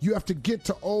pursue. You have to get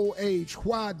to old age.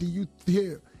 Why do you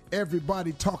hear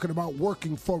everybody talking about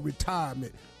working for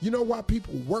retirement. You know why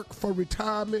people work for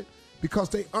retirement? Because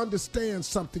they understand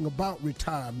something about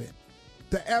retirement.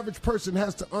 The average person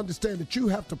has to understand that you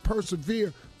have to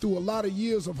persevere through a lot of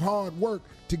years of hard work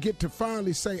to get to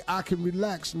finally say, I can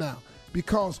relax now.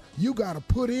 Because you got to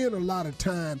put in a lot of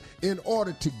time in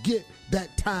order to get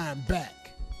that time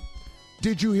back.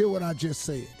 Did you hear what I just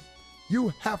said?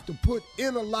 You have to put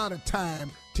in a lot of time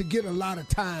to get a lot of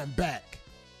time back.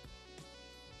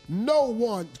 No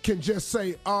one can just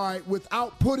say, all right,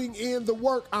 without putting in the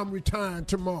work, I'm retiring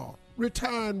tomorrow.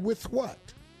 Retiring with what?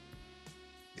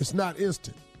 It's not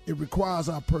instant. It requires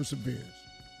our perseverance.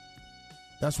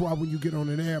 That's why when you get on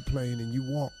an airplane and you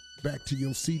walk back to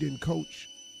your seat in coach,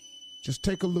 just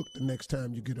take a look the next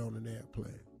time you get on an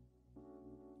airplane.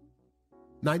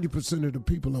 90% of the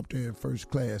people up there in first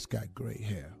class got gray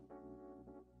hair.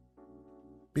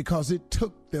 Because it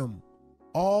took them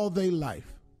all their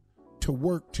life to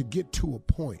work to get to a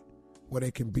point where they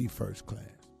can be first class.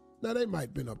 Now, they might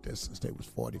have been up there since they was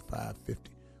 45,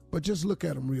 50, but just look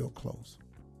at them real close.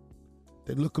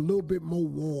 They look a little bit more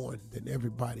worn than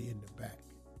everybody in the back.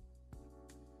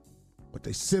 But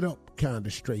they sit up kind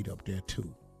of straight up there,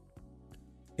 too.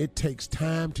 It takes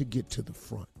time to get to the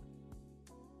front.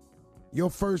 Your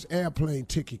first airplane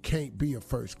ticket can't be a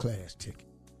first class ticket.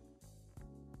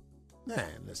 Nah,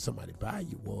 unless somebody buy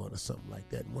you one or something like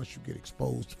that. And once you get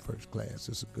exposed to first class,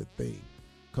 it's a good thing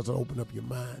because it'll open up your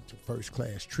mind to first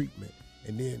class treatment.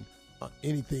 And then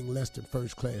anything less than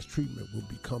first class treatment will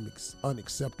become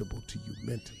unacceptable to you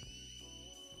mentally.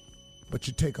 But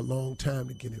you take a long time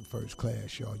to get in first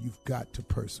class, y'all. You've got to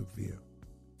persevere.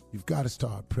 You've got to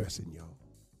start pressing, y'all.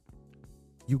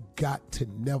 You got to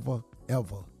never,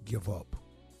 ever give up.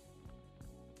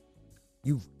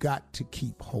 You've got to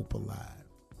keep hope alive.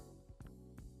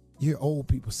 You hear old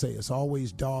people say it's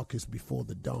always darkest before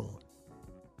the dawn.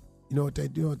 You know what they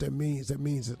do? What that means? That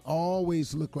means it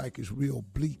always look like it's real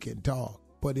bleak and dark,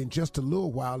 but in just a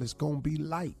little while it's going to be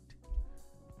light.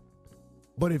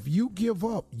 But if you give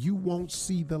up, you won't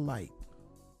see the light.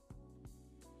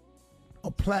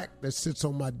 A plaque that sits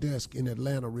on my desk in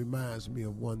Atlanta reminds me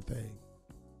of one thing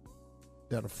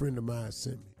that a friend of mine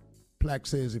sent me. Plaque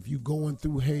says, if you're going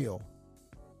through hell,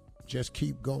 just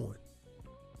keep going.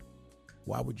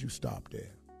 Why would you stop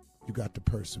there? You got to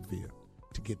persevere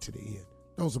to get to the end.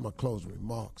 Those are my closing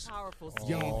remarks. Powerful.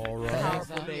 Y'all right.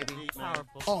 Powerful, baby.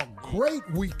 Powerful. A great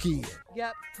weekend.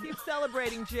 Yep. Keep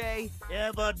celebrating, Jay.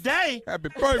 Every day. Happy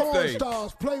Porn birthday.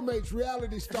 stars, playmates,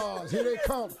 reality stars. Here they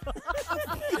come.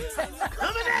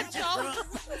 Coming at you.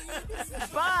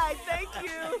 Bye. Thank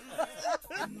you.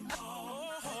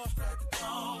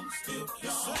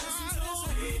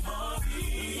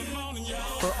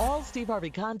 For all Steve Harvey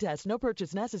contests, no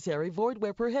purchase necessary, void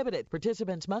where prohibited.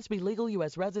 Participants must be legal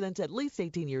U.S. residents at least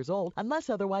 18 years old, unless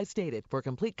otherwise stated. For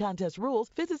complete contest rules,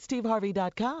 visit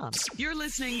steveharvey.com. You're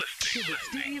listening to the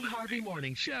Steve Harvey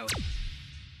Morning Show.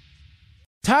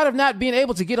 Tired of not being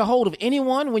able to get a hold of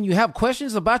anyone when you have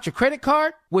questions about your credit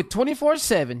card? With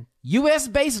 24/7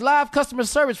 U.S.-based live customer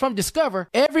service from Discover,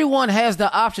 everyone has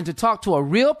the option to talk to a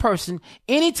real person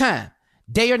anytime,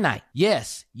 day or night.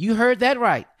 Yes, you heard that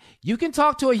right. You can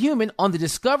talk to a human on the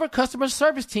Discover customer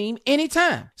service team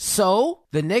anytime. So,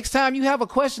 the next time you have a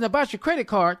question about your credit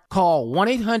card, call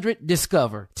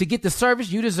 1-800-DISCOVER to get the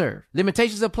service you deserve.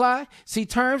 Limitations apply. See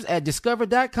terms at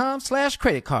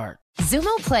discover.com/creditcard.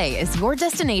 Zumo Play is your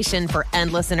destination for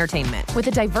endless entertainment. With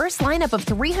a diverse lineup of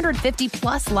 350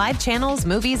 plus live channels,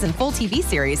 movies, and full TV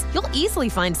series, you'll easily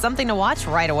find something to watch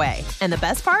right away. And the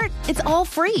best part? It's all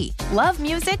free. Love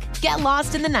music? Get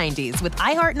lost in the 90s with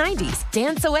iHeart 90s.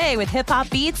 Dance away with hip-hop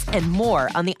beats and more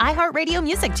on the iHeartRadio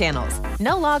music channels.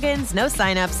 No logins, no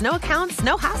signups, no accounts,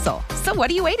 no hassle. So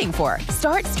what are you waiting for?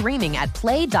 Start streaming at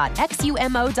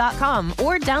play.xumo.com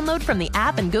or download from the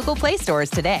app and Google Play stores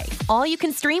today. All you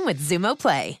can stream with Zumo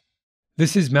Play.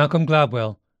 This is Malcolm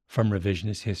Gladwell from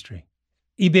Revisionist History.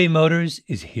 eBay Motors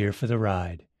is here for the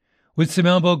ride. With some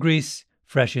elbow grease,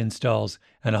 fresh installs,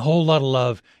 and a whole lot of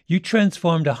love, you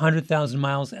transformed 100,000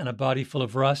 miles and a body full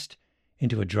of rust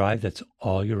into a drive that's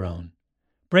all your own.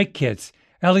 Brake kits,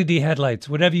 LED headlights,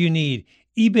 whatever you need,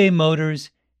 eBay Motors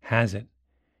has it.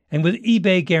 And with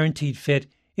eBay Guaranteed Fit,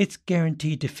 it's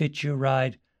guaranteed to fit your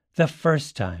ride the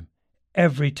first time,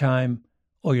 every time,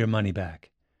 or your money back.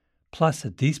 Plus,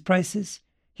 at these prices,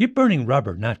 you're burning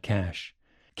rubber, not cash.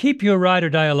 Keep your ride or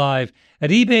die alive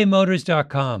at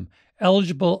ebaymotors.com.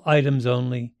 Eligible items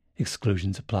only.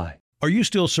 Exclusions apply. Are you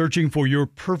still searching for your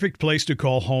perfect place to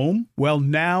call home? Well,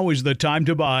 now is the time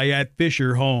to buy at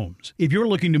Fisher Homes. If you're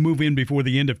looking to move in before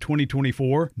the end of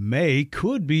 2024, May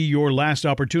could be your last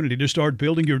opportunity to start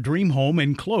building your dream home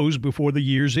and close before the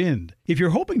year's end. If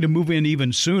you're hoping to move in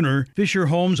even sooner, Fisher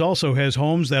Homes also has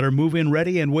homes that are move-in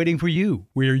ready and waiting for you,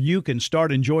 where you can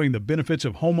start enjoying the benefits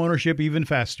of homeownership even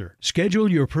faster.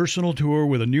 Schedule your personal tour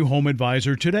with a new home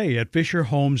advisor today at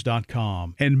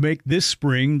FisherHomes.com and make this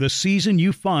spring the season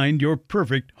you find your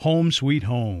perfect home sweet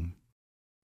home.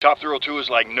 Top Thrill 2 is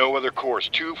like no other course.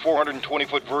 2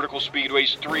 420-foot vertical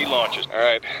speedways, 3 launches. All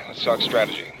right, let's talk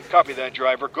strategy. Copy that,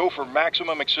 driver. Go for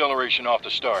maximum acceleration off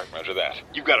the start. Roger that.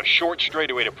 You've got a short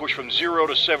straightaway to push from 0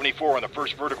 to 74 on the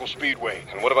first vertical speedway.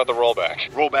 And what about the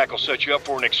rollback? Rollback will set you up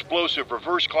for an explosive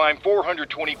reverse climb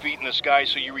 420 feet in the sky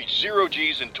so you reach 0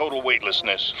 G's in total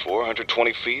weightlessness.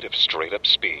 420 feet of straight-up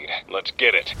speed. Let's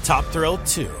get it. Top Thrill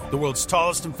 2, the world's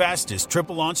tallest and fastest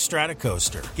triple-launch strata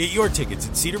coaster. Get your tickets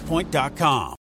at cedarpoint.com.